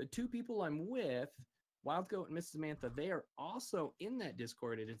 the 2 people I'm with, Wildgoat and Mrs. Samantha, they are also in that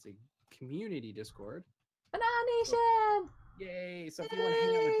Discord. It is a community Discord. Banana Nation! Yay! So if you want to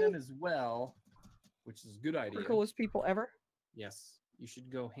hang out with them as well, which is a good idea. The coolest people ever. Yes, you should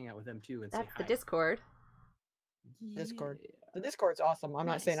go hang out with them too and That's say the hi. Discord. Discord. Yeah. The Discord's awesome. I'm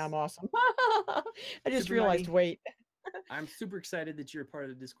not saying Nice. I'm awesome. I just Super realized, Mighty. wait. I'm super excited that you're a part of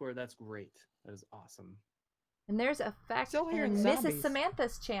the Discord. That's great. That is awesome. And there's a fact Still in hearing Mrs. zombies.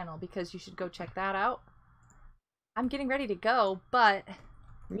 Samantha's channel because you should go check that out. I'm getting ready to go, but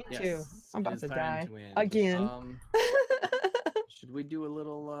Me too. Yes, I'm it about is to time die. to end. Again. Should we do a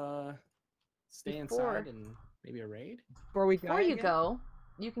little stay Before- inside and maybe a raid? Before we before die you again? go,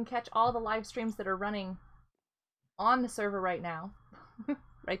 you can catch all the live streams that are running on the server right now.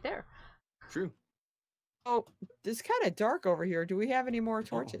 Right there. True. Oh, it's kind of dark over here. Do we have any more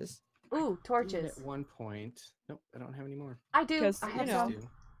torches? Ooh, Did torches. At one point. Nope, I don't have any more. I do. 'Cause, I you have know- some. Do.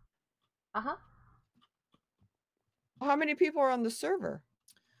 Uh-huh. How many people are on the server?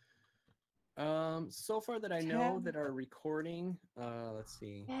 So far that I know 10. that are recording, let's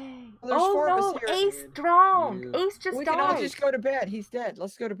see. Yay. Well, there's Oh 4 of us no, here. Ace drowned. You- Ace just We can all died. just go to bed. He's dead.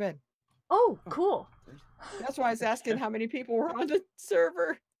 Let's go to bed. Oh, cool. That's why I was asking how many people were on the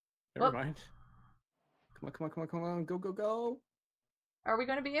server. Never Whoop. mind. Come on, come on, come on, come on. Go, go, go. Are we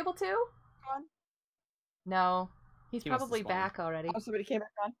going to be able to? on. No. He's He must have probably spawned. back already. Oh, somebody came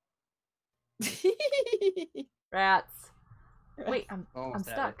back on. Rats. Wait, I'm Almost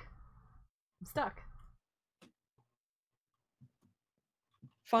had it. stuck. I'm stuck.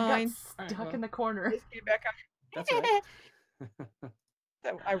 Fine. I got Alright, stuck well. in the corner. Just came back on. That's all right.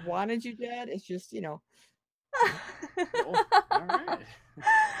 I wanted you dead. It's just, you know. Oh, all right.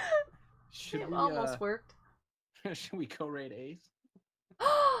 Should It we almost worked. should we go raid Ace?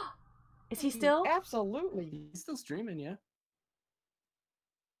 Is he still? Absolutely. He's still streaming, yeah.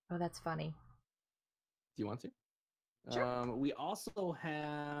 Oh, that's funny. Do you want to? Sure. We also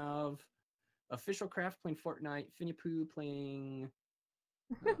have Official Craft playing Fortnite, Finny Pooh playing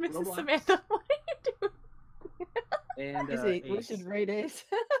Mrs. Roblox, Samantha, what are you doing? and Easy. We Ace. should raid Ace.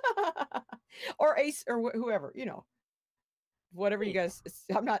 Or Ace or whoever, you know. Whatever you guys.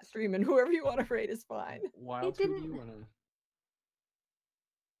 I'm not streaming. Whoever you want to raid is fine. Wild, who do didn't- you want to?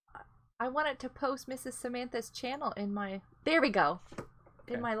 I wanted to post Mrs. Samantha's channel in my... There we go.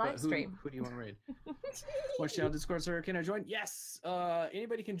 In my live stream. Who do you want to raid? Watch channel Discord server. Can I join? Yes.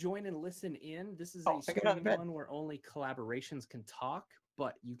 Anybody can join and listen in. This is a stream one where only collaborations can talk,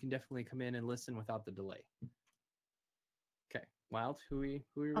 but you can definitely come in and listen without the delay. Okay. Wild, who we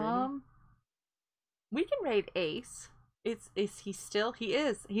raiding? We can raid Ace. Is he still? He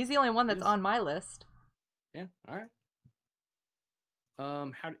is. He's the only one that's on my list. Yeah. All right.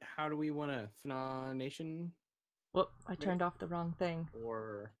 How do we want to FNA Nation? Whoop! I turned off the wrong thing.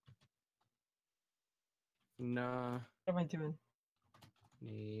 Or nah. What am I doing?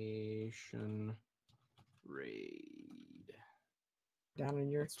 Nation raid. Down in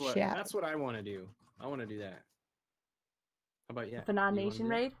your chat. That's what I want to do. I want to do that. How about you? FNA Nation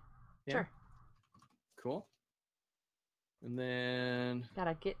raid? Yeah. Sure. Cool. And then...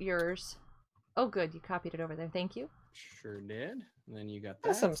 Gotta get yours. Oh, good. You copied it over there. Thank you. Sure did. And then you got that.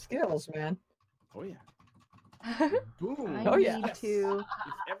 That's some skills, man. Oh, yeah. Boom. Oh, yeah. If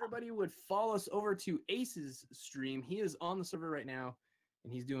everybody would follow us over to Ace's stream. He is on the server right now,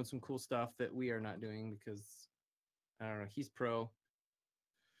 and he's doing some cool stuff that we are not doing because, I don't know, he's pro.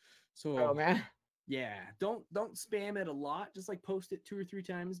 So, oh, man. Yeah, don't spam it a lot. Just like post it 2 or 3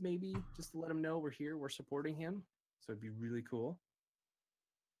 times, maybe, just to let him know we're here, we're supporting him. So it'd be really cool.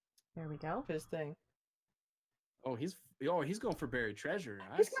 There we go. His thing. Oh, he's going for buried treasure.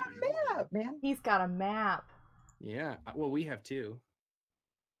 He's got a map, man. He's got a map. Yeah. Well, we have 2.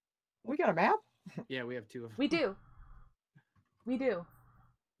 We got a map? Yeah, we have 2 of them. We do. We do.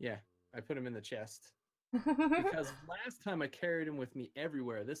 Yeah, I put him in the chest. Because last time I carried him with me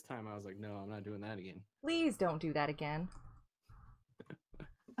everywhere. This time I was like, no, I'm not doing that again. Please don't do that again.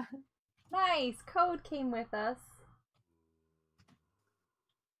 Nice. Code came with us.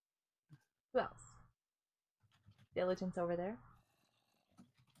 Who else? Diligence over there.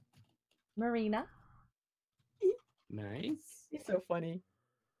 Marina. Nice. He's so funny.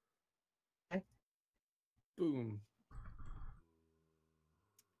 Boom.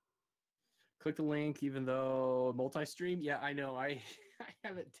 Click the link, even though multi-stream. Yeah, I know. I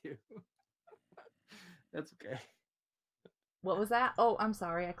have it too. That's okay. What was that? Oh, I'm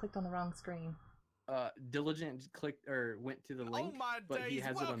sorry. I clicked on the wrong screen. Diligent clicked or went to the link, but he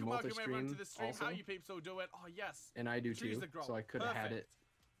has it on multi-stream also. How you peeps all doing? Oh yes. And I do too, so I could have had it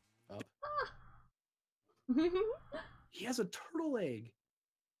up. He has a turtle egg.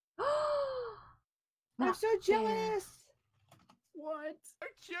 I'm so jealous. What? So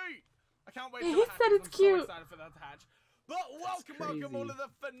cute. I can't wait. He to said it's cute. So excited for that to hatch. But welcome all of the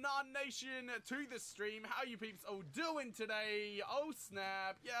FNA Nation to the stream. How you peeps all doing today? Oh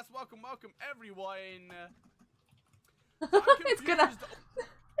snap! Yes, welcome everyone. It's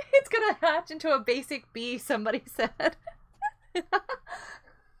gonna hatch into a basic bee. Somebody said.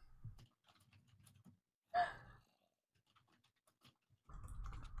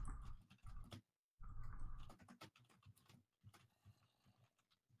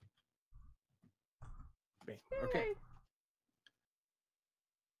 Okay.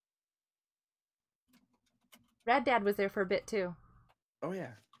 Rad Dad was there for a bit too. Oh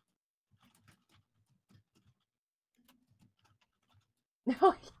yeah.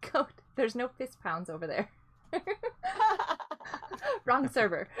 No, there's no fist pounds over there. Wrong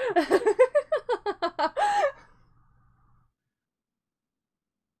server.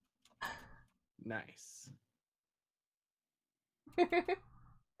 Nice.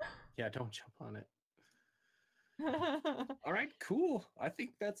 Yeah, don't jump on it. All right, cool. I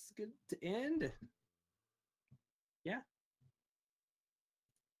think that's good to end. Yeah.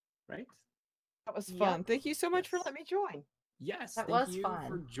 Right? That was fun. Yep. Thank you so much for letting me join. Yes, that thank was you fun.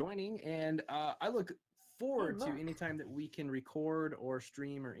 for joining. And I look forward to any time that we can record or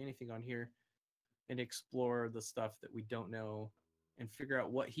stream or anything on here and explore the stuff that we don't know and figure out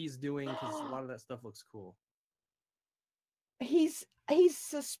what he's doing, because a lot of that stuff looks cool. He's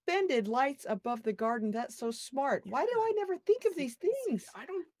suspended lights above the garden. That's so smart. Why do I never think of these things? I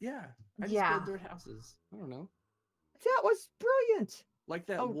don't. Yeah. I just Yeah. build dirt houses. I don't know. That was brilliant. Like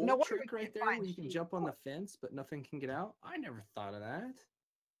that Oh, wall no wonder trick we right can't there find where you can sheep. jump on the fence but nothing can get out. I never thought of that.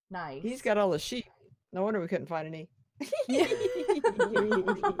 Nice. He's got all the sheep. No wonder we couldn't find any.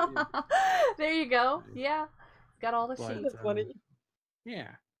 There you go. Yeah. Got all the But, sheep. That's funny.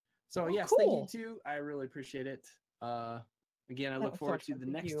 Yeah. So Oh, yes, thank you cool. too. I really appreciate it. Again, I That look was forward so to fun. the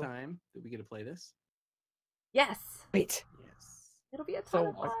Thank next you. time that we get to play this. Yes. Wait. Yes. It'll be a ton So,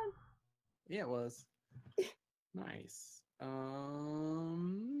 of fun. Yeah, it was. Nice.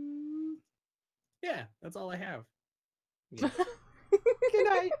 Yeah, that's all I have. Yeah. Good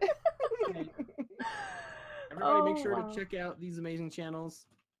night. Everybody make Oh, sure wow. to check out these amazing channels.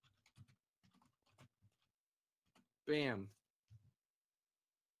 Bam.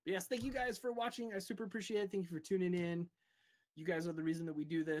 Yes, thank you guys for watching. I super appreciate it. Thank you for tuning in. You guys are the reason that we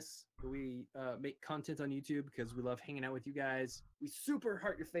do this. We make content on YouTube because we love hanging out with you guys. We super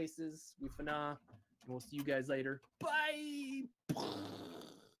heart your faces. We fana. And we'll see you guys later. Bye!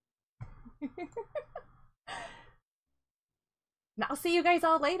 And I'll see you guys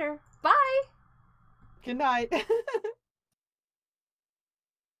all later. Bye! Good night.